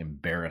have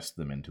embarrassed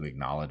them into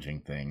acknowledging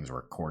things,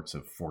 or courts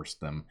have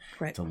forced them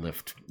right. to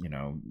lift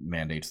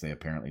mandates they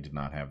apparently did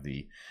not have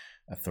the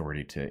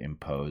authority to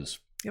impose.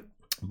 Yep.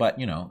 But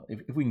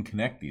if we can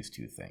connect these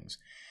two things,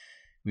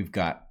 we've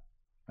got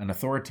an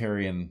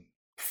authoritarian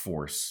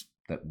force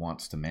that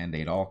wants to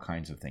mandate all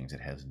kinds of things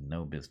it has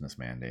no business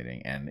mandating,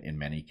 and in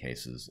many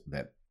cases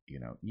that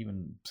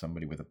even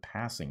somebody with a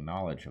passing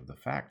knowledge of the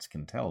facts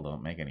can tell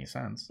don't make any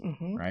sense,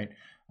 right?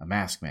 A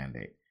mask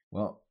mandate.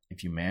 Well,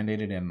 if you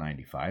mandated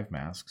N95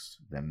 masks,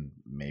 then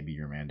maybe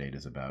your mandate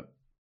is about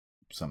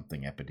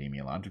something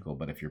epidemiological.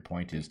 But if your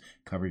point is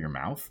cover your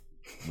mouth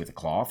with a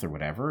cloth or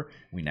whatever,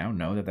 we now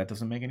know that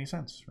doesn't make any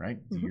sense, right?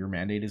 Your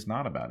mandate is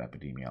not about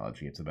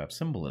epidemiology, it's about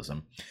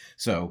symbolism.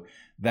 So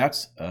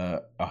that's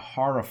a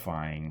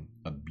horrifying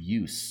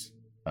abuse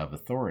of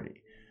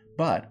authority.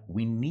 But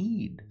we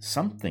need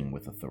something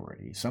with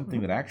authority,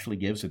 something that actually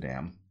gives a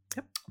damn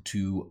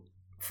to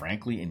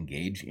frankly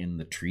engage in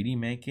the treaty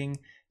making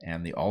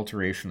and the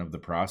alteration of the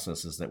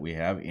processes that we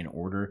have in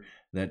order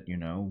that,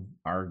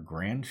 our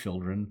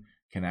grandchildren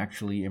can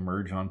actually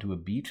emerge onto a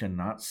beach and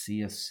not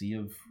see a sea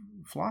of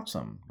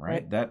flotsam,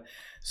 right?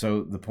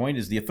 So the point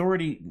is the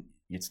authority,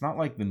 it's not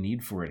like the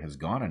need for it has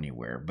gone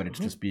anywhere, but it's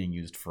just being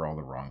used for all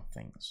the wrong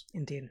things.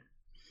 Indeed.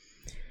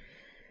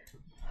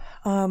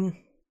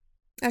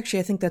 Actually,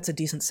 I think that's a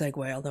decent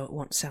segue, although it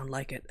won't sound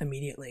like it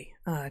immediately,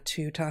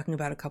 to talking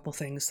about a couple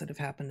things that have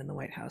happened in the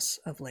White House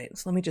of late.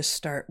 So let me just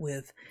start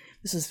with,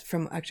 this is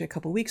from actually a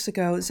couple weeks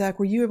ago. Zach,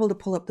 were you able to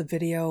pull up the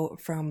video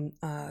from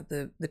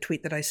the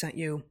tweet that I sent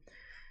you?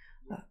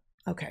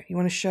 Okay, you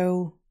want to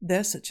show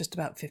this? It's just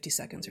about 50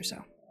 seconds or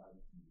so.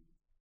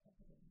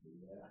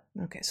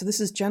 Okay, so this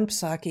is Jen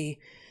Psaki.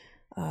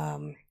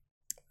 Here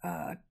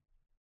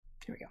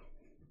we go.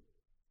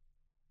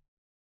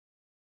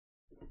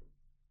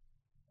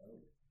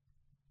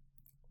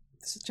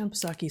 This is Jen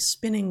Psaki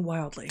spinning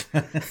wildly.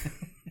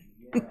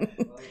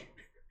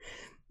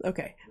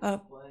 Okay,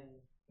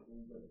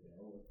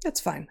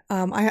 that's fine.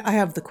 I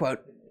have the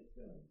quote.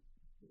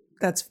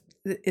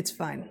 It's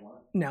fine.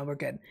 No, we're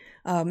good.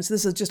 So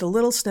this is just a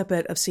little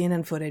snippet of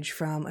CNN footage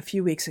from a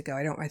few weeks ago.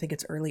 I think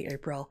it's early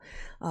April.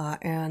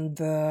 And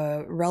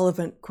the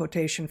relevant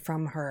quotation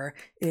from her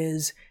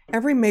is,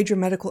 "Every major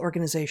medical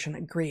organization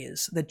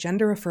agrees that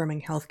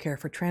gender-affirming healthcare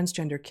for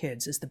transgender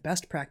kids is the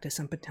best practice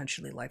and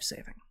potentially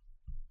life-saving."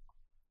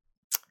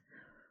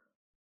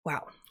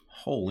 Wow.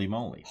 Holy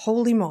moly.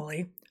 Holy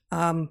moly.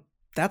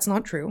 That's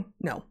not true.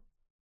 No.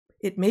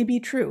 It may be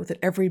true that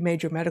every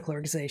major medical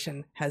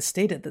organization has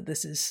stated that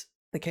this is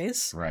the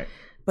case. Right.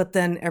 But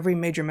then every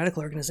major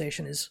medical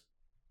organization is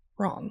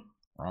wrong.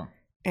 Wrong.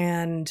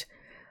 And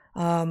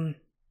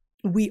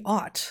we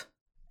ought,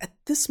 at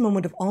this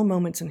moment of all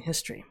moments in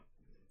history,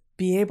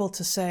 be able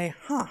to say,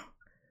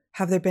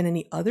 have there been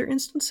any other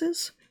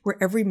instances where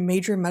every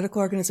major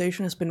medical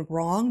organization has been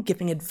wrong,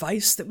 giving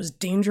advice that was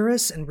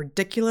dangerous and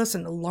ridiculous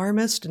and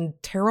alarmist and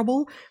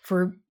terrible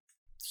for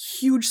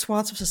huge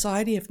swaths of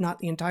society, if not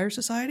the entire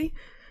society?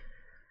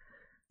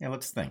 Yeah,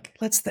 let's think.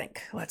 Let's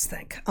think.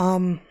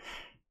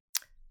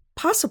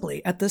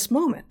 Possibly at this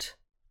moment,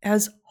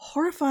 as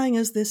horrifying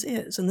as this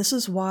is, and this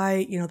is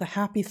why, the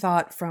happy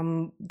thought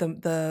from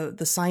the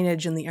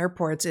signage in the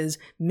airports is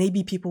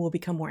maybe people will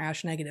become more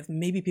ASH negative,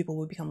 maybe people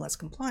will become less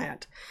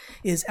compliant,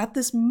 is at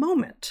this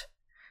moment,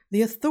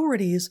 the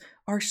authorities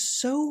are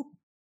so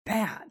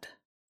bad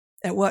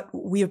at what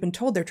we have been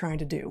told they're trying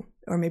to do,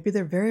 or maybe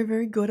they're very,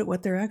 very good at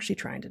what they're actually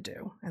trying to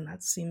do, and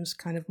that seems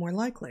kind of more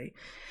likely,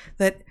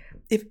 that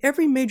if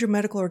every major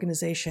medical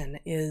organization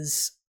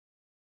is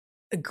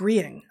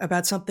agreeing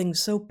about something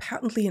so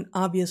patently and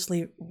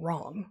obviously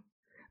wrong,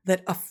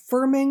 that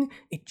affirming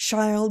a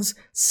child's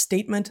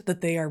statement that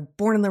they are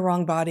born in the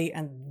wrong body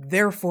and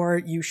therefore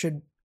you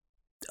should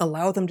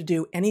allow them to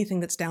do anything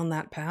that's down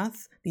that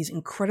path, these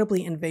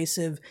incredibly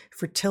invasive,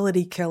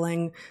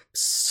 fertility-killing,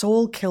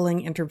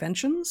 soul-killing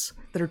interventions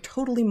that are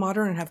totally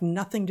modern and have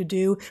nothing to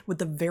do with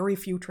the very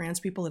few trans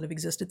people that have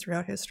existed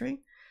throughout history.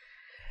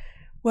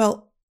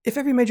 Well, if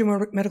every major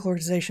medical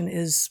organization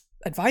is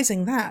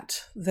advising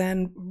that,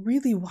 then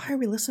really, why are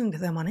we listening to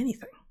them on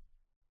anything?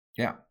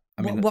 Yeah.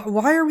 I mean,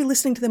 why are we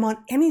listening to them on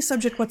any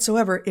subject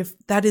whatsoever if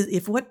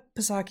what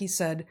Psaki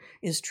said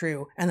is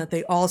true, and that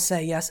they all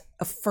say, yes,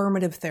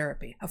 affirmative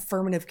therapy,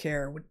 affirmative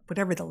care,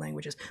 whatever the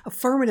language is.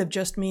 Affirmative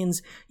just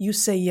means you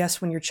say yes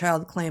when your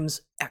child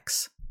claims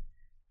X.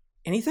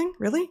 Anything?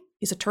 Really?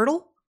 He's a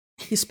turtle?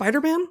 He's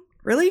Spider-Man?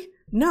 Really?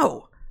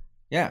 No.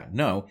 Yeah,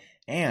 no.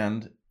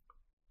 And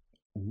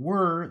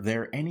were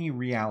there any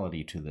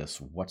reality to this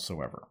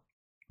whatsoever,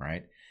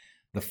 right?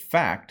 The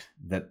fact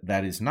that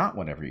that is not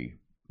what every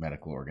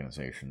medical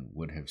organization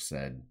would have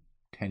said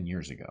 10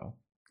 years ago,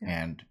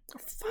 and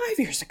 5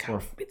 years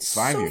ago. It's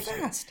 5 so years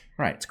fast. Ago.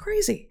 Right. It's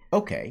crazy.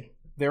 Okay.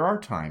 There are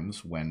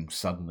times when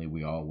suddenly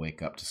we all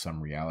wake up to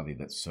some reality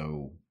that's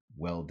so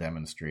well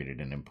demonstrated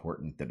and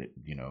important that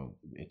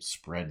it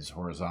spreads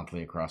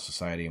horizontally across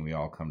society, and we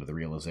all come to the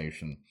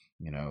realization,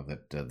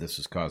 that this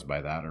is caused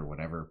by that or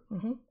whatever.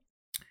 Mm-hmm.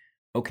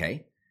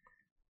 Okay.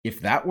 If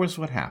that was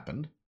what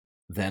happened,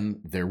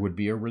 then there would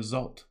be a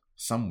result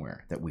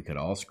somewhere that we could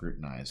all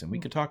scrutinize, and we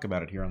could talk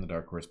about it here on the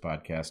Dark Horse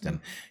podcast, and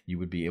you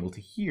would be able to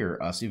hear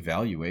us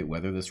evaluate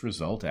whether this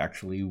result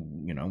actually,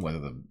 whether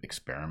the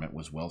experiment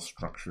was well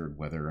structured,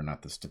 whether or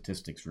not the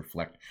statistics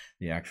reflect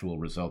the actual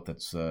result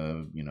that's,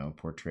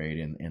 portrayed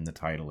in the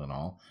title and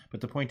all. But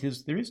the point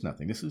is, there is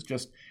nothing. This is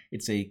just,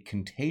 it's a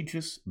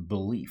contagious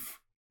belief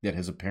that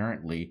has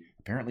apparently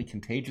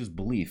contagious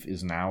belief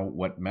is now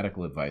what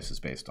medical advice is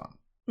based on.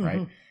 Right.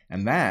 Mm-hmm.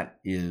 And that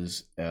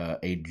is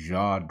a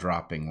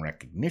jaw-dropping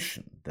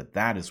recognition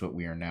that is what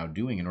we are now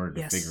doing in order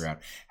to figure out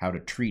how to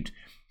treat,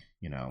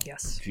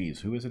 geez,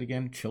 who is it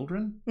again?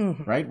 Children?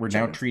 Mm-hmm. Right? We're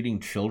now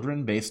treating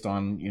children based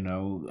on,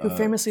 who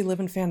famously live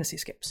in fantasy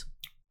scapes.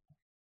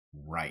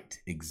 Right.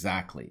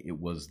 Exactly. It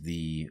was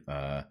the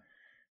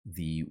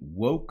the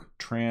woke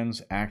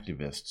trans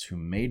activists who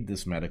made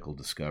this medical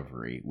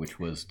discovery, which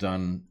was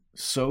done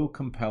so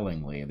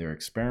compellingly, their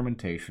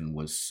experimentation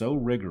was so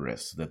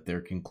rigorous that their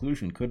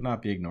conclusion could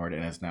not be ignored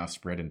and has now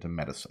spread into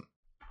medicine.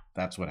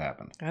 That's what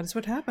happened. That is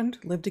what happened.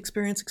 Lived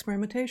experience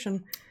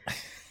experimentation.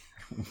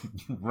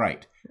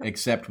 Right.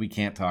 Except we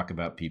can't talk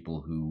about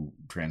people who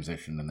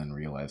transitioned and then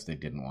realized they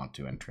didn't want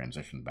to and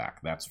transitioned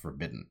back. That's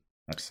forbidden.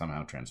 That's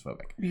somehow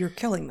transphobic. You're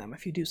killing them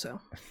if you do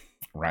so.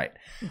 Right.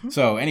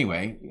 So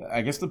anyway,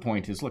 I guess the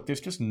point is, look,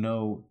 there's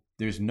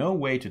no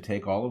way to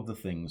take all of the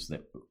things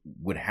that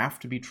would have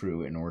to be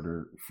true in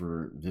order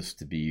for this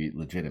to be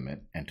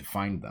legitimate and to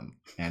find them.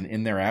 And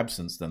in their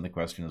absence, then the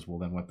question is, well,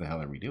 then what the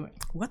hell are we doing?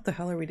 What the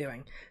hell are we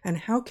doing? And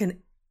how can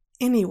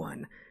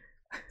anyone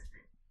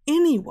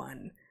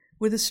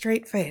with a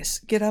straight face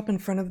get up in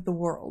front of the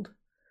world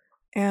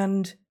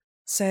and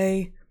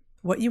say,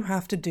 what you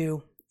have to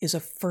do is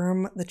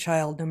affirm the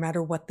child no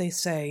matter what they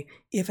say,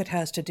 if it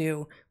has to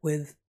do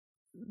with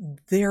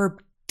their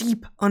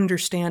deep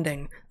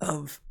understanding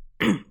of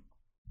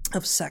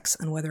sex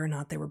and whether or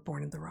not they were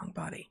born in the wrong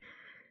body.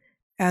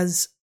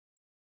 As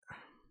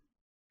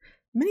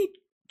many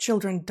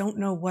children don't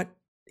know what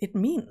it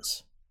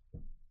means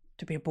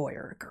to be a boy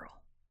or a girl,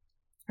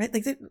 right?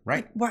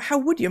 Right. Well, how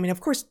would you? I mean,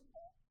 of course,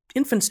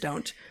 infants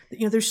don't.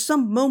 There's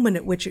some moment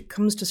at which it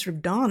comes to sort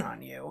of dawn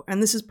on you,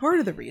 and this is part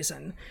of the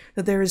reason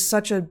that there is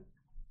such a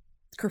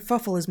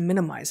kerfuffle is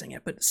minimizing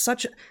it, but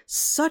such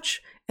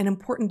an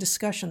important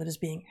discussion that is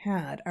being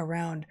had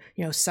around,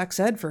 sex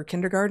ed for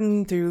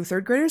kindergarten through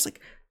third graders.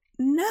 Like,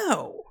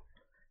 no,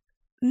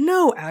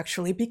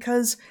 actually,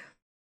 because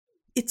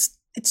it's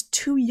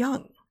too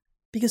young,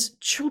 because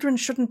children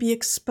shouldn't be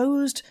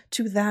exposed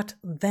to that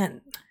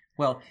then.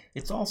 Well,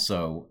 it's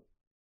also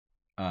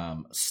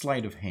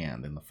sleight of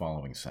hand in the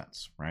following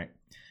sense, right?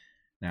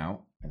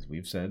 Now, as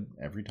we've said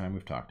every time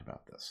we've talked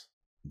about this,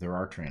 there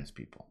are trans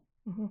people.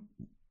 Mm-hmm.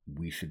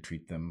 We should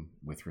treat them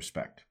with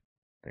respect.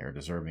 They are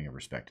deserving of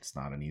respect. It's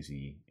not an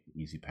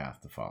easy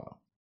path to follow.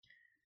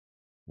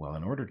 Well,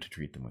 in order to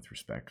treat them with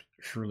respect,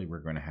 surely we're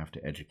going to have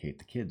to educate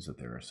the kids that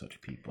there are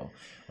such people,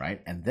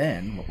 right? And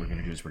then what we're going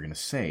to do is we're going to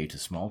say to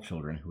small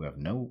children who have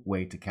no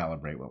way to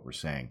calibrate what we're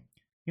saying,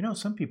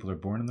 some people are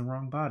born in the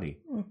wrong body,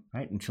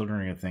 right? And children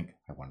are going to think,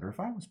 I wonder if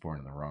I was born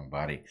in the wrong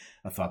body.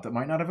 A thought that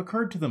might not have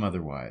occurred to them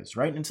otherwise,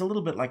 right? And it's a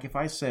little bit like if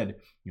I said,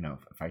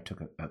 if I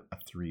took a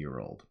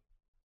 3-year-old,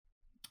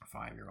 a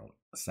 5-year-old,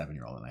 a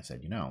 7-year-old, and I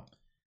said,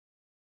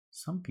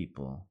 some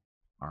people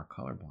are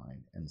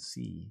colorblind and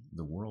see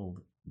the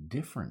world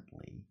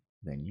differently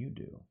than you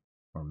do.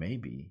 Or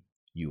maybe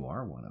you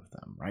are one of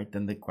them, right?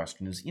 Then the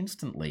question is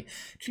instantly,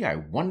 gee, I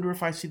wonder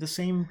if I see the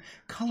same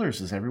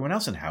colors as everyone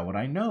else, and how would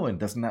I know? And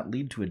doesn't that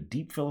lead to a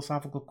deep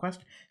philosophical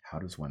question? How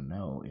does one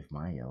know if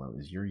my yellow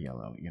is your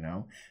yellow?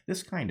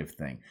 This kind of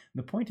thing.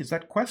 The point is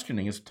that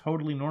questioning is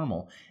totally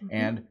normal. Mm-hmm.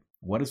 And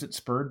what is it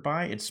spurred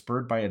by? It's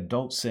spurred by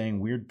adults saying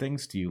weird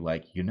things to you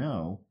like,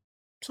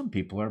 some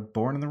people are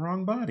born in the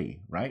wrong body,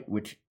 right?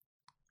 Which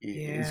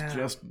is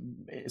just...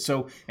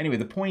 So anyway,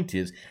 the point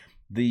is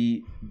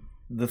the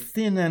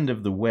thin end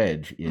of the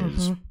wedge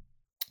is,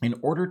 in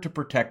order to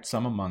protect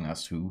some among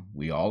us who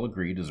we all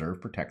agree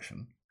deserve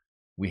protection,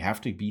 we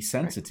have to be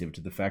sensitive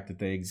to the fact that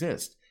they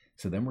exist.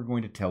 So then we're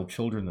going to tell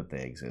children that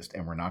they exist,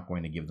 and we're not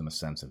going to give them a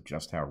sense of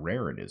just how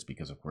rare it is,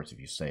 because, of course, if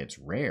you say it's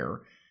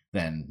rare,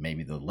 then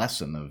maybe the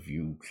lesson of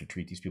you should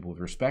treat these people with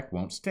respect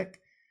won't stick.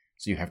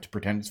 So you have to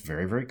pretend it's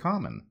very, very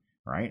common,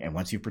 right? And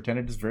once you've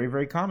pretended it's very,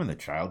 very common, the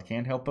child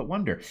can't help but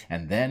wonder.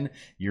 And then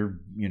you're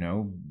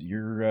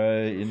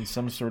in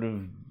some sort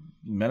of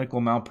medical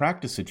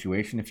malpractice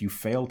situation if you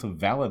fail to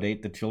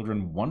validate the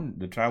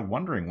child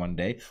wondering one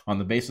day on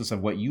the basis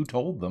of what you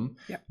told them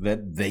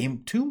that they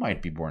too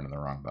might be born in the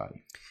wrong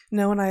body.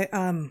 No, and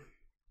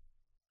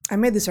I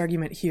made this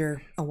argument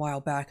here a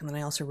while back, and then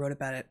I also wrote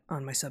about it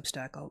on my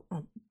Substack.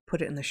 I'll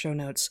put it in the show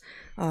notes.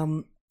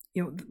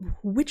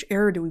 Which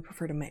error do we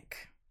prefer to make,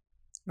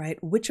 right?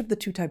 Which of the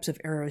two types of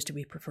errors do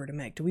we prefer to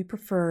make? Do we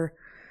prefer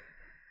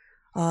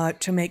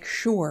to make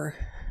sure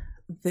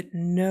that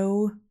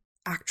no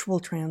actual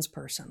trans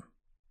person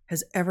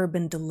has ever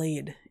been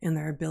delayed in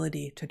their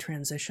ability to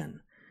transition,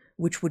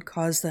 which would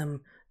cause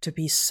them to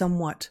be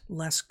somewhat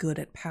less good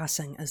at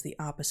passing as the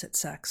opposite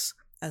sex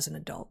as an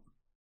adult,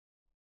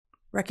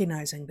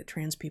 recognizing that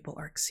trans people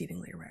are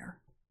exceedingly rare?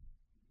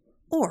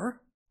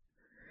 Or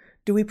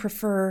do we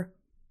prefer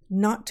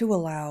not to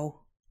allow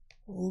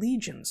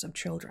legions of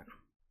children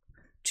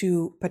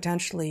to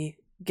potentially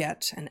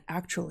get and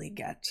actually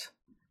get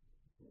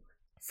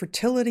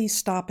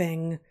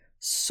fertility-stopping,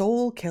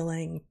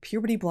 soul-killing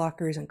puberty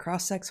blockers and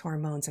cross-sex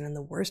hormones, and in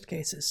the worst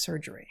cases,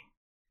 surgery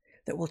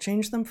that will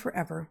change them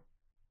forever,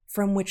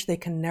 from which they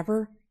can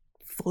never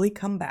fully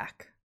come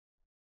back?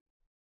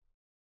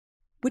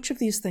 Which of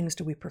these things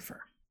do we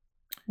prefer?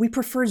 We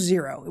prefer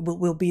zero. It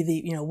will be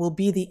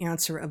the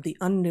answer of the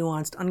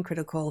unnuanced,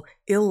 uncritical,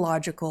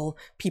 illogical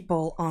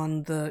people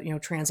on the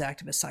trans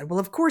activist side. Well,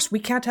 of course, we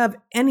can't have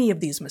any of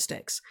these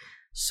mistakes.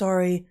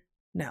 Sorry,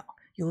 no.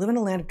 You live in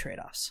a land of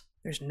trade-offs.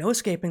 There's no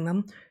escaping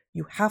them.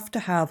 You have to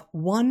have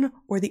one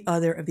or the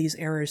other of these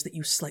errors that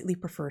you slightly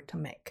prefer to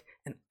make.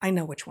 And I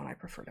know which one I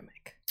prefer to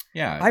make.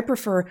 Yeah. I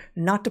prefer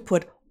not to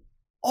put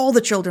all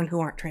the children who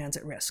aren't trans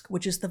at risk,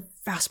 which is the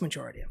vast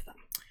majority of them.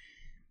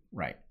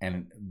 Right.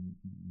 And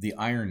the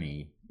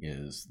irony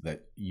is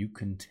that you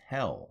can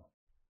tell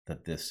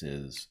that this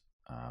is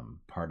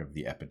part of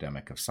the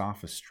epidemic of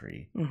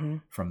sophistry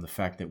from the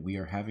fact that we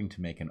are having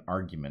to make an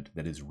argument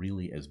that is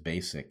really as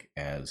basic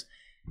as,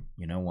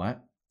 you know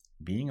what?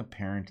 Being a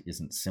parent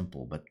isn't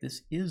simple, but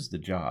this is the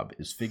job,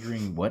 is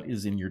figuring what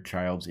is in your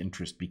child's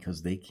interest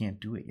because they can't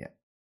do it yet.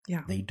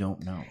 Yeah. They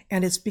don't know.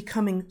 And it's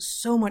becoming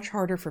so much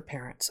harder for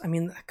parents. I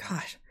mean,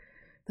 gosh,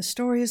 the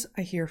stories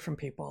I hear from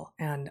people,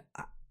 and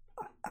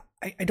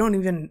I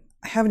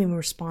haven't even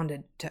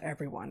responded to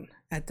everyone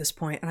at this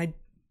point, and I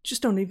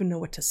just don't even know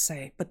what to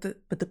say. But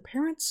the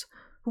parents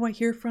who I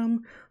hear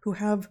from who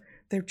have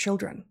their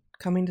children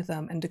coming to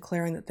them and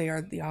declaring that they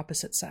are the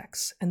opposite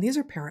sex, and these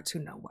are parents who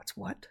know what's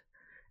what,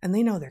 and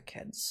they know their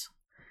kids.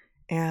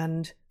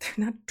 And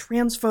they're not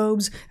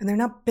transphobes, and they're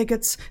not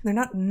bigots, and they're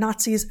not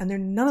Nazis, and they're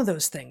none of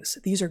those things.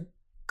 These are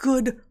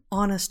good,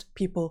 honest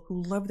people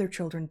who love their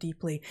children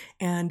deeply,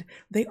 and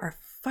they are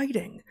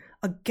fighting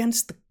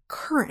against the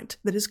current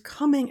that is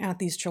coming at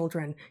these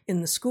children in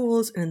the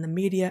schools and in the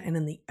media and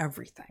in the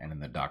everything. And in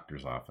the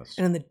doctor's office.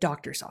 And in the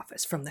doctor's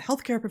office, from the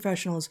healthcare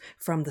professionals,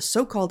 from the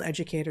so-called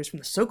educators, from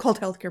the so-called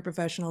healthcare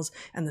professionals,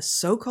 and the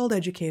so-called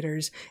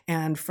educators,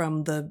 and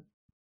from the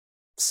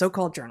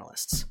so-called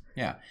journalists.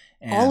 Yeah.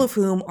 And all of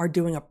whom are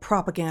doing a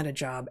propaganda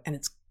job, and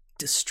it's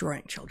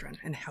destroying children.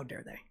 And how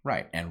dare they?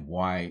 Right. And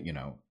why,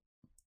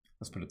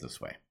 let's put it this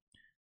way.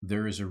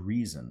 There is a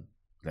reason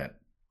that,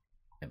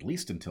 at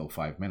least until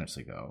 5 minutes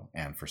ago,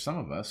 and for some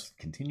of us,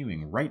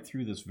 continuing right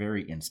through this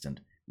very instant,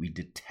 we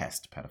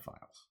detest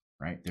pedophiles,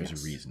 right? There's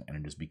a reason, and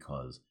it is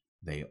because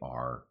they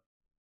are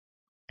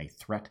a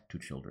threat to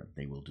children.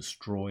 They will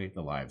destroy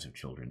the lives of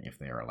children if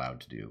they are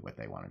allowed to do what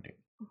they want to do,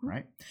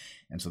 right?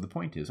 And so the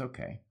point is,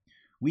 okay,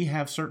 we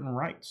have certain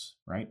rights,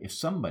 right? If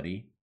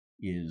somebody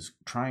is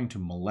trying to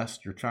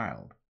molest your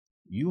child,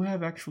 you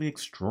have actually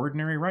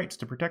extraordinary rights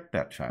to protect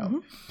that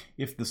child.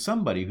 If the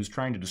somebody who's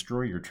trying to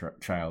destroy your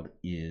child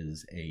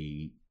is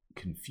a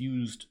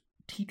confused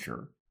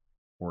teacher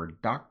or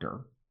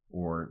doctor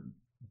or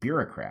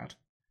bureaucrat,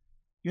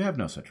 you have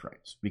no such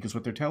rights, because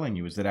what they're telling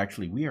you is that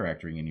actually we are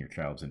acting in your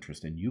child's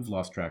interest and you've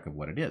lost track of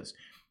what it is.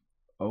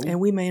 And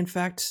we may, in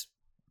fact,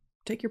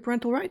 take your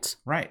parental rights.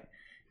 Right.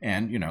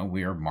 And,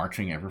 we are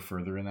marching ever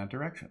further in that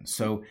direction.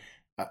 So,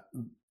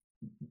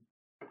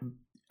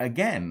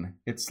 again,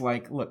 it's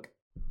like, look,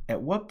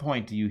 at what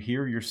point do you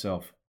hear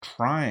yourself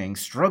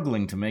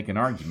struggling to make an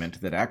argument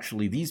that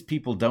actually these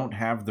people don't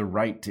have the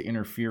right to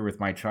interfere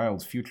with my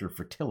child's future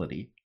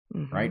fertility,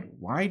 right?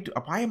 Why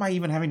am I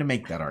even having to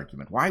make that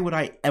argument? Why would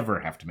I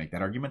ever have to make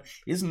that argument?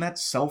 Isn't that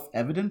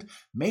self-evident?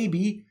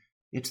 Maybe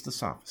it's the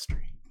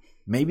sophistry.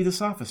 Maybe the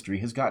sophistry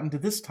has gotten to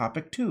this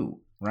topic too,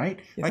 right?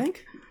 You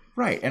think?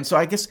 Right. And so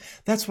I guess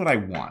that's what I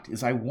want,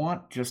 is I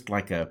want just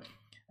like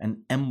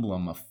an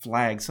emblem, a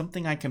flag,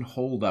 something I can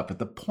hold up. At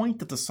the point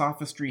that the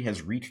sophistry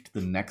has reached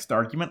the next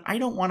argument, I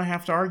don't want to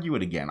have to argue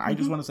it again. I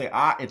just want to say,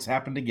 it's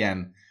happened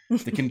again.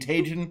 The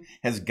contagion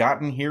has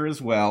gotten here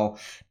as well.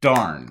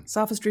 Darn.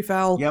 Sophistry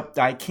foul. Yep.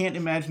 I can't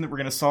imagine that we're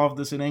going to solve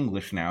this in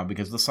English now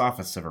because the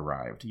sophists have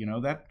arrived.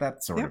 That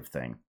sort of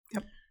thing.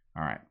 Yep.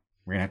 All right.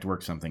 We're going to have to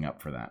work something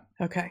up for that.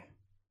 Okay.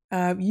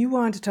 You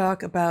wanted to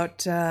talk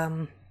about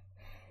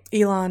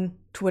Elon,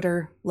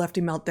 Twitter,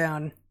 lefty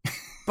meltdown,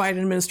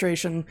 Biden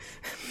administration,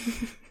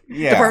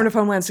 Department of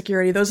Homeland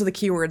Security. Those are the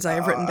keywords I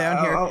have written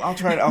down here.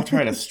 I'll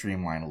try to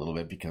streamline a little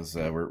bit because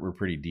we're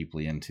pretty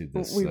deeply into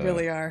this. We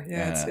really are.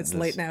 Yeah, it's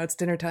late now. It's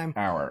dinner time.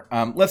 Hour.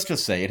 Let's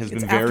just say it's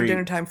been after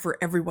dinner time for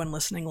everyone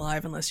listening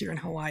live, unless you're in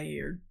Hawaii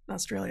or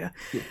Australia.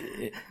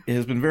 It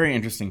has been very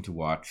interesting to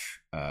watch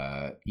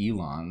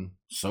Elon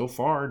so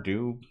far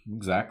do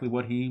exactly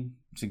what he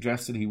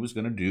suggested he was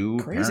going to do.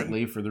 Crazy.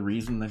 Apparently for the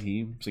reason that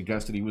he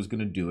suggested he was going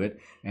to do it,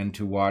 and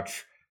to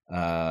watch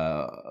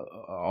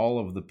all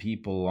of the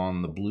people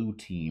on the blue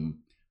team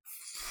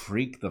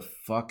freak the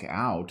fuck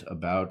out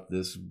about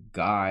this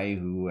guy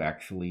who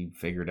actually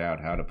figured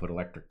out how to put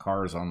electric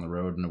cars on the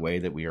road in a way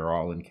that we are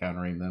all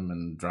encountering them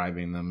and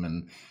driving them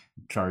and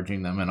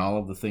charging them and all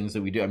of the things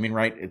that we do. I mean,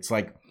 right? It's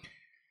like,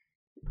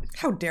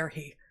 how dare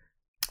he?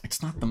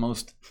 It's not the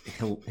most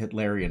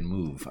Hitlerian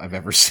move I've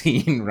ever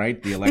seen,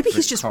 right? The electric Maybe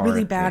he's just car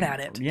really bad thing. at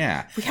it.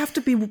 Yeah. We have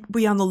to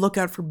be on the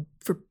lookout for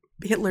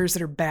Hitlers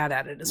that are bad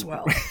at it as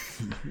well.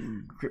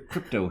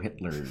 Crypto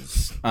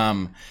Hitlers.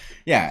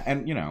 Yeah,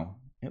 and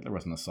Hitler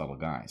wasn't a subtle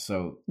guy.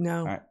 So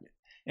no.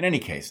 In any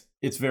case,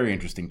 it's very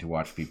interesting to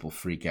watch people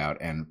freak out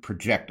and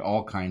project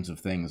all kinds of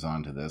things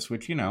onto this,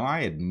 which,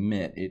 I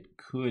admit it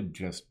could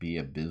just be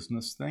a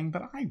business thing,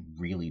 but I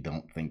really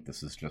don't think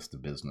this is just a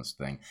business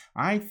thing.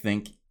 I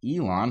think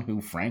Elon,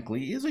 who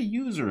frankly is a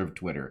user of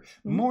Twitter,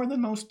 more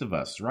than most of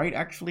us, right,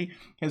 actually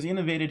has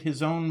innovated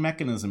his own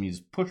mechanism.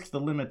 He's pushed the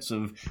limits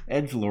of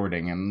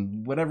edgelording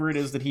and whatever it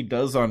is that he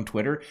does on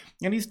Twitter,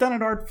 and he's done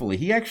it artfully.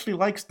 He actually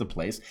likes the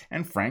place,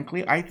 and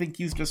frankly, I think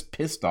he's just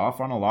pissed off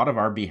on a lot of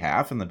our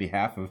behalf and the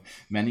behalf of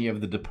many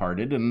of the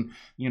departed, and,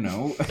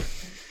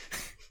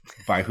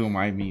 by whom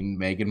I mean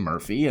Meghan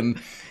Murphy. And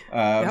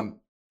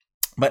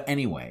But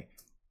anyway,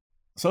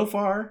 so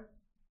far,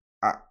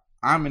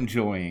 I'm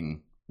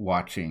enjoying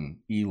watching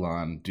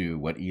Elon do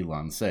what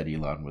Elon said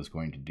Elon was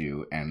going to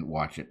do and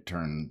watch it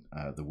turn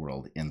the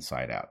world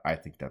inside out. I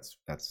think that's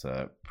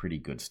pretty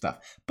good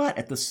stuff. But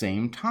at the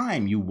same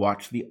time, you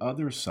watch the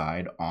other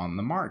side on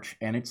the march,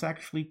 and it's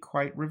actually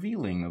quite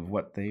revealing of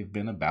what they've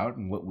been about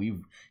and what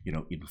we've,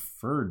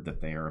 inferred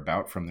that they are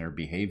about from their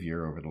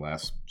behavior over the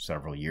last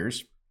several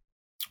years.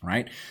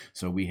 Right.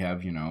 So we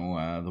have,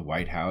 the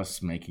White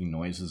House making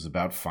noises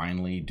about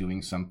finally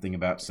doing something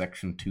about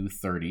Section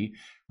 230.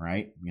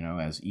 Right.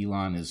 As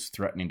Elon is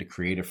threatening to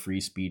create a free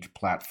speech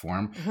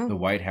platform, the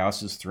White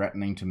House is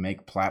threatening to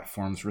make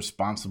platforms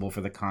responsible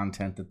for the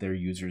content that their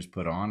users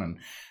put on and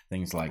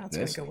things like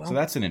this. So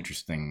that's an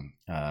interesting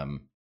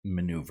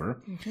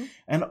maneuver.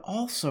 And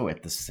also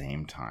at the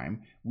same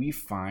time, we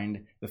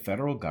find the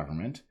federal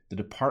government, the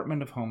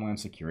Department of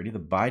Homeland Security, the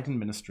Biden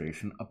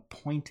administration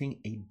appointing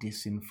a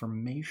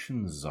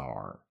disinformation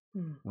czar,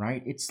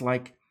 right? It's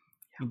like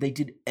they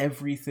did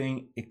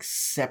everything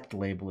except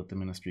label it the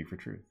Ministry for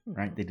Truth,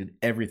 right? They did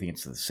everything.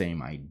 It's the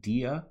same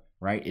idea,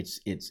 right?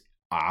 It's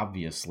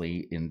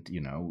obviously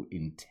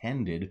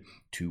intended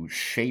to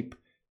shape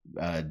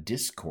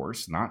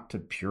discourse, not to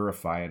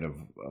purify it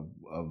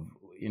of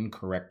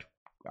incorrect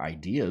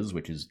ideas,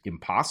 which is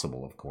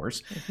impossible, of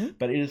course,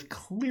 but it is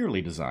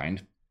clearly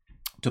designed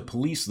to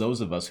police those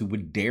of us who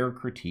would dare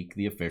critique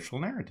the official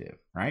narrative,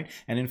 right?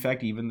 And in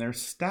fact, even their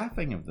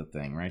staffing of the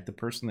thing, right? The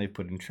person they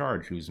put in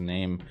charge, whose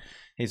name...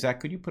 Hey, Zach,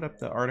 could you put up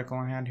the article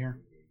I had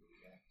here?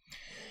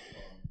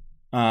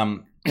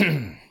 All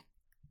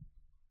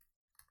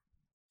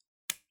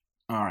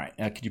right.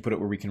 Could you put it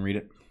where we can read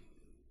it?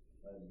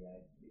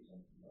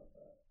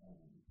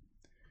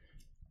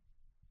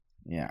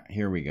 Yeah,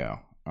 here we go.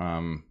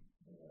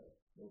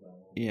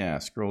 Yeah,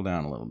 scroll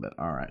down a little bit.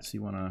 All right, so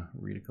you want to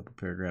read a couple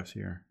paragraphs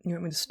here? You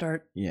want me to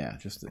start? Yeah,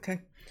 just...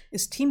 Okay.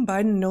 Is Team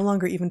Biden no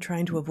longer even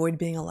trying to avoid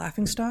being a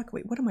laughingstock?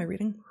 Wait, what am I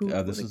reading?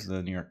 This is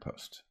the New York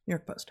Post. New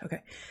York Post,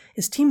 okay.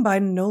 Is Team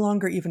Biden no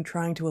longer even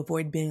trying to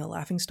avoid being a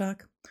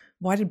laughingstock?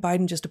 Why did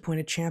Biden just appoint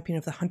a champion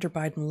of the Hunter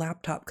Biden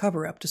laptop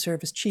cover-up to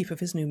serve as chief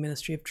of his new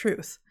Ministry of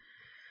Truth?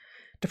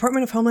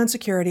 Department of Homeland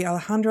Security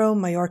Alejandro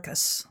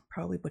Mayorkas,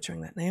 probably butchering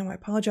that name, I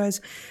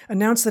apologize,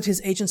 announced that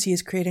his agency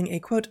is creating a,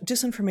 quote,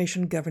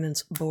 disinformation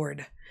governance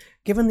board.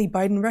 Given the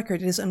Biden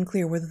record, it is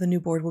unclear whether the new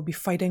board will be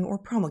fighting or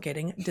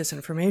promulgating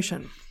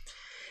disinformation.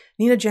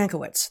 Nina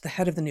Jankowicz, the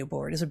head of the new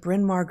board, is a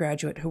Bryn Mawr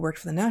graduate who worked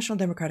for the National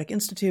Democratic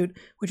Institute,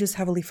 which is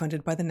heavily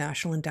funded by the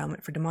National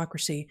Endowment for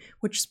Democracy,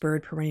 which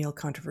spurred perennial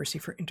controversy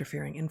for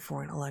interfering in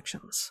foreign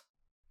elections.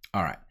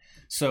 All right.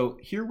 So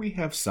here we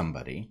have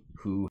somebody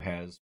who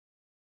has...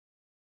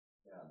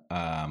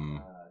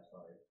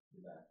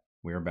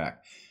 We're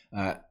back.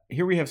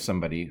 Here we have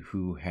somebody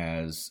who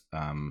has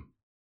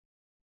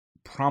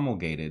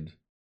promulgated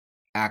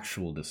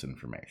actual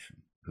disinformation,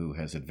 who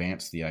has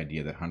advanced the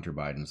idea that Hunter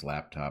Biden's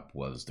laptop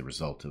was the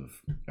result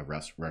of a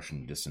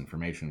Russian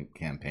disinformation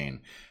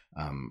campaign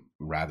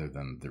rather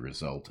than the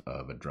result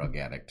of a drug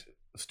addict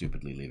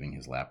stupidly leaving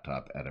his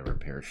laptop at a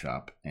repair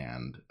shop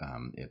and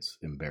its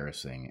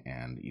embarrassing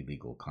and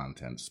illegal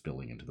content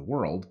spilling into the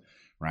world.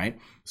 Right?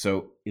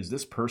 So is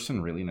this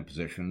person really in a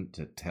position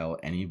to tell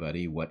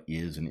anybody what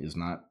is and is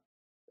not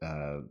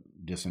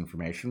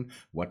disinformation?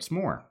 What's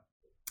more,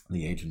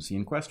 the agency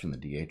in question, the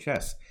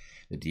DHS.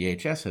 The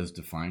DHS has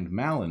defined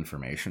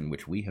malinformation,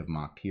 which we have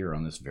mocked here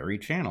on this very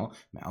channel,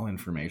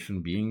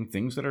 malinformation being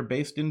things that are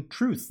based in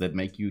truth that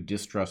make you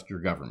distrust your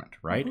government,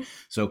 right?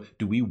 So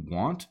do we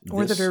want this?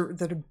 Or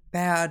that are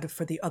bad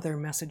for the other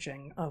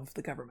messaging of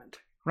the government.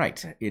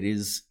 Right. It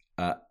is...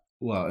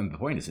 Well, and the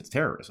point is it's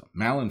terrorism.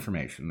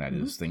 Malinformation, that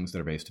is things that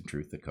are based in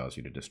truth that cause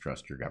you to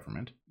distrust your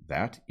government.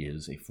 That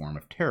is a form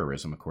of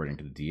terrorism, according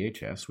to the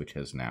DHS, which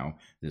has now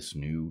this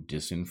new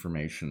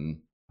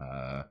disinformation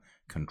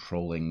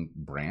controlling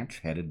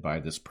branch headed by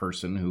this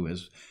person who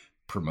has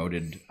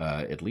promoted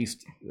at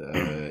least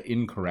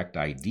incorrect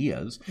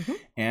ideas.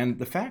 And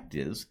the fact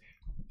is,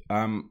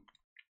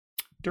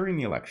 during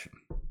the election,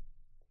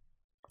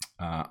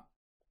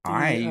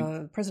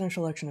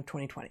 presidential election of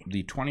 2020.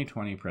 The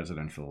 2020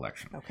 presidential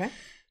election. Okay.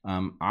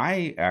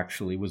 I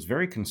actually was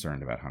very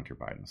concerned about Hunter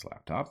Biden's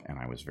laptop, and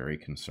I was very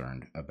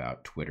concerned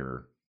about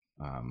Twitter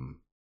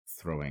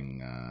throwing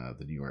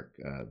the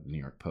New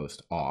York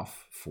Post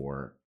off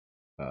for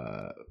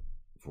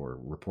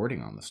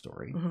reporting on the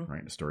story,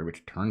 right? A story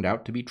which turned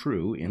out to be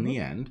true in the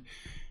end.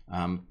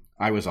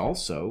 I was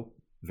also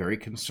very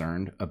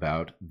concerned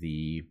about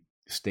the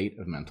state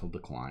of mental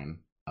decline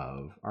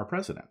of our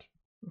president,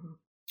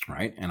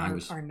 right? And I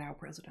was our now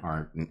president,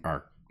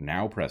 our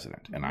now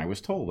president, and I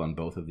was told on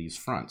both of these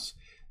fronts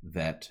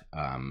that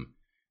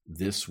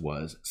this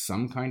was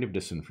some kind of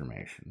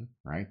disinformation,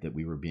 right? That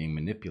we were being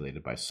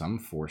manipulated by some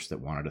force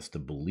that wanted us to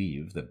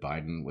believe that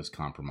Biden was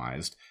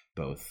compromised,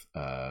 both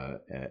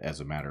as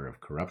a matter of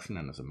corruption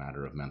and as a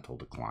matter of mental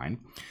decline.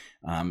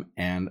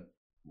 And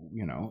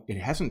it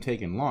hasn't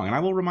taken long. And I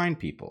will remind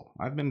people,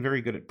 I've been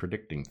very good at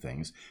predicting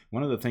things.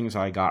 One of the things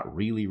I got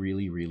really,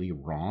 really, really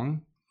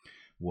wrong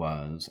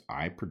was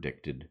I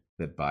predicted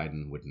that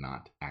Biden would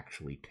not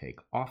actually take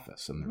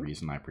office. And the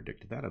reason I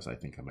predicted that, as I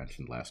think I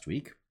mentioned last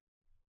week,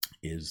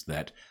 is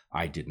that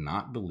I did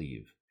not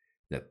believe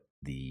that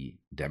the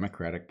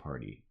Democratic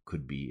Party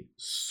could be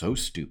so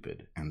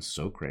stupid and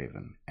so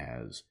craven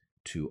as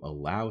to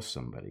allow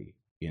somebody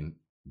in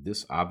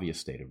this obvious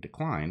state of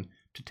decline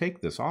to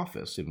take this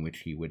office, in which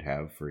he would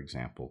have, for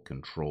example,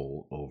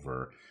 control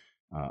over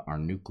our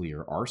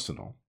nuclear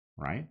arsenal,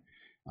 right?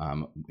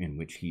 In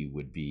which he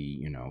would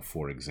be,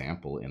 for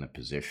example, in a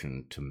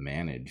position to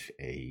manage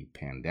a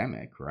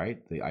pandemic,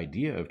 right? The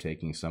idea of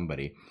taking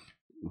somebody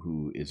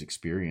who is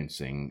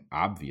experiencing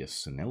obvious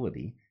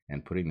senility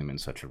and putting them in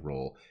such a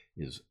role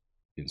is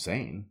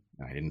insane.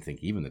 I didn't think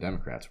even the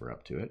Democrats were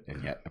up to it,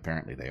 and yet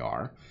apparently they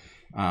are.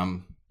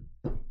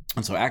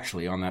 And so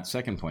actually, on that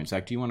second point,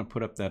 Zach, do you want to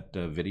put up that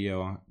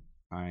video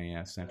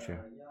I sent you?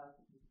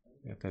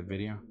 Got that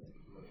video?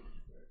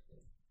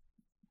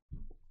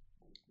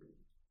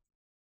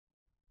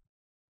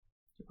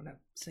 You want to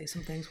say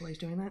some things while he's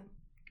doing that?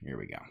 Here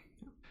we go.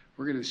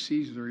 We're going to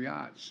seize their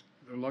yachts,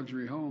 their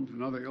luxury homes,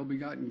 and other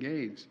ill-begotten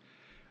gains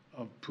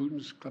of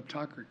Putin's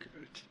kleptocracy.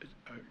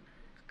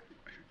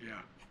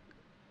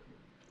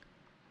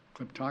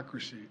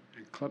 Kleptocracy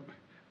and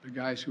the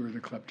guys who are the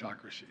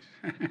kleptocracies.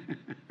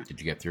 Did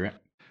you get through it?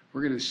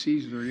 We're going to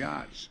seize their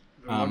yachts,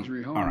 their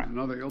luxury homes, all right. and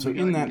other ill-begotten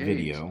So in that gains.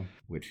 video,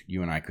 which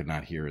you and I could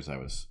not hear as I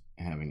was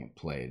having it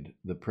played,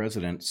 the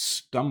president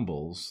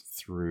stumbles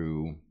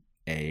through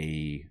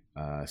a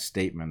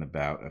statement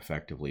about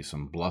effectively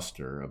some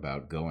bluster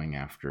about going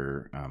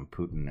after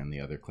Putin and the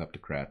other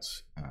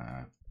kleptocrats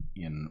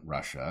in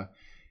Russia.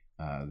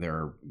 There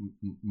are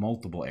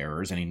multiple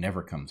errors, and he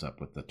never comes up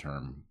with the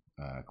term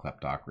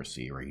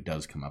kleptocracy, or he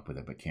does come up with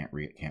it but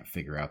can't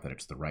figure out that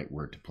it's the right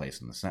word to place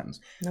in the sentence.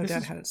 No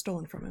doubt had it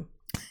stolen from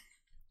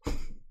him.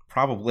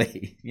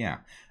 Probably, yeah.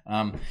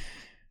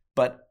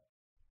 But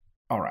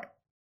all right,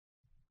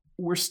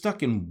 we're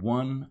stuck in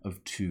one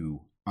of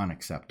two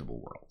unacceptable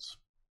worlds.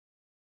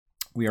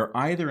 We are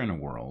either in a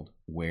world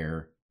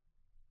where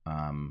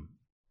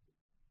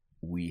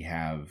we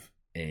have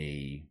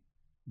a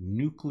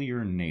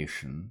nuclear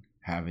nation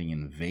having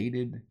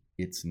invaded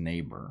its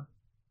neighbor,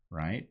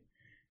 right?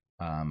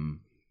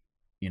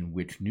 In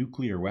which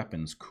nuclear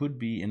weapons could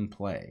be in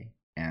play,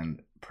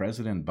 and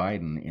President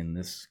Biden, in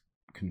this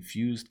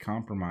confused,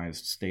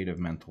 compromised state of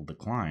mental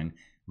decline,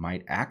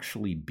 might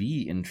actually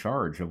be in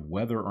charge of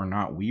whether or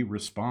not we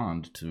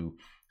respond to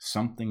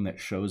something that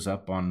shows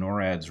up on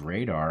NORAD's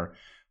radar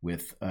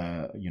with,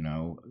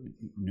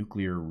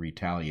 nuclear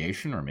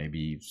retaliation, or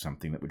maybe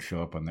something that would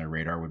show up on their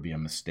radar would be a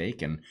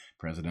mistake, and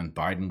President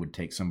Biden would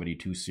take somebody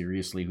too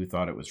seriously who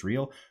thought it was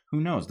real.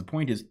 Who knows? The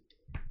point is,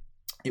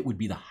 it would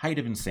be the height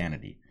of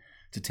insanity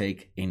to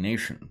take a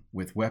nation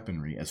with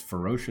weaponry as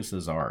ferocious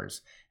as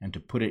ours and to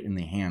put it in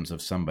the hands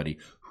of somebody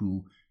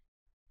who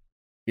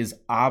is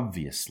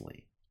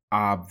obviously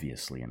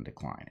in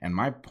decline. And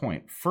my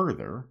point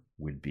further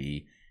would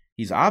be,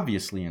 he's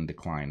obviously in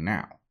decline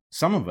now.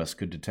 Some of us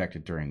could detect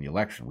it during the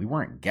election. We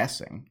weren't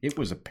guessing. It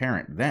was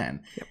apparent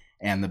then. Yep.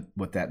 And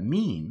what that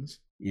means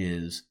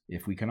is,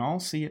 if we can all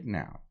see it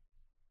now,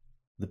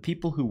 the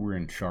people who were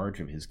in charge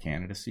of his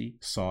candidacy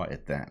saw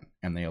it then,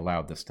 and they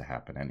allowed this to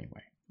happen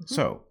anyway. Mm-hmm.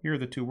 So here are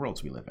the two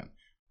worlds we live in.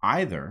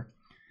 Either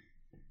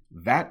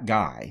that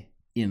guy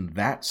in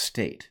that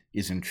state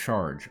is in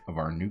charge of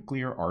our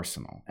nuclear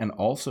arsenal and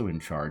also in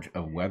charge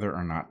of whether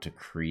or not to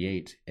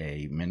create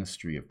a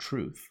ministry of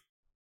truth,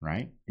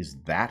 right? Is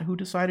that who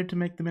decided to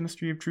make the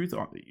ministry of truth?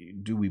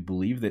 Do we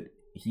believe that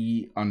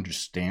he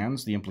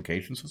understands the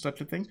implications of such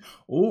a thing?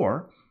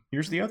 Or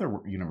here's the other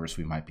universe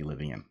we might be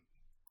living in.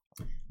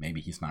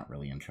 Maybe he's not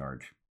really in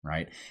charge,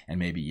 right? And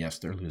maybe, yes,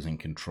 they're losing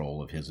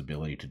control of his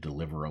ability to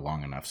deliver a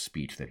long enough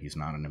speech that he's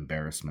not an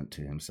embarrassment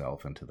to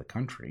himself and to the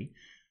country.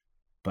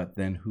 But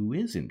then who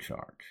is in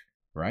charge,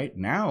 right?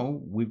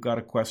 Now we've got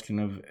a question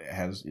of,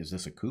 is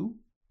this a coup,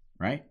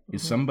 right? Mm-hmm.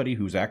 Is somebody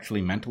who's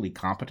actually mentally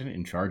competent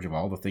in charge of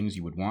all the things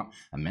you would want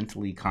a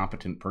mentally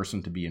competent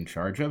person to be in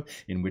charge of?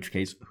 In which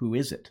case, who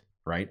is it,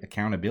 right?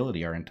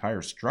 Accountability, our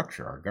entire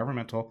structure, our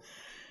governmental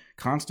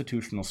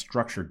constitutional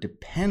structure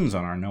depends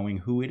on our knowing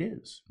who it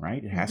is,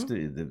 right? It has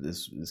to,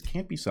 this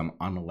can't be some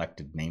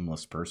unelected,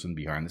 nameless person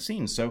behind the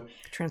scenes. So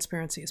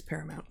transparency is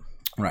paramount.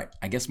 Right.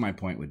 I guess my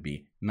point would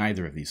be,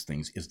 neither of these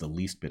things is the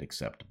least bit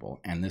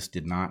acceptable. And this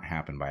did not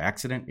happen by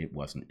accident. It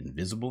wasn't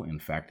invisible. In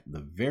fact,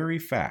 the very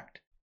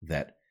fact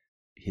that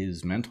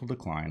his mental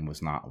decline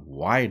was not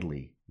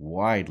widely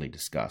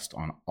discussed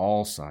on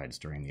all sides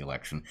during the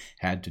election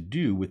had to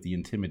do with the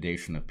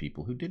intimidation of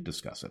people who did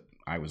discuss it.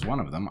 I was one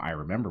of them. I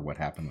remember what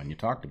happened when you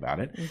talked about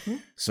it. Mm-hmm.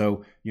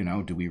 So,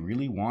 do we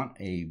really want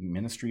a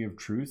ministry of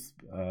truth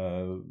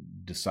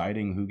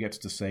deciding who gets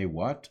to say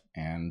what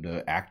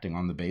and acting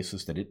on the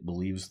basis that it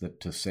believes that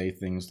to say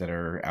things that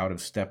are out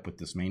of step with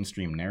this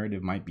mainstream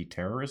narrative might be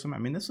terrorism? I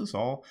mean, this is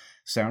all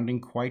sounding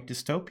quite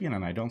dystopian,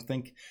 and I don't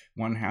think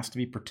one has to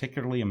be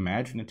particularly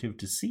imaginative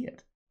to see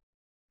it.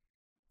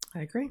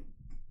 I agree.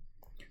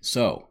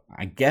 So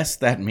I guess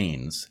that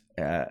means,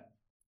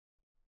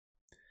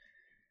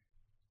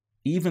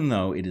 even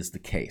though it is the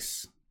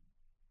case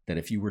that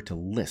if you were to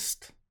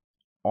list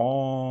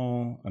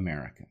all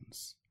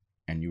Americans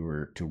and you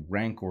were to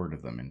rank order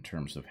them in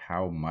terms of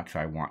how much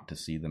I want to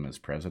see them as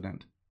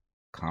president,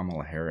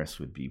 Kamala Harris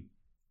would be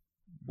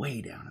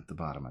way down at the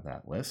bottom of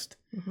that list.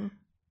 Mm-hmm.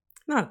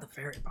 Not at the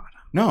very bottom.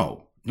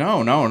 No.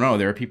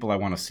 There are people I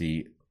want to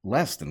see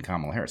less than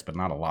Kamala Harris, but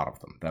not a lot of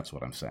them. That's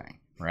what I'm saying.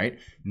 Right?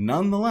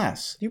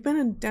 Nonetheless, You've been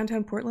in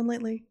downtown Portland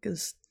lately?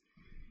 Because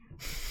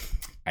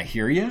I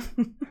hear you.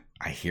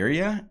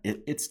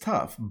 It's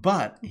tough,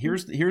 but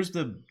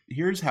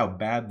here's how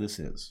bad this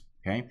is.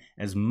 Okay,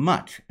 as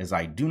much as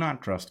I do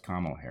not trust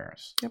Kamala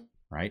Harris, Yep.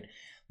 Right,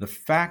 the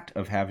fact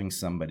of having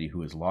somebody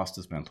who has lost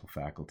his mental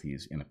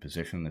faculties in a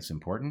position this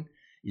important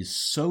is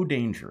so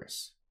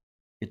dangerous.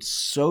 It's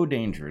so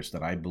dangerous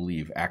that I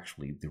believe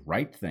actually the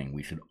right thing,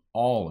 we should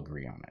all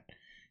agree on it,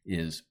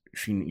 is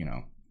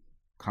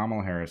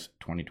Kamala Harris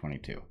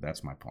 2022.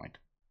 That's my point.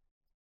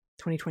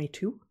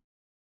 2022?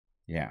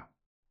 Yeah.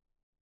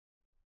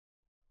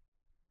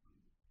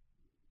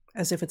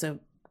 As if it's a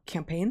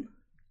campaign?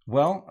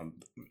 Well,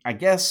 I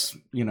guess,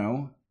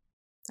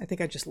 I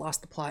think I just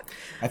lost the plot.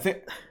 I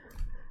think,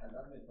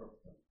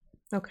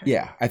 Okay.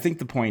 yeah, I think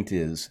the point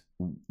is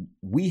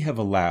we have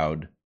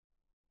allowed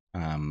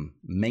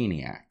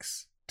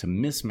maniacs to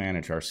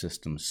mismanage our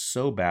system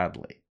so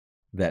badly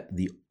that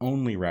the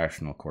only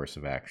rational course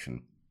of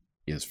action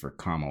is for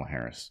Kamala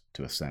Harris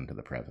to ascend to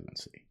the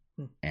presidency.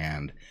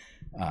 And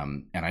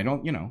I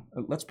don't,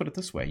 let's put it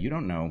this way. You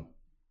don't know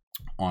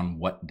on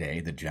what day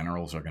the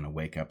generals are going to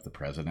wake up the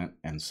president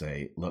and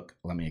say, look,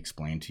 let me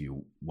explain to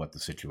you what the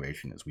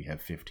situation is. We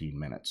have 15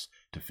 minutes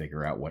to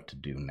figure out what to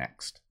do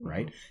next,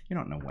 right? Mm-hmm. You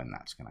don't know when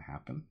that's going to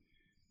happen.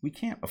 We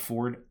can't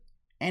afford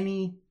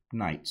any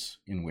nights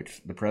in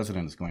which the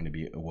president is going to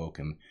be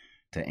awoken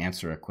to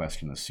answer a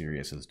question as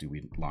serious as do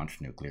we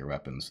launch nuclear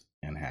weapons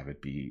and have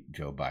it be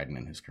Joe Biden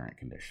in his current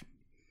condition.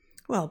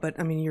 Well, but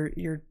I mean,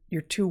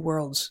 your two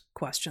worlds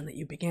question that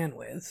you began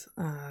with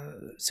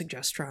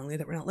suggests strongly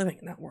that we're not living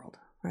in that world,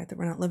 right? That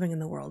we're not living in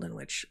the world in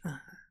which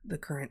the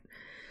current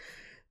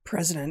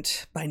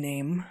president by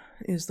name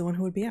is the one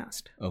who would be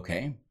asked.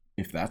 Okay.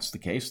 If that's the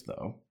case,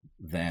 though,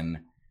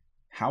 then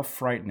how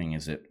frightening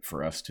is it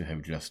for us to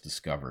have just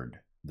discovered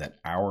that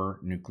our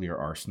nuclear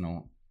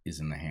arsenal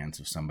is in the hands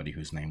of somebody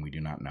whose name we do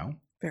not know?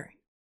 Very.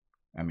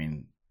 I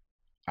mean,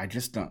 I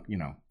just don't,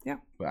 Yeah.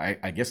 But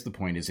I guess the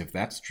point is, if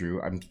that's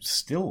true, I'm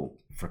still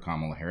for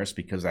Kamala Harris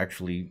because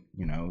actually,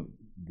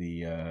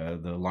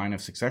 the line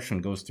of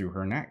succession goes through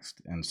her next.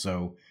 And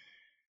so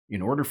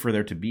in order for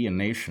there to be a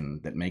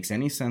nation that makes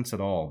any sense at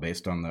all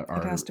based on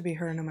it has to be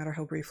her no matter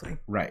how briefly.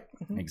 Right.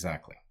 Mm-hmm.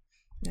 Exactly.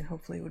 And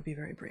hopefully it would be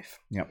very brief.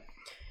 Yep.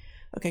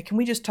 Okay. Can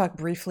we just talk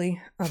briefly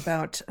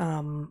about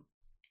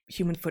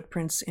human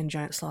footprints in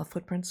giant sloth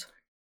footprints?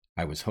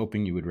 I was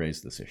hoping you would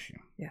raise this issue.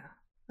 Yeah.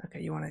 Okay,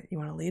 you want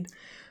to lead?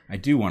 I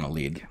do want to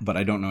lead, but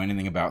I don't know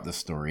anything about this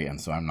story, and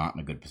so I'm not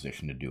in a good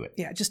position to do it.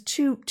 Yeah, just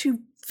two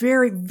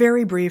very,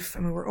 very brief. I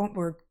mean,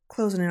 we're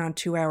closing in on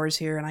 2 hours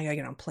here, and I gotta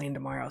get on a plane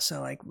tomorrow, so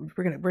like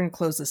we're gonna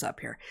close this up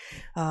here.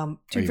 Are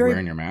you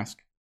wearing your mask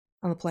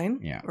on the plane?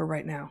 Yeah. Or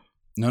right now?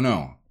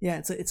 No. Yeah,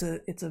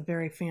 it's a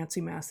very fancy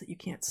mask that you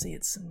can't see.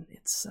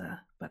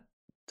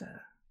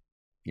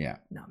 Yeah.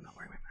 No, I'm not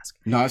wearing my mask.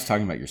 No, I was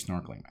talking about your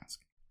snorkeling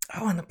mask.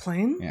 Oh, on the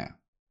plane? Yeah.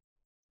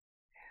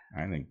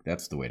 I think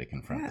that's the way to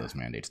confront those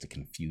mandates, to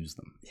confuse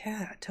them.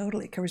 Yeah,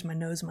 totally. It covers my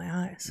nose and my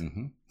eyes.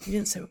 Mm-hmm. You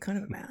didn't say what kind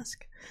of a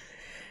mask.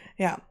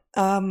 Yeah.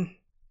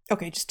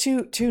 Okay, just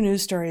two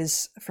news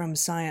stories from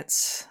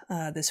Science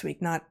this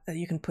week. Not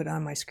you can put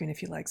on my screen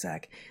if you like,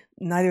 Zach.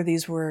 Neither of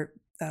these were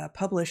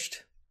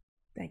published.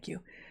 Thank you.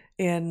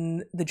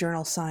 In the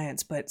journal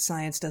Science, but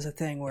Science does a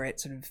thing where it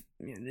sort of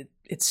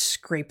it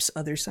scrapes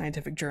other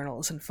scientific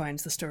journals and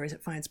finds the stories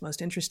it finds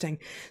most interesting.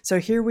 So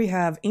here we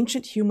have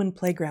ancient human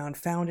playground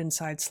found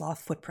inside sloth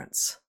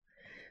footprints.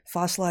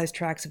 Fossilized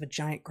tracks of a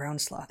giant ground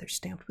sloth are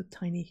stamped with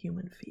tiny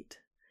human feet.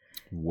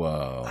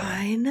 Whoa!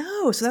 I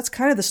know. So that's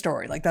kind of the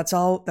story. Like that's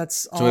all.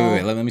 So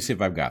wait. Let me see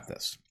if I've got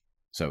this.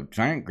 So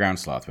giant ground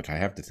sloth, which I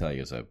have to tell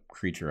you is a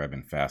creature I've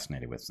been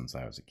fascinated with since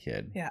I was a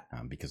kid. Yeah.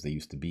 Because they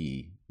used to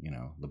be,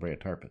 La Brea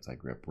Tar Pits. I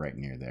grew up right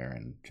near there,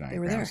 and giant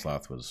ground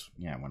sloth was,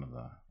 one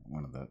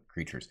of the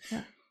creatures.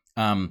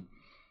 Yeah.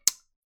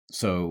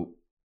 So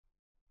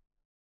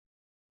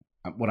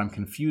what I'm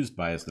confused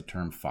by is the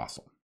term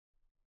fossil.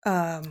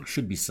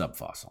 Should be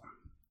subfossil.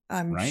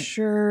 I'm right?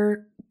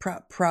 sure,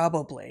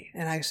 probably.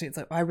 And actually,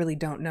 I really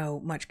don't know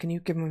much. Can you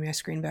give me my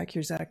screen back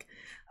here, Zach?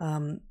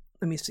 Let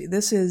me see.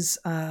 This is,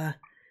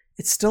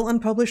 it's still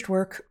unpublished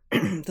work.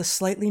 The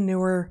slightly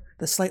newer,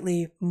 the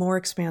slightly more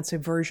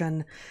expansive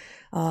version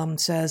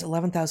says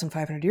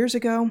 11,500 years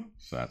ago.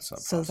 So that's subfossil.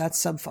 So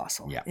that's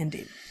subfossil, Yeah.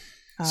 indeed.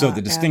 So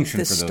the distinction for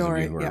this those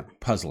story, of you who are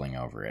puzzling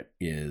over it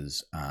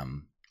is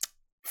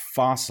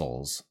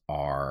fossils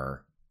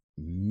are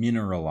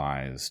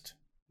mineralized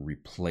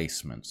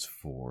replacements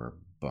for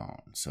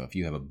bone. So if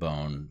you have a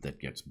bone that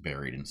gets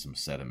buried in some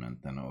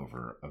sediment, then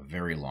over a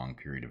very long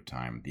period of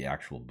time, the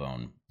actual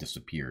bone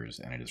disappears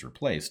and it is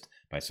replaced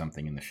by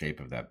something in the shape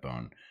of that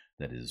bone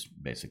that is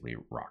basically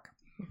rock.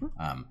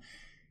 Mhm.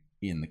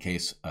 In the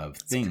case of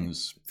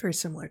things... Very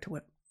similar to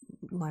what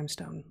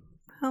limestone...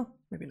 Oh,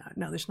 maybe not.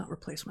 No, there's not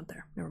replacement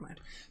there. Never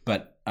mind.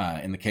 But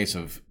in the case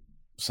of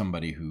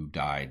somebody who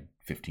died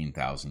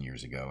 15,000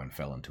 years ago and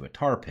fell into a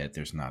tar pit,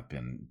 there's not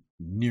been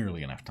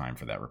nearly enough time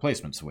for that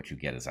replacement. So what you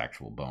get is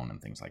actual bone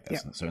and things like that.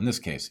 Yeah. So in this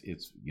case,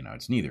 it's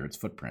neither. It's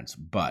footprints,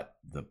 but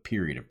the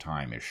period of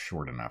time is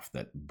short enough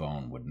that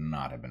bone would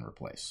not have been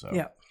replaced. So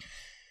yeah.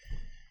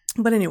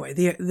 But anyway,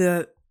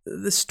 the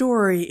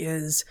story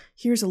is,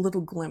 here's a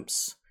little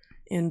glimpse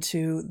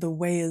into the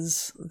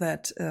ways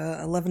that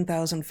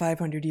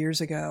 11,500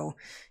 years ago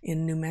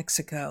in New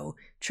Mexico,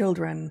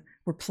 children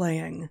were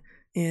playing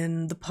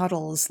in the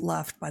puddles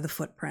left by the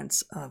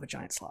footprints of a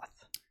giant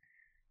sloth.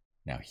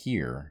 Now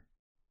here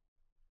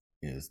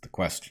is the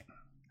question.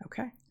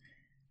 Okay.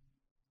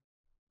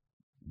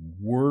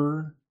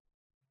 Were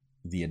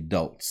the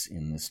adults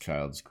in this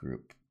child's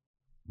group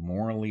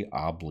morally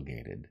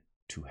obligated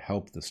to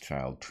help this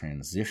child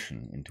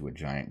transition into a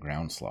giant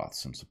ground sloth,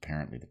 since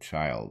apparently the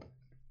child,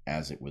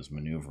 as it was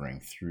maneuvering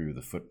through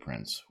the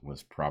footprints,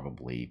 was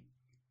probably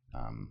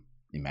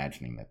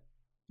imagining that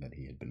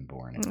he had been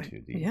born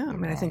into the... Yeah, the I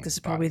mean, I think wrong this is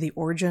body. probably the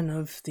origin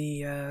of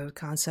the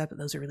concept that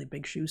those are really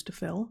big shoes to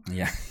fill.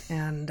 Yeah.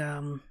 And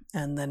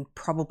then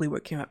probably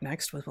what came up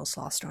next was, well,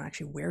 sloths don't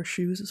actually wear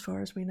shoes as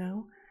far as we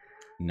know.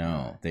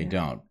 No, they Yeah,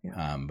 don't.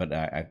 yeah. But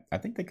I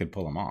think they could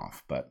pull them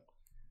off, but...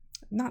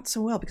 Not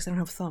so well because they don't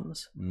have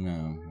thumbs.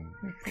 No.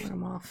 They're pulling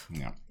them off.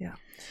 Yeah. Yeah.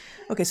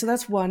 Okay, so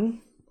that's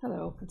one.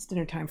 Hello, it's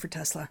dinner time for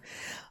Tesla.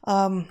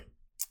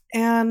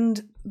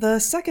 And the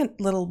second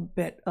little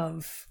bit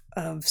of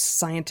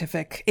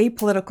scientific,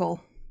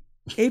 apolitical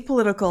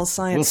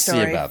science We'll see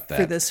story about that.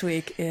 for this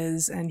week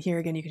is, and here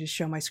again you can just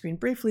show my screen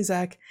briefly,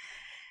 Zach,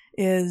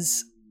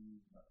 is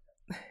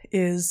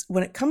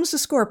when it comes to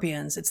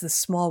scorpions, it's the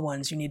small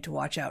ones you need to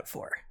watch out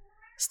for.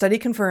 Study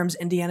confirms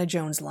Indiana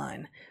Jones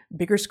line.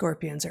 Bigger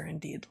scorpions are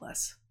indeed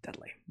less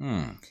deadly.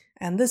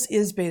 And this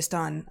is based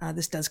on,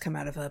 this does come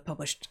out of a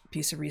published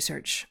piece of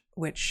research,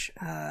 which,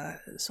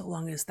 so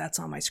long as that's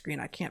on my screen,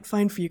 I can't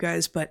find for you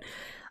guys, but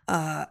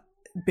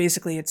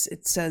basically it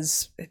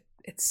says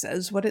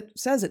what it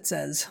says it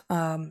says.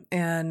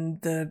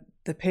 And the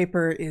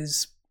paper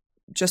is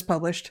just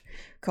published,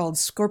 called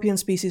Scorpion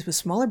Species with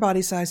Smaller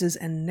Body Sizes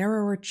and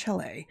Narrower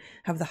Chellae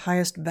Have the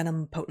Highest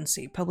Venom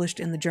Potency,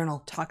 published in the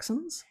journal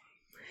Toxins.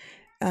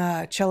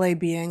 Chellae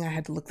being, I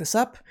had to look this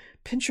up,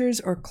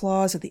 pinchers or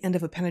claws at the end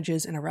of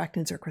appendages in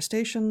arachnids or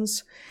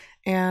crustaceans.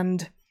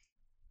 And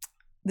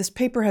this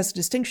paper has a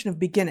distinction of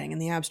beginning in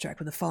the abstract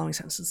with the following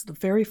sentences. The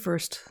very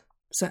first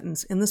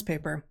sentence in this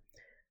paper: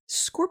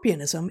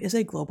 Scorpionism is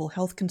a global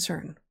health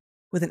concern,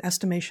 with an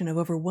estimation of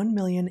over 1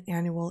 million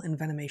annual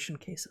envenomation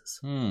cases.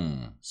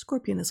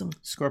 Scorpionism.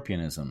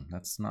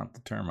 That's not the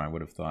term I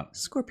would have thought.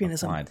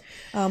 Scorpionism.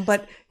 Applied.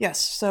 But yes,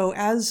 so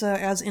as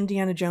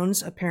Indiana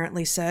Jones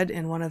apparently said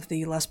in one of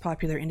the less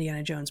popular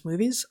Indiana Jones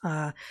movies,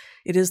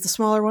 it is the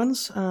smaller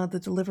ones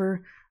that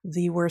deliver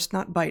the worst,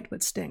 not bite,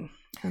 but sting.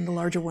 And the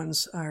larger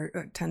ones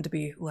tend to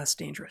be less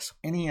dangerous.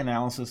 Any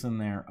analysis in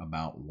there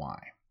about why?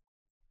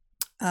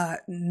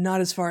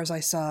 Not as far as I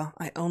saw.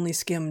 I only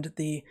skimmed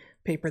the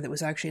paper that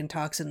was actually in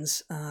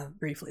Toxins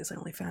briefly, as I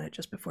only found it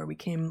just before we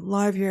came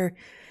live here.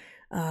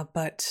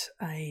 But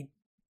I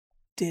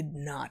did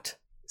not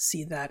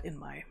see that in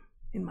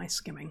my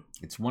skimming.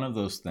 It's one of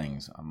those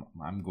things.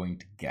 I'm going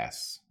to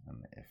guess,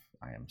 and if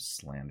I am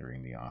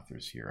slandering the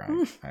authors here,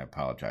 I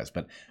apologize.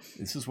 But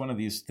this is one of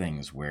these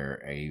things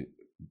where a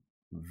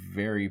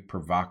very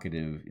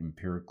provocative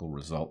empirical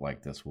result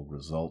like this will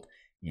result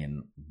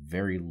in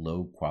very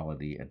low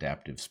quality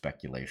adaptive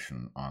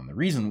speculation on the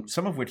reason,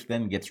 some of which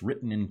then gets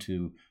written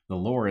into the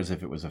lore as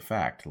if it was a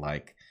fact,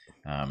 like,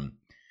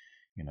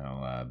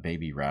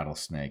 baby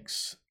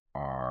rattlesnakes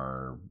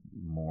are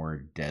more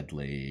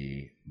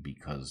deadly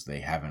because they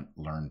haven't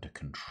learned to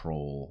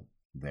control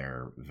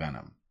their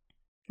venom.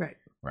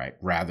 Right.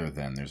 Rather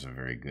than there's a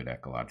very good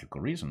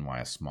ecological reason why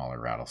a smaller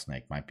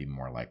rattlesnake might be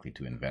more likely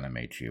to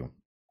envenomate you.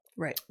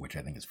 Right. Which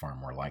I think is far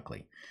more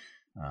likely.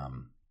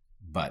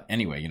 But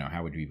anyway,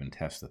 how would you even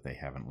test that they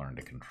haven't learned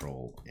to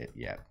control it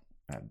yet?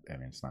 I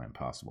mean, it's not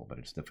impossible, but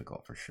it's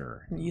difficult for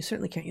sure. You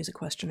certainly can't use a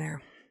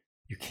questionnaire.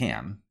 You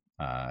can,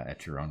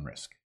 at your own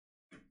risk.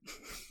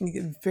 You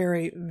get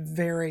very,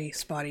 very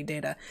spotty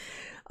data.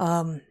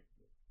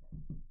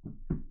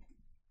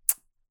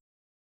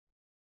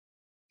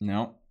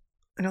 No.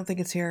 I don't think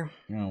it's here,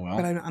 Oh, well.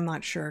 but I'm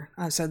not sure.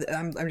 I'm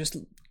just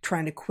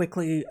trying to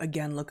quickly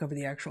again look over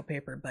the actual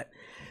paper, but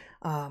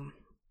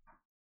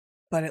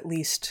at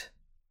least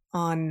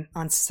on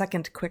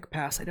second quick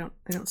pass, I don't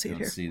see it Don't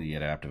here. see the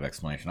adaptive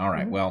explanation. All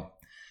right. Well,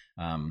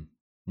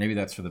 maybe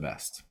that's for the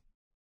best.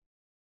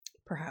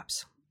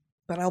 Perhaps,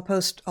 but I'll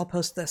post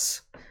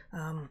this.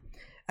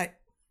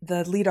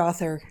 The lead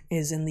author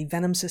is in the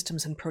Venom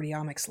Systems and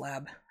Proteomics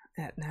Lab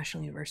at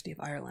National University of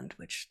Ireland,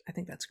 which I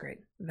think that's great.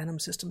 Venom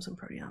Systems and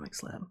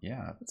Proteomics Lab.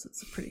 Yeah. It's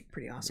a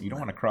pretty awesome. You don't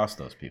lab. want to cross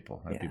those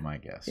people. That'd be my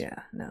guess. Yeah,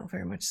 no,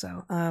 very much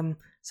so.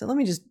 So let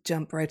me just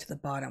jump right to the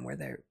bottom where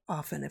they're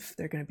often, if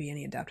there are going to be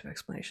any adaptive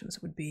explanations,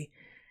 it would be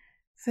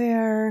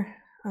there.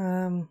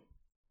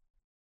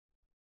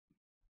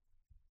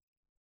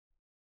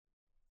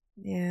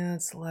 Yeah,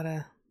 it's a lot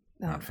of...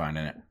 Not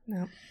finding it.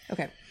 No.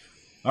 Okay.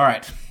 All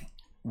right.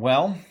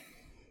 Well,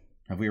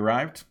 have we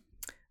arrived?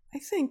 I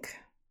think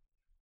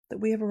that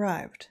we have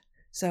arrived.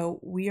 So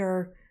we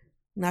are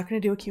not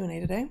going to do a Q&A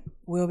today.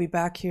 We'll be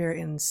back here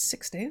in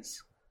 6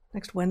 days.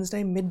 Next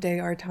Wednesday, midday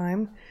our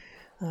time.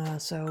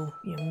 So,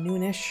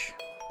 noonish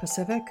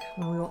Pacific.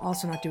 We will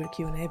also not do a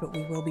Q&A, but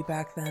we will be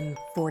back then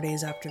 4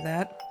 days after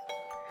that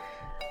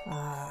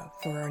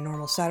for our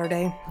normal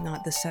Saturday.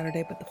 Not this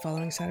Saturday, but the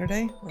following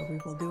Saturday, where we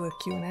will do a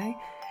Q&A.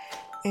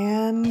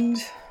 And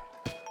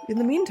in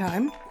the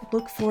meantime,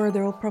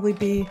 there will probably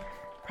be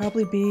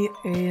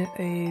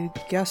a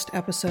guest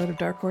episode of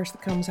Dark Horse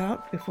that comes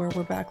out before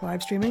we're back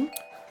live streaming.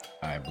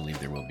 I believe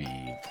there will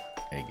be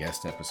a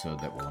guest episode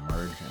that will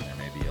emerge, and there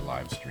may be a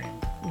live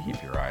stream.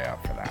 Keep your eye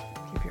out for that.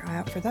 Keep your eye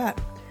out for that.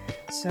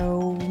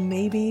 So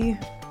maybe,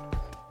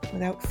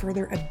 without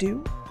further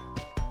ado,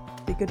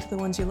 be good to the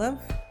ones you love,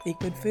 eat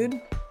good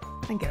food,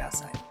 and get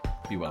outside.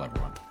 Be well,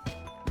 everyone.